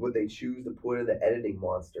like what they choose to put in the editing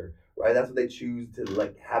monster, right? That's what they choose to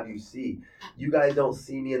like have you see. You guys don't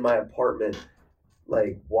see me in my apartment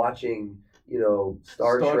like watching,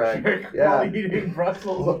 Star Trek. Yeah, eating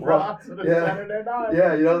Brussels sprouts on a Saturday night.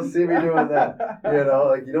 Yeah, you don't see me doing that.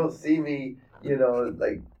 Like you don't see me,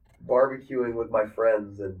 like barbecuing with my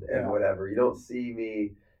friends and whatever. You don't see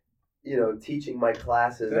me, teaching my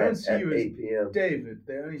classes at 8 p.m. David,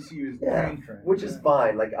 they only see you as the Pain Train. Which is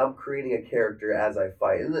fine. Like I'm creating a character as I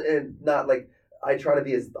fight, and not like I try to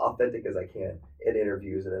be as authentic as I can in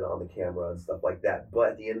interviews and on the camera and stuff like that. But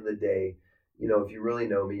at the end of the day, if you really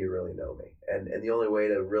know me, you really know me. And the only way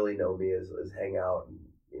to really know me is hang out and,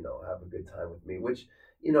 have a good time with me, which,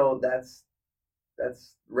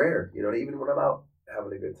 that's rare, even when I'm out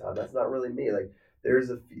having a good time. That's not really me. Like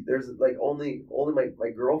there's like only my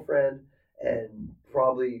girlfriend and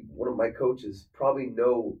probably one of my coaches probably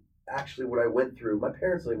know actually what I went through. My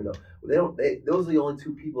parents don't even know. Those are the only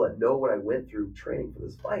two people that know what I went through training for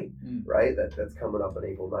this fight, right? That's coming up on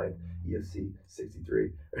April 9th, EFC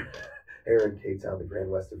 63. Here in Cape Town, the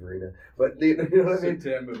Grand West Arena. But you know what I mean?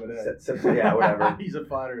 September, but yeah, whatever. He's a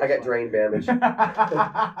fighter. I got drain damage.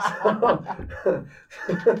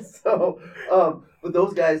 But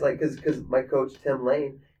those guys, like, because my coach Tim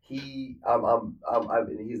Lane, he's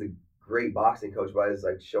a great boxing coach, but I was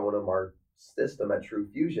like showing him our system at True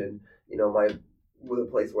Fusion. With a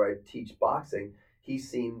place where I teach boxing, he's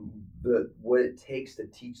seen what it takes to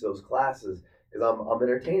teach those classes because I'm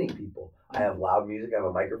entertaining people. I have loud music. I have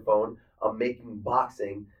a microphone. I'm making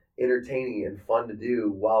boxing entertaining and fun to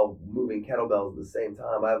do while moving kettlebells at the same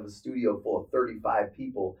time. I have a studio full of 35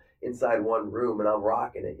 people inside one room, and I'm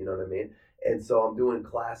rocking it. You know what I mean? And so I'm doing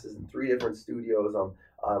classes in 3 different studios.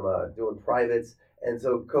 I'm doing privates, and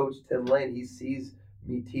so Coach Tim Lane, he sees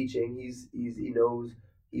me teaching. He knows.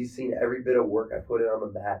 He's seen every bit of work I put in on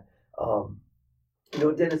the mat.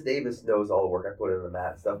 Dennis Davis knows all the work I put in on the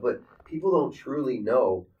mat and stuff, but people don't truly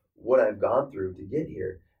know what I've gone through to get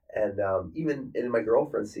here. And even my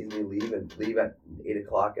girlfriend sees me leave at 8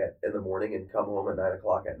 o'clock in the morning and come home at 9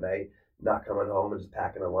 o'clock at night, not coming home and just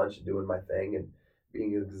packing a lunch and doing my thing and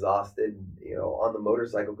being exhausted, on the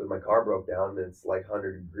motorcycle because my car broke down and it's like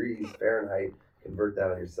 100 degrees Fahrenheit. Convert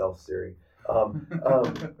that on yourself, Siri. And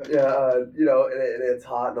it's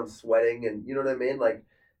hot and I'm sweating and you know what I mean? Like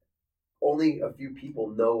only a few people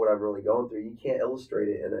know what I'm really going through. You can't illustrate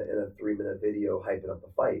it in a 3-minute video hyping up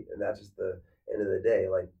the fight. And that's just the end of the day.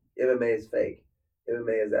 Like MMA is fake.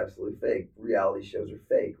 MMA is absolutely fake. Reality shows are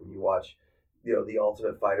fake. When you watch, The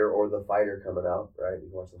Ultimate Fighter or The Fighter coming out, right? You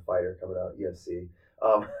watch The Fighter coming out, UFC.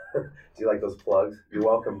 Do you like those plugs? You're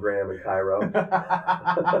welcome, Graham and Cairo.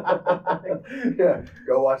 Yeah,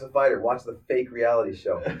 go watch The Fighter. Watch the fake reality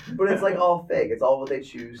show. But it's like all fake. It's all what they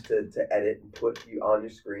choose to edit and put you on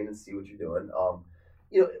your screen and see what you're doing.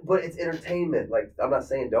 But it's entertainment. Like I'm not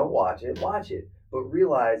saying don't watch it. Watch it. But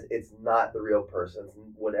realize it's not the real person.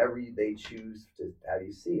 It's whatever they choose to have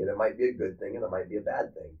you see. And it might be a good thing and it might be a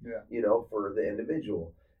bad thing. Yeah. For the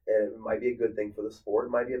individual. And it might be a good thing for the sport.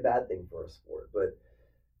 It might be a bad thing for a sport. But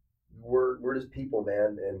we're just people,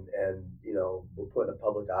 man, and we're put in a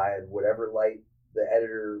public eye, and whatever light the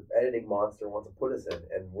editing monster wants to put us in,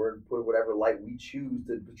 and we're put whatever light we choose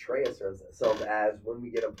to portray ourselves as when we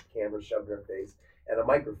get a camera shoved in our face and a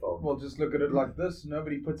microphone. Well, just look at it like this.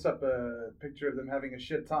 Nobody puts up a picture of them having a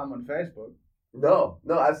shit time on Facebook. No,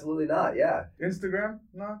 absolutely not. Yeah. Instagram?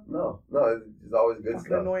 No. No. It's always good Fucking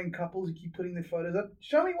stuff. Annoying couples who keep putting their photos up.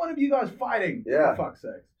 Show me one of you guys fighting. Yeah. For fuck's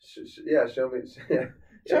sake. Show me.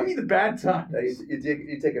 Show me the bad times.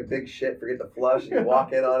 You take a big shit, forget to flush, and you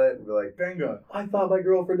walk in on it and be like, bingo. I thought my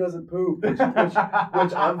girlfriend doesn't poop. Which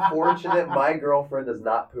I'm fortunate my girlfriend does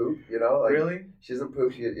not poop, you know? Like, really? She doesn't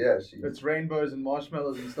poop. It's rainbows and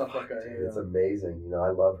marshmallows and stuff like that. Dude, it's amazing. You know,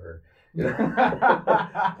 I love her. You know?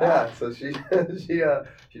 Yeah, so she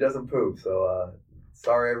doesn't poop. So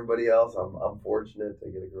sorry everybody else. I'm fortunate to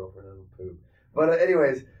get a girlfriend who doesn't poop. But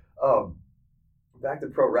anyways, back to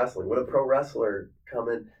pro wrestling. What a pro wrestler come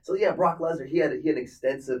in. So yeah, Brock Lesnar, he had an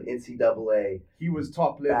extensive NCAA. He was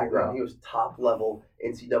top level background. He was top level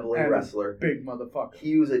NCAA and wrestler. Big motherfucker.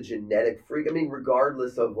 He was a genetic freak. I mean,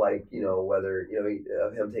 regardless of like, you know, whether, you know,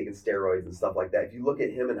 of him taking steroids and stuff like that. If you look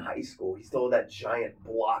at him in high school, he still had that giant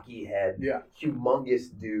blocky head. Yeah.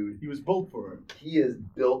 Humongous dude. He was built for it. He is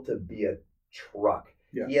built to be a truck.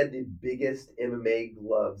 Yeah. He had the biggest MMA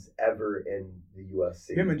gloves ever in the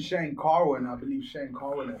UFC. Him and Shane Carwin, I believe Shane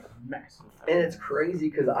Carwin is massive. And it's crazy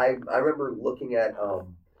because I remember looking at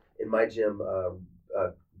in my gym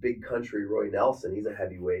Big Country Roy Nelson. He's a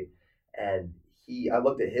heavyweight, and I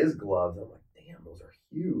looked at his gloves. And I'm like, damn, those are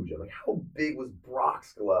huge. I'm like, how big was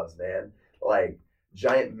Brock's gloves, man? Like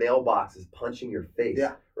giant mailboxes punching your face.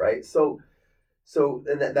 Yeah. Right. So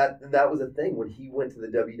and that was a thing when he went to the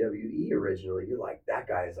WWE originally. You're like, that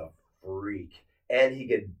guy is a freak, and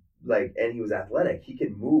he was athletic. He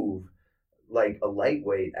could move like a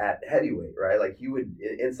lightweight at heavyweight, right? Like he would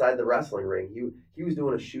inside the wrestling ring. He was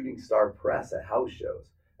doing a shooting star press at house shows.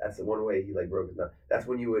 That's the one way he like broke his nose. That's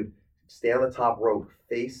when you would stay on the top rope,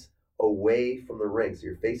 face away from the ring, so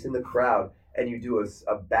you're facing the crowd, and you do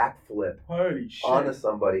a backflip Holy shit. onto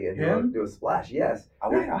somebody and do a splash. Yes. Oh,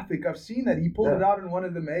 wait, I think I've seen that. He pulled it out in one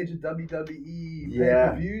of the major WWE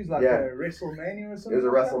pay-per-views, like a WrestleMania or something. It was a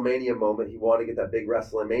WrestleMania moment. He wanted to get that big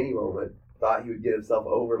WrestleMania moment. Thought he would get himself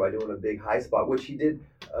over by doing a big high spot, which he did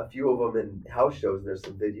a few of them in house shows. And there's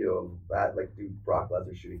some video of that, like Brock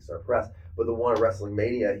Lesnar shooting star press. But the one at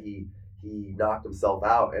WrestleMania, he knocked himself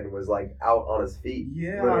out and was like out on his feet.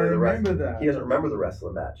 Yeah, I remember that. He doesn't remember the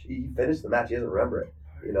wrestling match. He finished the match. He doesn't remember it.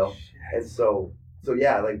 You know, and so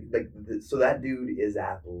yeah, so that dude is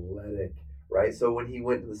athletic, right? So when he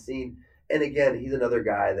went to the scene, and again, he's another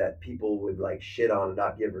guy that people would like shit on and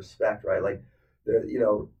not give respect, right? Like, they're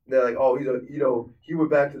like, oh, he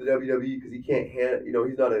went back to the WWE because he can't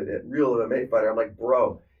he's not a real MMA fighter. I'm like,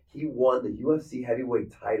 bro, he won the UFC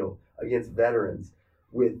heavyweight title against veterans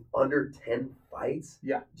with under 10 fights.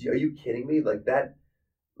 Yeah. Are you kidding me? Like that.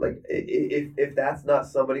 Like, if that's not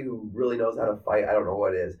somebody who really knows how to fight, I don't know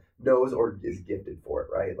what is. Knows or is gifted for it,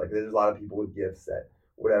 right? Like, there's a lot of people with gifts that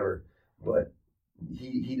whatever, but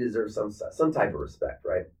he deserves some type of respect,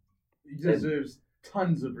 right? He deserves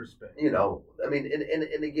tons of respect. You know, I mean,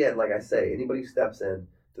 and again, like I say, anybody who steps in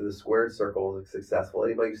to the squared circle is successful.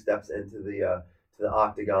 Anybody who steps into the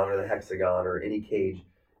octagon or the hexagon or any cage,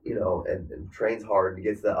 you know, and trains hard and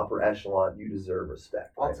gets the upper echelon, you deserve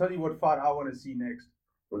respect. Right? I'll tell you what fight I want to see next.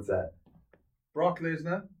 What's that? Brock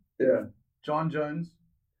Lesnar. Yeah. John Jones.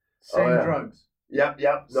 Same drugs. Yep.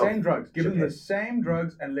 No. Same drugs. Give them the same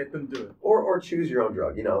drugs and let them do it. Or choose your own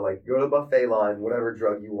drug. You know, like go to the buffet line, whatever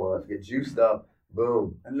drug you want, get juiced up,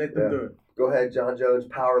 boom. And let them do it. Go ahead, John Jones,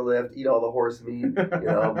 power lift, eat all the horse meat, you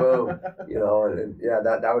know, boom. You know, and yeah,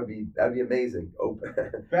 that'd be amazing.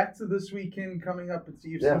 Back to this weekend coming up, it's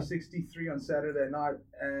UFC 63 on Saturday night,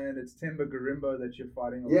 and it's Temba Garimbo that you're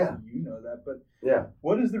fighting. Obviously, you know that, but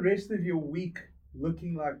what is the rest of your week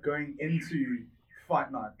looking like going into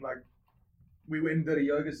fight night? Like, we went and did a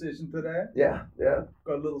yoga session today. Yeah.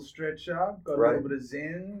 Got a little stretch out, got a little bit of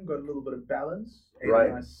zen, got a little bit of balance, ate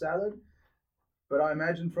a nice salad. But I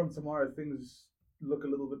imagine from tomorrow things look a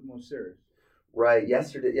little bit more serious. Right.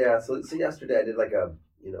 Yesterday, So yesterday I did like I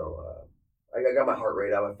got my heart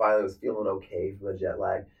rate up. I finally was feeling okay from the jet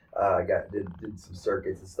lag. I did some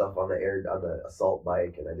circuits and stuff on the assault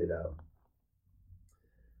bike, and I did a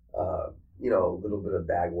little bit of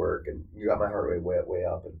bag work, and you got my heart rate way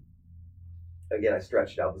up. And again, I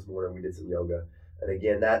stretched out this morning. We did some yoga, and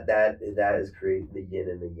again that is creating the yin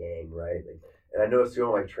and the yang, right? And I noticed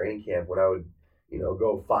during my training camp when I would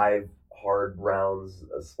go 5 hard rounds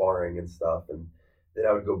of sparring and stuff, and then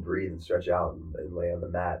I would go breathe and stretch out and lay on the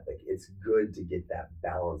mat. Like, it's good to get that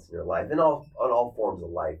balance in your life, and on all forms of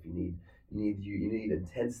life. You You need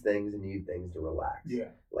intense things and you need things to relax. Yeah.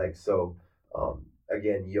 Like so,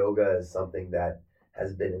 again, yoga is something that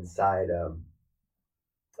has been inside a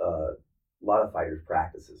lot of fighters'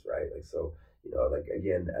 practices, right? Like so, like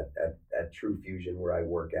again at True Fusion where I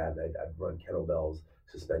work at, I run kettlebells,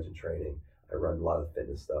 suspension training. I run a lot of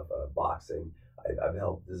fitness stuff, boxing. I've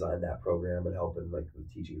helped design that program and help in like the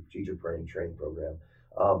teacher training program.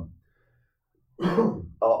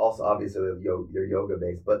 Also, obviously, they're yoga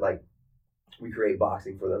based, but like we create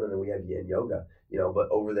boxing for them, and then we have yin yoga. But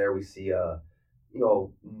over there we see the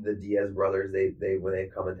Diaz brothers. They when they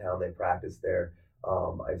come in town, they practice there.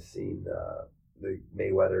 I've seen the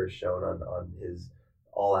Mayweather is shown on his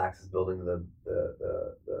All Access building the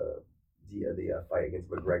fight against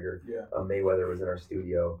McGregor. Yeah. Mayweather was in our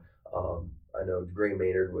studio. I know Gray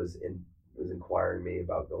Maynard was inquiring me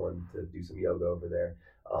about going to do some yoga over there.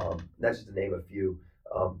 That's just to name a few.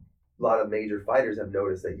 A lot of major fighters have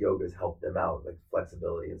noticed that yoga has helped them out, like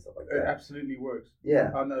flexibility and stuff like that. It absolutely works.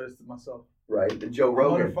 Yeah. I noticed it myself. Right. And Joe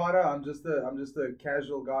Rogan. I'm not a fighter. I'm just a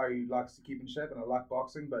casual guy who likes to keep in shape, and I like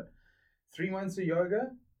boxing. But 3 months of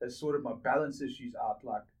yoga has sorted my balance issues out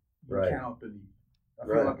like you cannot believe. I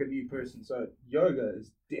feel like a new person. So yoga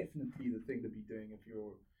is definitely the thing to be doing if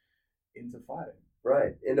you're into fighting.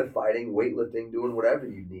 Right. Into fighting, weightlifting, doing whatever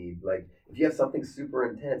you need. Like if you have something super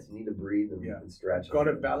intense, you need to breathe and stretch. Got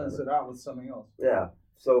to balance it out with something else. Yeah.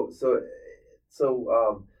 So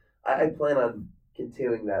I plan on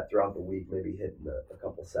continuing that throughout the week, maybe hitting a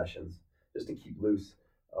couple sessions just to keep loose.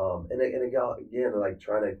 And again, like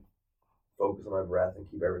trying to focus on my breath and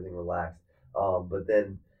keep everything relaxed. But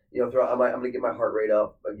then, I'm going to get my heart rate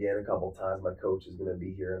up again a couple times. My coach is going to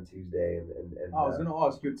be here on Tuesday. And I was going to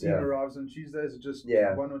ask, your team arrives on Tuesdays or just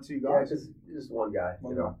one or two guys? Yeah, just one guy.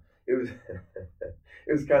 It was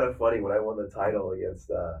it was kind of funny when I won the title against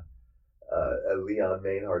Leon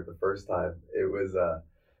Mainhart the first time. It was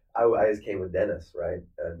I just came with Dennis, right?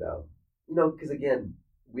 And because again,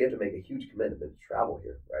 we have to make a huge commitment to travel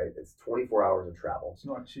here, right? It's 24 hours of travel. It's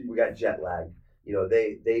not cheap. We got jet lag.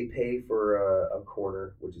 They pay for a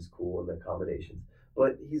corner, which is cool, and the accommodations.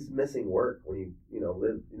 But he's missing work when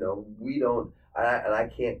live. We don't, and I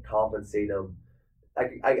can't compensate him. I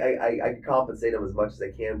can compensate him as much as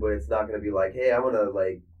I can, but it's not going to be like, hey, I'm going to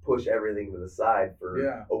like push everything to the side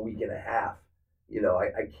for a week and a half.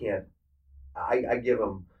 I can't. I give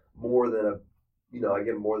him more than I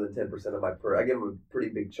give him more than 10% of my purse. I give him a pretty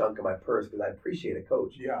big chunk of my purse because I appreciate a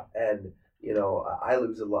coach. Yeah. And I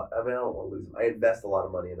lose a lot. I mean, I don't want to lose him. I invest a lot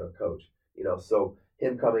of money in a coach. So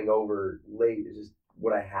him coming over late is just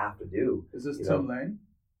what I have to do. Is this Tim Lane?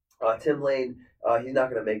 Tim Lane, he's not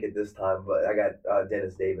going to make it this time, but I got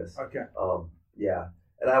Dennis Davis. Okay. Yeah.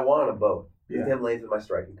 And I wanted them both. Yeah. Tim Lane's been my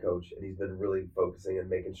striking coach, and he's been really focusing and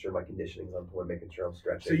making sure my conditioning's on point, making sure I'm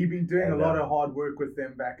stretching. So you've been doing a lot of hard work with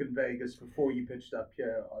them back in Vegas before you pitched up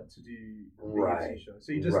here to do the UFC show.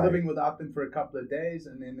 So you're just living without them for a couple of days,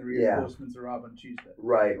 and then the reinforcements arrive on Tuesday.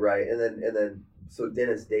 Right. And then so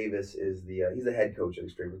Dennis Davis is he's the head coach at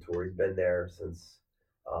Extreme Couture. He's been there since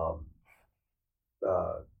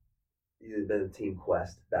he's been in Team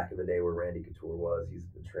Quest back in the day where Randy Couture was. He's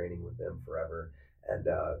been training with them forever, and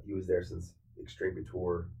he was there since Extreme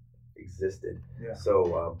Couture existed. Yeah.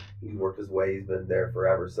 So he's worked his way. He's been there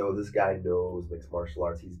forever. So this guy knows mixed martial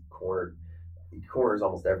arts. He corners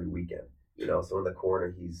almost every weekend. So in the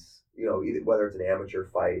corner, he's whether it's an amateur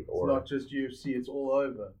fight or it's not just UFC. It's all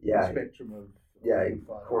over the spectrum of he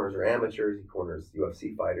corners are amateurs. He corners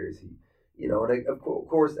UFC fighters. And of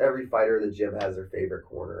course every fighter in the gym has their favorite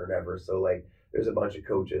corner or whatever. So like there's a bunch of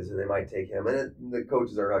coaches and they might take him, and the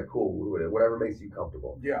coaches are like, cool, whatever makes you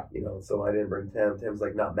comfortable. Yeah. So I didn't bring Tim. Tim's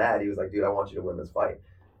like not mad. He was like, dude, I want you to win this fight.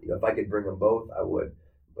 If I could bring them both, I would,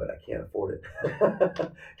 but I can't afford it.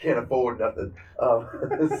 Can't afford nothing.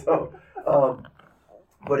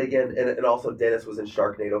 But again, and also Dennis was in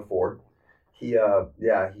Sharknado 4. He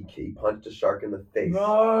punched a shark in the face.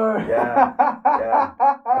 No. Yeah.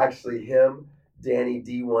 Actually, him, Danny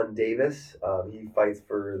D1 Davis, he fights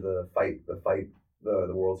for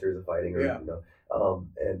the World Series of Fighting,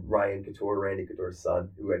 and Ryan Couture, Randy Couture's son,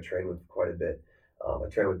 who I trained with quite a bit. I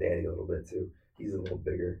trained with Danny a little bit too. He's a little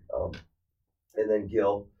bigger. And then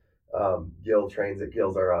Gil trains at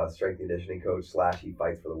Gil's our strength and conditioning coach / he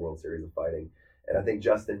fights for the World Series of Fighting. And I think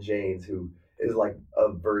Justin Janes, who is like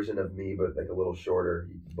a version of me, but like a little shorter.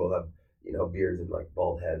 You both have, beards and like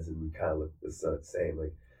bald heads, and we kind of look the same.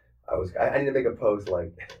 Like I need to make a post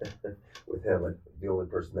like with him, like the only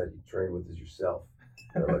person that you train with is yourself.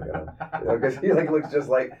 Look at him, because he like looks just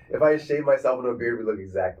like, if I shave myself into a beard, we look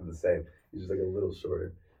exactly the same. He's just like a little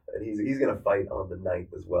shorter, and he's gonna fight on the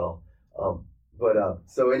 9th as well. But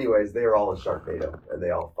so anyways, they were all in Sharknado and they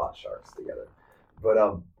all fought sharks together. But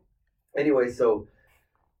anyway, so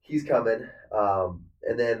he's coming.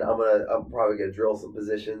 And then I'm probably gonna drill some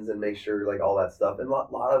positions and make sure like all that stuff. And a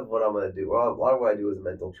lot of what I'm gonna do, well, a lot of what I do is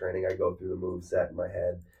mental training. I go through the move set in my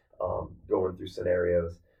head, going through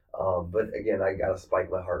scenarios. But again, I gotta spike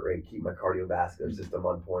my heart rate, keep my cardiovascular system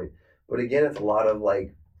on point. But again, it's a lot of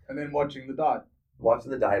like. And then watching the diet. Watching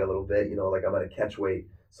the diet a little bit, you know, like I'm at a catch weight,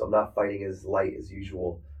 so I'm not fighting as light as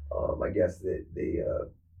usual. I guess that the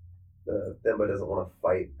Themba doesn't want to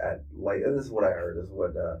fight at light, and this is what I heard. This is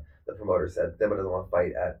what the promoter said. Themba doesn't want to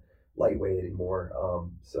fight at lightweight anymore.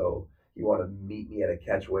 So he wanted to meet me at a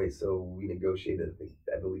catch weight. So we negotiated,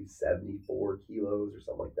 I believe 74 kilos or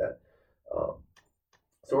something like that.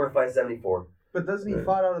 So we're gonna fight 74. But doesn't he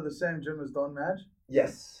fight out of the same gym as Don Madge?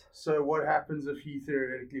 Yes. So what happens if he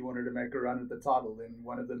theoretically wanted to make a run at the title? Then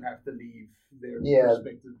one of them have to leave their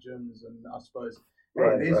respective gyms, and I suppose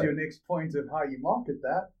there's your next point of how you market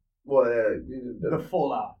that. Well, the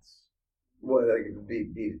fallouts. Well, like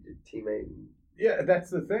beat a teammate. Yeah, that's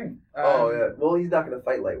the thing. Well, he's not going to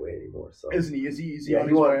fight lightweight anymore, so isn't he? Is he on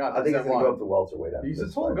his way up? I think he's going to go up to welterweight. He's a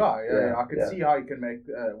tall guy. Yeah, I can see how he can make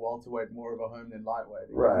welterweight more of a home than lightweight.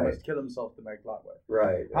 He almost kill himself to make lightweight.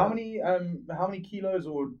 Right. How many kilos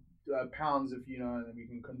or pounds, if you know, and we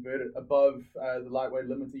can convert it above the lightweight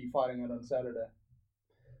limit, are you fighting it on Saturday?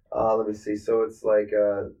 Let me see. So it's like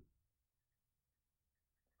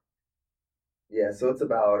so it's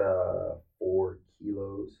about 4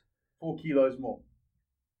 kilos. 4 kilos more.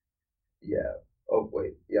 Yeah. Oh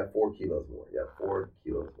wait. Yeah, 4 kilos more. Yeah, 4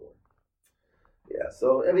 kilos more. Yeah.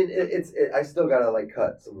 So I mean, I still gotta like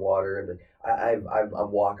cut some water, and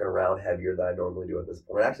I'm walking around heavier than I normally do at this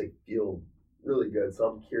point. I actually feel really good, so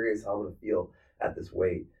I'm curious how I'm gonna feel at this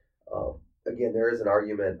weight. Again, there is an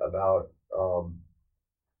argument about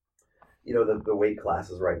the weight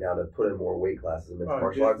classes right now, to put in more weight classes in mixed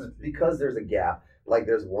martial arts, because there's a gap. Like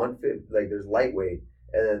there's there's lightweight,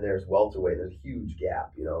 and then there's welterweight. There's a huge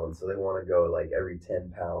gap, and so they want to go like every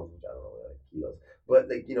 10 pounds, which I don't know, like kilos. But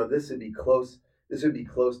like, this would be close. This would be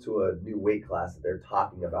close to a new weight class that they're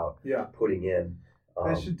talking about putting in.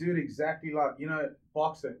 They should do it exactly like,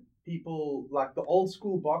 boxing. People like the old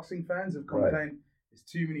school boxing fans have complained there's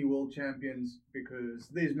too many world champions because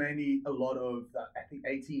there's mainly a lot of, I think,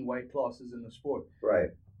 18 weight classes in the sport.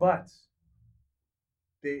 Right. But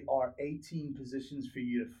there are 18 positions for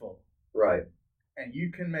you to fill. Right. And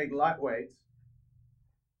you can make lightweight.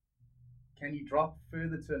 Can you drop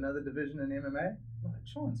further to another division in MMA? Not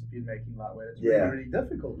a chance if you're making lightweight. It's really, really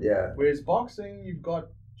difficult. Yeah. Whereas boxing, you've got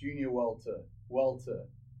junior welter,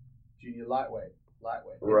 junior lightweight.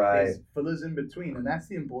 Right. There's fillers in between, and that's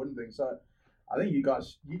the important thing. So I think you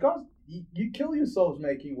guys kill yourselves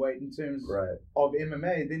making weight in terms of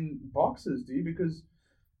MMA than boxers do, because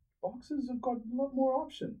boxers have got a lot more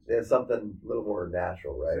options. It's something a little more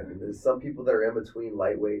natural, right? I mean, there's some people that are in between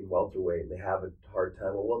lightweight and welterweight, and they have a hard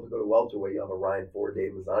time. Well, to go to welterweight, you have a Ryan Ford,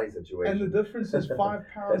 Dave Mazzani situation. And the difference is 5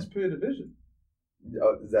 pounds per division.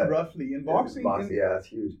 Oh, is that roughly in boxing? That's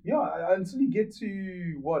huge. Yeah, until you get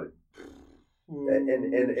to what? In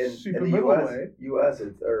the US,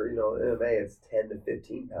 it's, or MMA, it's 10 to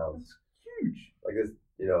 15 pounds. That's huge. Like this,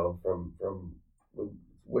 from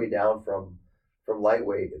way down from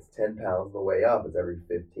lightweight, it's 10 pounds. On the way up, it's every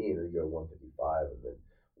 15, or you go 155, and then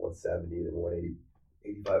 170, then 180,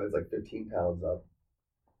 85. It's like 15 pounds up.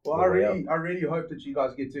 Well, I really hope that you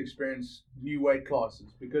guys get to experience new weight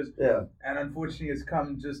classes, because and unfortunately, it's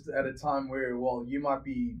come just at a time where, well, you might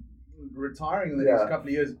be retiring in the next couple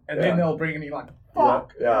of years, and then they'll bring in you like,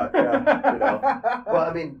 fuck. Yeah. Well,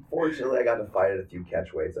 I mean, fortunately, I got to fight at a few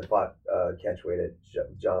catchweights. I fought catchweight at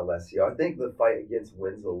John Alessio. I think the fight against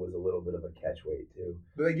Winslow was a little bit of a catchweight too.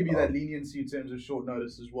 Do they give you that leniency in terms of short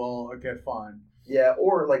notice as well? Okay, fine. Yeah,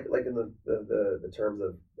 or like in the terms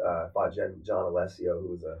of fought John Alessio, who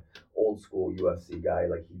was a old school UFC guy.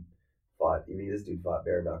 Like this dude fought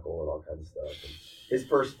bare knuckle and all kinds of stuff. And his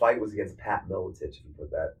first fight was against Pat Miletich, if you put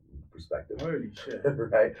that in perspective. Holy shit.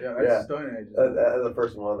 Right? Yeah, that's Stone Age. The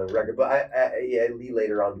first one on the record. But Lee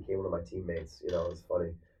later on became one of my teammates. It was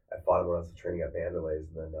funny. I fought him when I was training at Vanderlei's,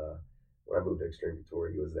 and then when I moved to Extreme Couture,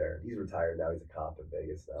 he was there. He's retired now. He's a cop in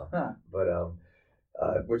Vegas now. Huh. But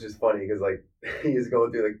which is funny, because like he is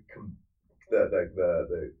going through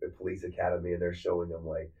the police academy, and they're showing him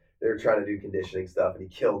like they're trying to do conditioning stuff, and he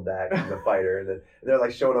killed that the fighter, and they're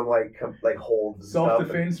like showing him like holds, and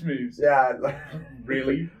self-defense moves. Yeah,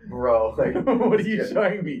 really, bro. Like, what are you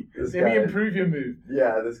showing me? Let me improve your move.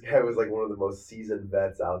 Yeah, this guy was like one of the most seasoned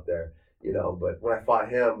vets out there, But when I fought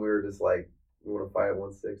him, we were just like, "You want to fight at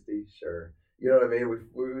 160? Sure." You know what I mean? We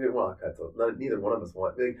didn't want to cut to. Neither one of us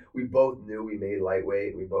want. Like, we both knew we made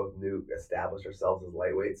lightweight. We both knew established ourselves as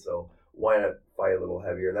lightweight. So why not fight a little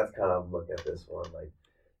heavier? And that's kind of looking at this one. Like,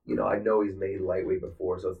 I know he's made lightweight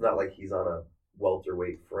before, so it's not like he's on a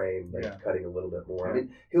welterweight frame, like cutting a little bit more. I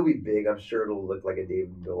mean, he'll be big. I'm sure it'll look like a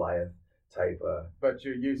David and Goliath type but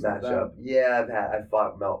you're used to matchup. that. Yeah, I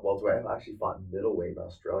fought welterweight. I've actually fought middleweight in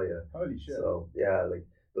Australia. Holy shit. So yeah, like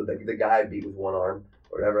the guy I beat with one arm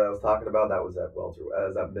or whatever I was talking about, that was at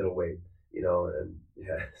middleweight, and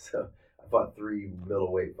yeah, so I fought 3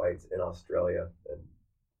 middleweight fights in Australia and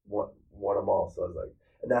won them all. So I was like,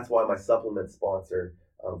 and that's why my supplement sponsor,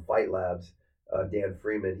 Fight Labs, Dan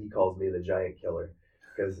Freeman, he calls me the Giant Killer,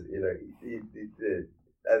 because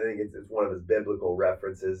I think it's one of his biblical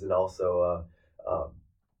references, and also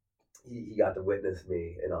he got to witness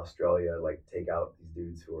me in Australia like take out these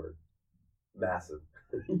dudes who are massive.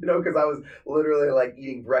 Because I was literally like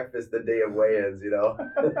eating breakfast the day of weigh-ins,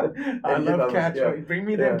 I love catch weight. Bring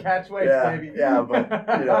me them catch weights, baby. Yeah, but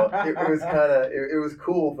it was kind of it was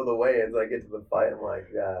cool for the weigh-ins. I get to the fight, I'm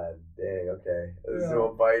like, God dang, okay, this is who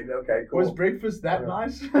I'm fighting. Okay, cool. Was breakfast that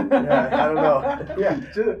nice? Yeah, I don't know. Yeah,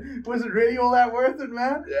 was it really all that worth it,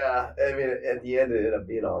 man? Yeah, I mean, at the end it ended up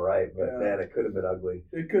being all right, but man, it could have been ugly.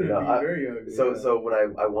 It could have been very ugly. So when I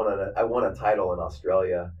won a title in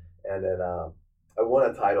Australia, and then I won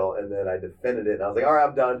a title, and then I defended it, and I was like, all right,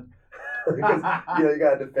 I'm done. Because you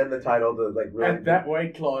got to defend the title to like really at that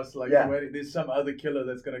weight class. Like there's some other killer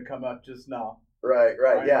that's gonna come up just now. Right,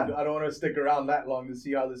 yeah. I don't want to stick around that long to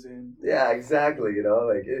see how this ends. Yeah, exactly.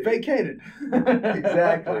 Vacated.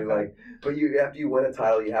 Exactly. Like, but after you win a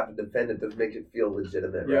title, you have to defend it to make it feel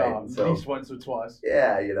legitimate, right? Yeah, at least once or twice.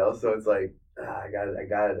 Yeah, so it's like I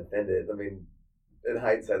gotta defend it. I mean, in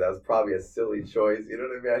hindsight, that was probably a silly choice. You know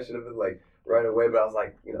what I mean? I should have been like right away, but I was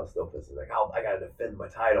like, still pissed. Like, I gotta defend my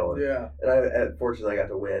title. And fortunately, I got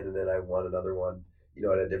to win, and then I won another one,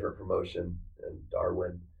 at a different promotion in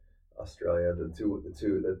Darwin, Australia.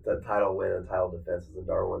 The title win and title defense is in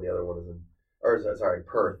Darwin. The other one is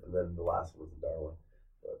Perth, and then the last one was in Darwin.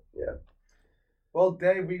 But yeah. Well,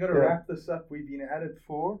 Dave, we gotta wrap this up. We've been at it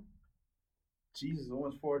for, Jesus,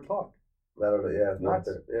 almost 4:00. I don't know. Yeah, it's not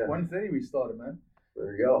there. Yeah. 1:30 we started, man. There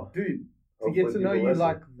we go, dude. To get to know you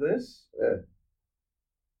like this, yeah.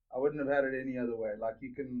 I wouldn't have had it any other way. Like,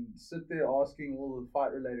 you can sit there asking all the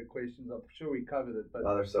fight-related questions. I'm sure we covered it, but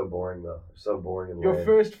they're so boring, though. They're so boring. Your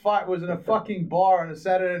first fight was in a fucking bar on a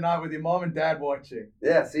Saturday night with your mom and dad watching.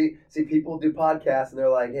 Yeah, see, people do podcasts and they're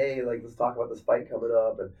like, hey, like, let's talk about this fight coming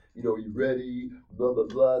up, and you ready? Blah blah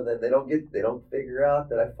blah. Then they don't figure out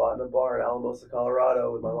that I fought in a bar in Alamosa,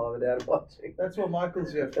 Colorado, with my mom and dad watching. That's what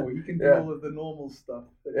Michael's here for. He can do all of the normal stuff.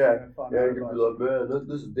 You can be like, man,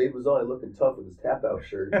 this is Dave Mazzani looking tough with his tap out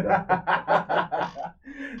shirt. But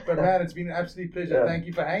man, it's been an absolute pleasure. Yeah. Thank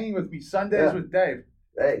you for hanging with me. Sundays with Dave.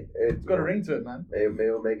 Hey, it's got a ring to it, man. Maybe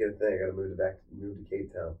we'll make it a thing. I gotta move to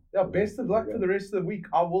Cape Town. Yeah, best of luck for the rest of the week.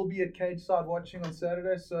 I will be at Cage Side watching on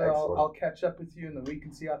Saturday, so I'll catch up with you in the week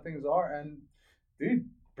and see how things are. And dude,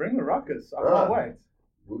 bring the ruckus. I can't wait.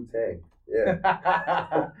 Wu-Tang. Yeah.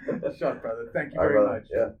 Shot, brother. Thank you very much.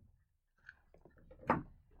 Yeah.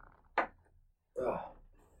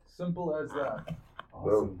 Simple as that.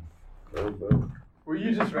 Awesome. Boom. Were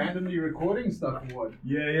you just randomly recording stuff or what?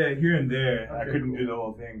 Yeah, here and there. Okay, I couldn't do the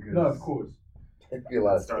whole thing. No, of course. It'd be a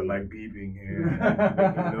lot of start like beeping here,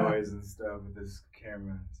 making noise and stuff with this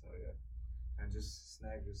camera. So yeah, I just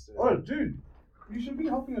snagged this. Oh, dude, you should be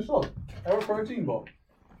helping yourself. Have a protein bar.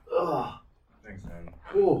 Ugh. Thanks, man.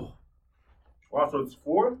 Oh. Wow, so it's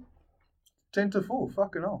 4? 10 to 4.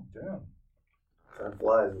 Fucking hell. Damn. Time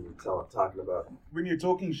flies when you're talking about. When you're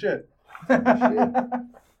talking shit.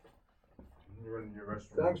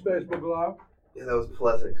 Thanks, Facebook Live. Yeah, that was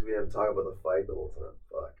pleasant because we haven't talked about the fight the whole time.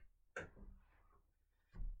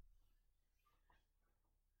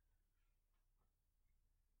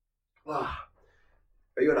 Fuck.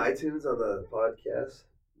 Are you on iTunes on the podcast?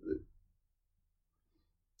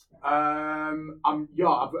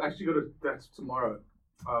 I've actually got that's tomorrow.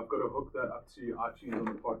 I've got to hook that up to iTunes on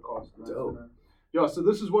the podcast. Yeah, so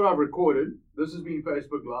this is what I've recorded. This has been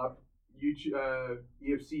Facebook Live. YouTube,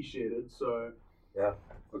 EFC shared it, so yeah,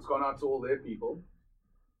 it's gone out to all their people.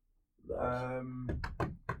 Nice.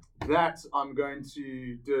 That I'm going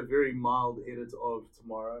to do a very mild edit of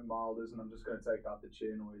tomorrow. Mild as, and I'm just going to take out the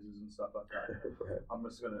chair noises and stuff like that. Right. I'm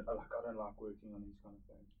just going to, I don't like working on these kind of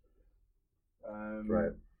things.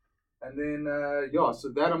 Right. And then, so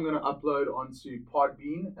that I'm going to upload onto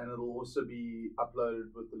Podbean, and it'll also be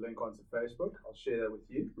uploaded with the link onto Facebook. I'll share that with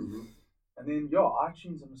you. Mm-hmm. And then,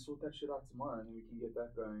 iTunes, I'm gonna sort that shit out tomorrow, and then we can get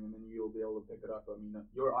that going, and then you'll be able to pick it up. I mean,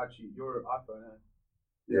 your iPhone, eh?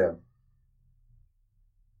 Yeah.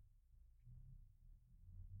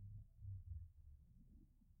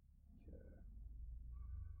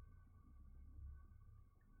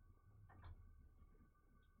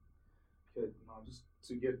 Okay, now just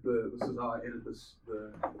to get this is how I edit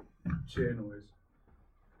the chair noise.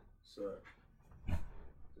 So,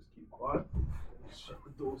 just keep quiet. Shut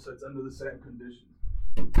the door so it's under the same conditions.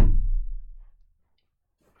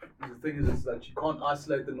 The thing is that you can't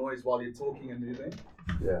isolate the noise while you're talking and moving.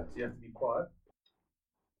 Yeah. So you have to be quiet.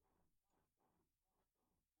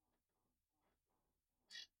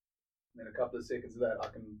 And then a couple of seconds of that, I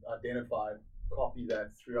can identify, copy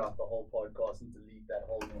that throughout the whole podcast and delete that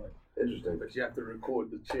whole noise. Interesting. But you have to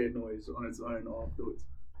record the chair noise on its own afterwards.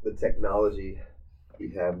 The technology we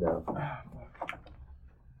have now.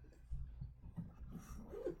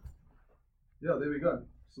 Yeah, there we go.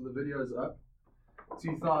 So the video is up.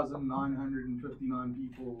 2,959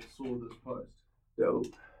 people saw this post.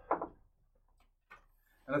 Dope.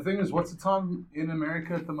 And the thing is, what's the time in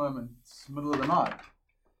America at the moment? It's middle of the night.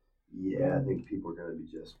 Yeah, I think people are going to be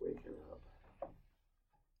just waking up.